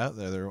shout out.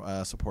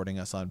 They're supporting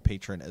us on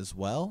Patreon as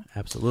well.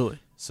 Absolutely.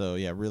 So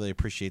yeah, really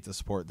appreciate the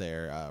support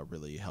there.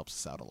 Really helps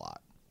us out a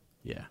lot.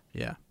 Yeah.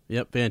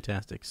 Yep.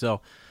 Fantastic. So,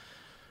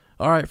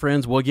 all right,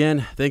 friends. Well,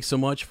 again, thanks so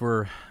much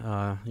for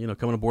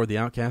coming aboard the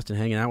Outcast and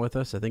hanging out with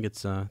us. I think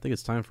it's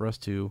time for us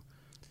to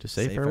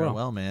say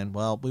farewell. Man.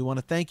 Well, we want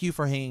to thank you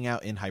for hanging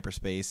out in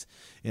hyperspace.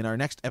 In our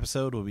next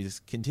episode, we'll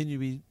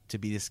continue to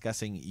be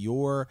discussing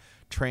your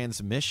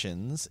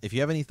transmissions. If you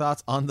have any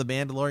thoughts on the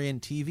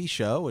Mandalorian TV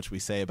show, which we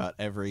say about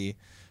every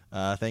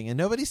thing, and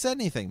nobody said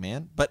anything,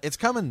 man, but it's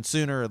coming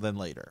sooner than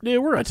later. Yeah,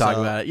 we're gonna talk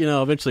about it.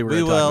 Eventually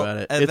we're gonna talk about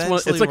it.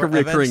 It's like a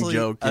recurring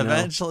joke.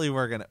 Eventually,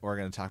 we're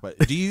gonna talk about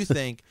it. Do you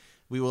think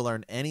we will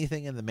learn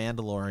anything in the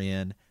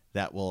Mandalorian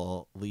that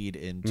will lead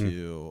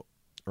into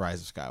Rise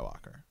of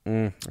Skywalker?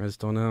 I just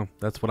don't know.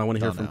 That's what I want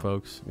to hear from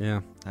folks.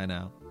 Yeah, I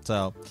know.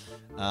 So,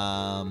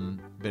 but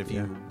if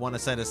you want to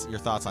send us your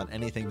thoughts on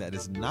anything that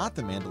is not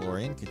the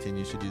Mandalorian,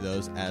 continue to do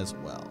those as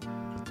well.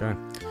 Okay.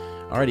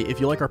 Alrighty,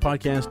 if you like our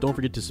podcast, don't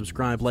forget to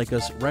subscribe, like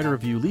us, write a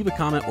review, leave a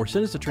comment, or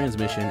send us a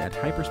transmission at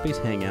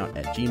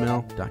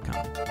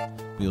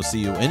hyperspacehangout@gmail.com. We will see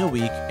you in a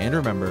week, and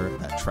remember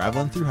that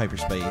traveling through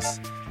hyperspace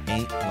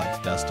ain't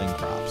like dusting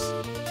crops.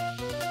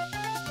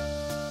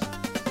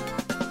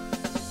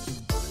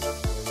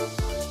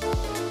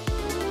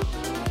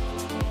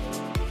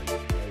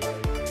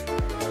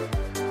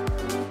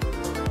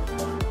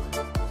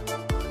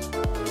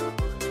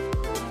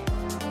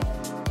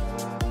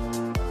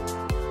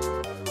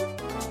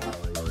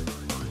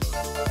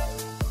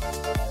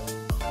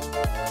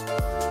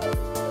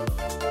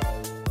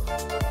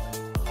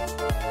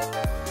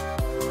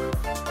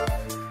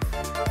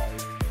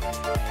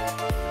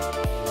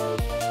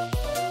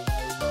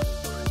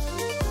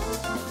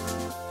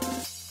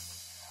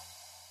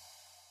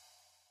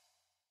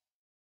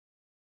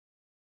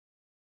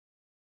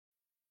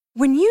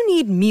 When you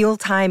need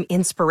mealtime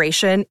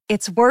inspiration,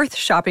 it's worth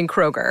shopping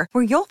Kroger,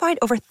 where you'll find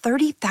over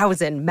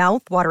 30,000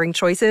 mouth-watering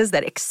choices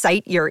that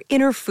excite your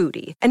inner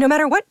foodie. And no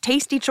matter what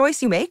tasty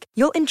choice you make,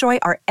 you'll enjoy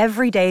our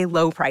everyday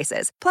low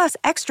prices, plus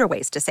extra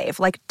ways to save,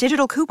 like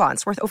digital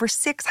coupons worth over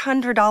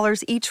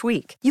 $600 each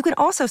week. You can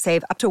also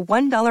save up to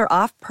 $1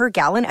 off per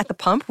gallon at the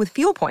pump with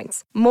fuel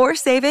points. More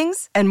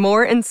savings and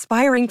more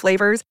inspiring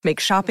flavors make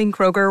shopping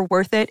Kroger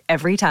worth it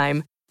every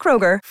time.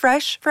 Kroger,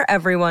 fresh for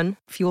everyone.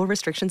 Fuel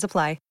restrictions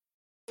apply.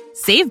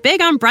 Save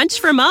big on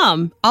brunch for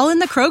mom, all in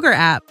the Kroger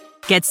app.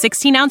 Get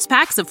 16-ounce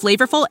packs of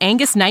flavorful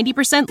Angus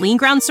 90% lean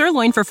ground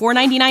sirloin for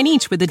 $4.99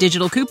 each with a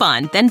digital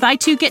coupon. Then buy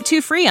 2, get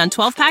 2 free on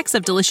 12 packs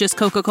of delicious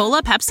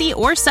Coca-Cola, Pepsi,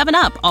 or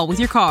 7-Up, all with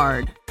your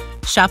card.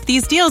 Shop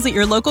these deals at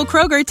your local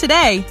Kroger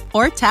today,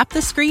 or tap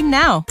the screen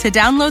now to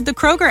download the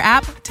Kroger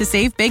app to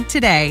save big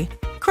today.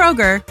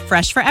 Kroger,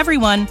 fresh for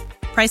everyone.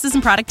 Prices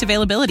and product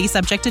availability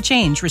subject to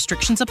change.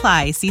 Restrictions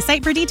apply. See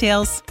site for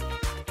details.